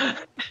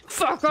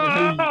 Fuck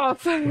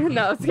off!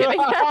 No, I was kidding.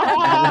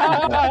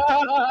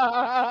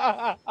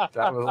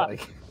 That was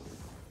like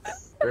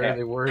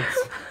barely words.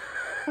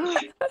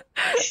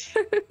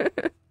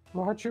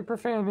 Watch your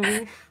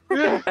profanity.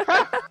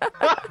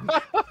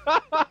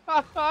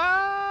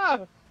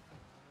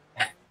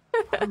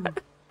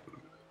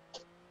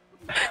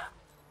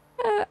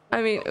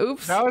 I mean,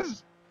 oops.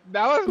 That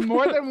was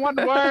more than one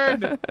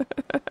word.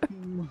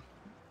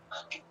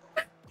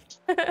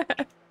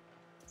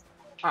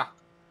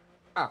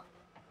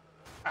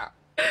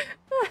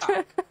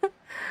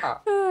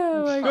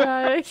 Oh my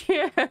god, I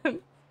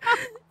can't.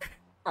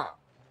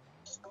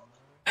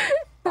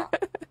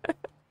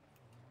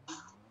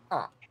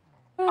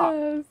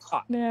 Oh,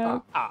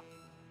 snap.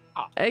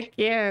 I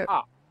can't.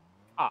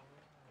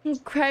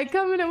 Craig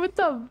coming in with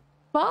the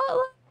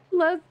follow.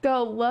 Let's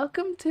go.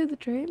 Welcome to the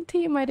Dream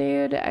Team, my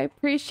dude. I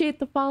appreciate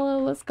the follow.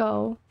 Let's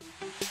go.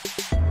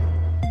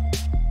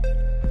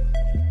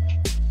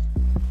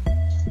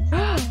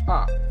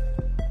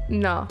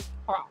 No.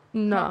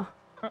 No.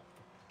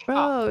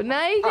 Bro,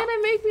 now you're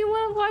gonna make me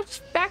want to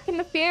watch Back in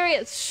the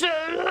Furious. Shut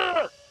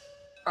up!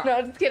 No,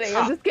 I'm just kidding.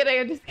 I'm just kidding.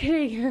 I'm just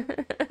kidding.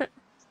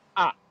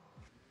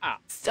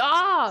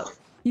 Stop!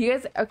 You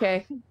guys,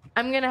 okay.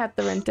 I'm gonna have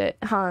to rent it,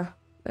 huh?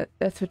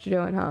 That's what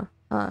you're doing, huh?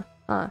 Huh?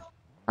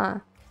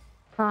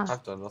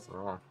 I've done nothing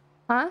wrong.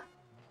 Huh?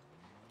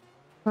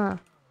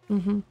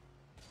 Mm-hmm.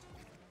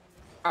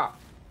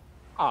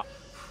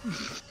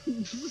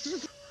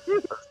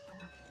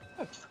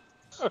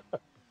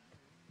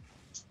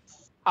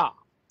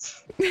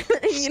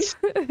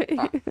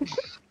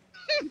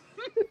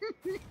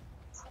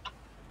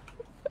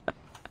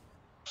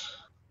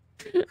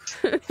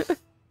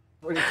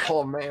 What do you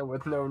call a man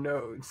with no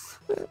nose?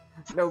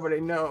 Nobody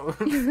knows.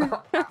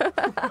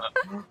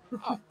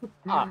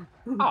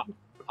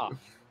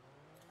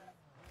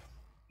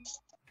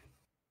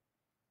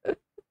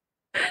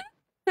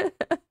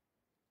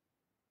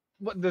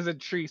 What does a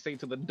tree say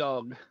to the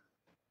dog?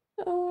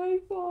 Oh my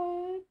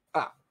god.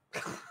 Ah.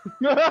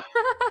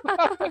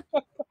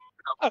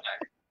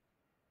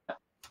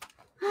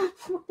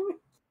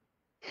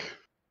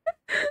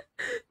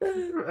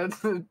 That's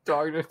the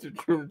dog next to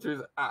tree. The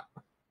tree's ah.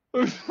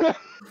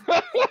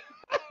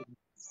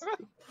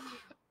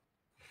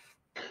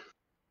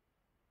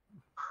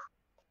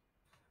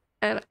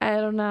 And I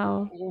don't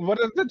know. What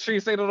does the tree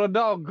say to the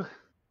dog?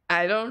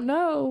 I don't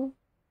know.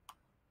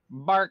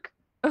 Bark.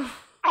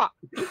 Ah,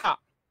 ah,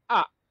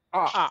 ah,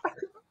 ah,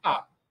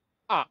 ah,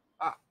 ah,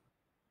 ah.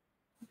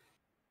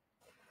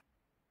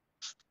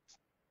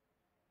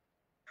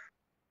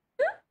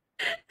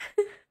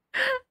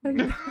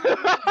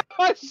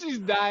 She's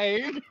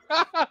dying.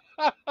 I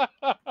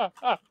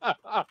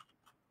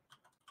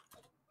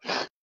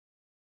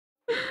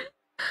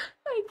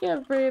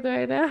can't breathe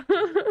right now.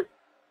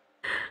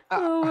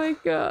 Oh my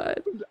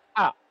god.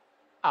 Ah,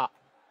 ah,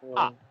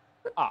 ah,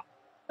 ah.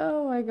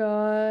 Oh my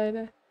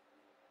god.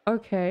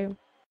 Okay.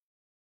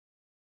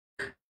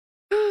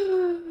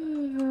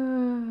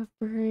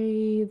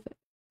 Breathe.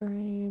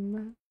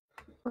 Frame.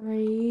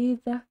 Breathe.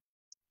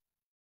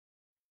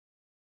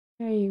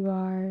 There you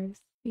are.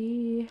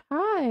 See.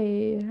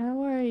 Hi.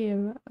 How are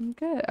you? I'm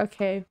good.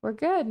 Okay, we're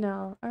good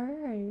now.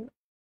 Alright.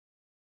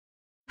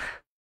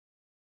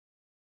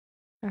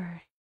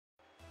 Alright.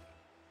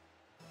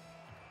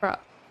 Bro.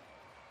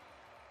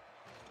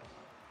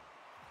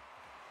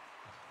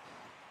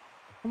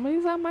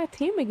 Somebody's on my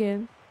team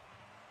again.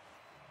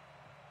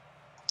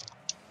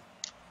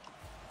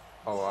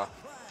 Oh,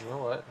 you know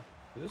what?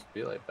 You just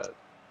be like that.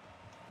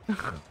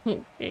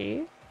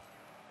 Okay.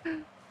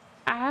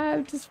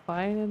 I'm just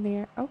flying in the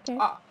air. Okay.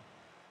 Ah.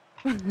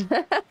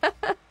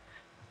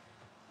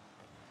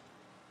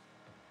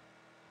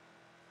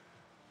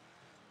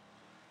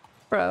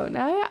 Bro,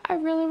 now I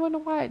really want to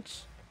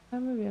watch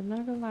that movie. I'm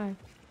not gonna lie.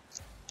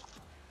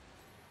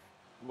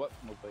 What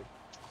movie?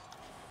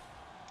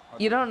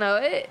 You don't know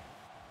it?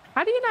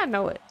 How do you not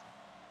know it?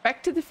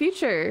 Back to the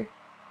Future.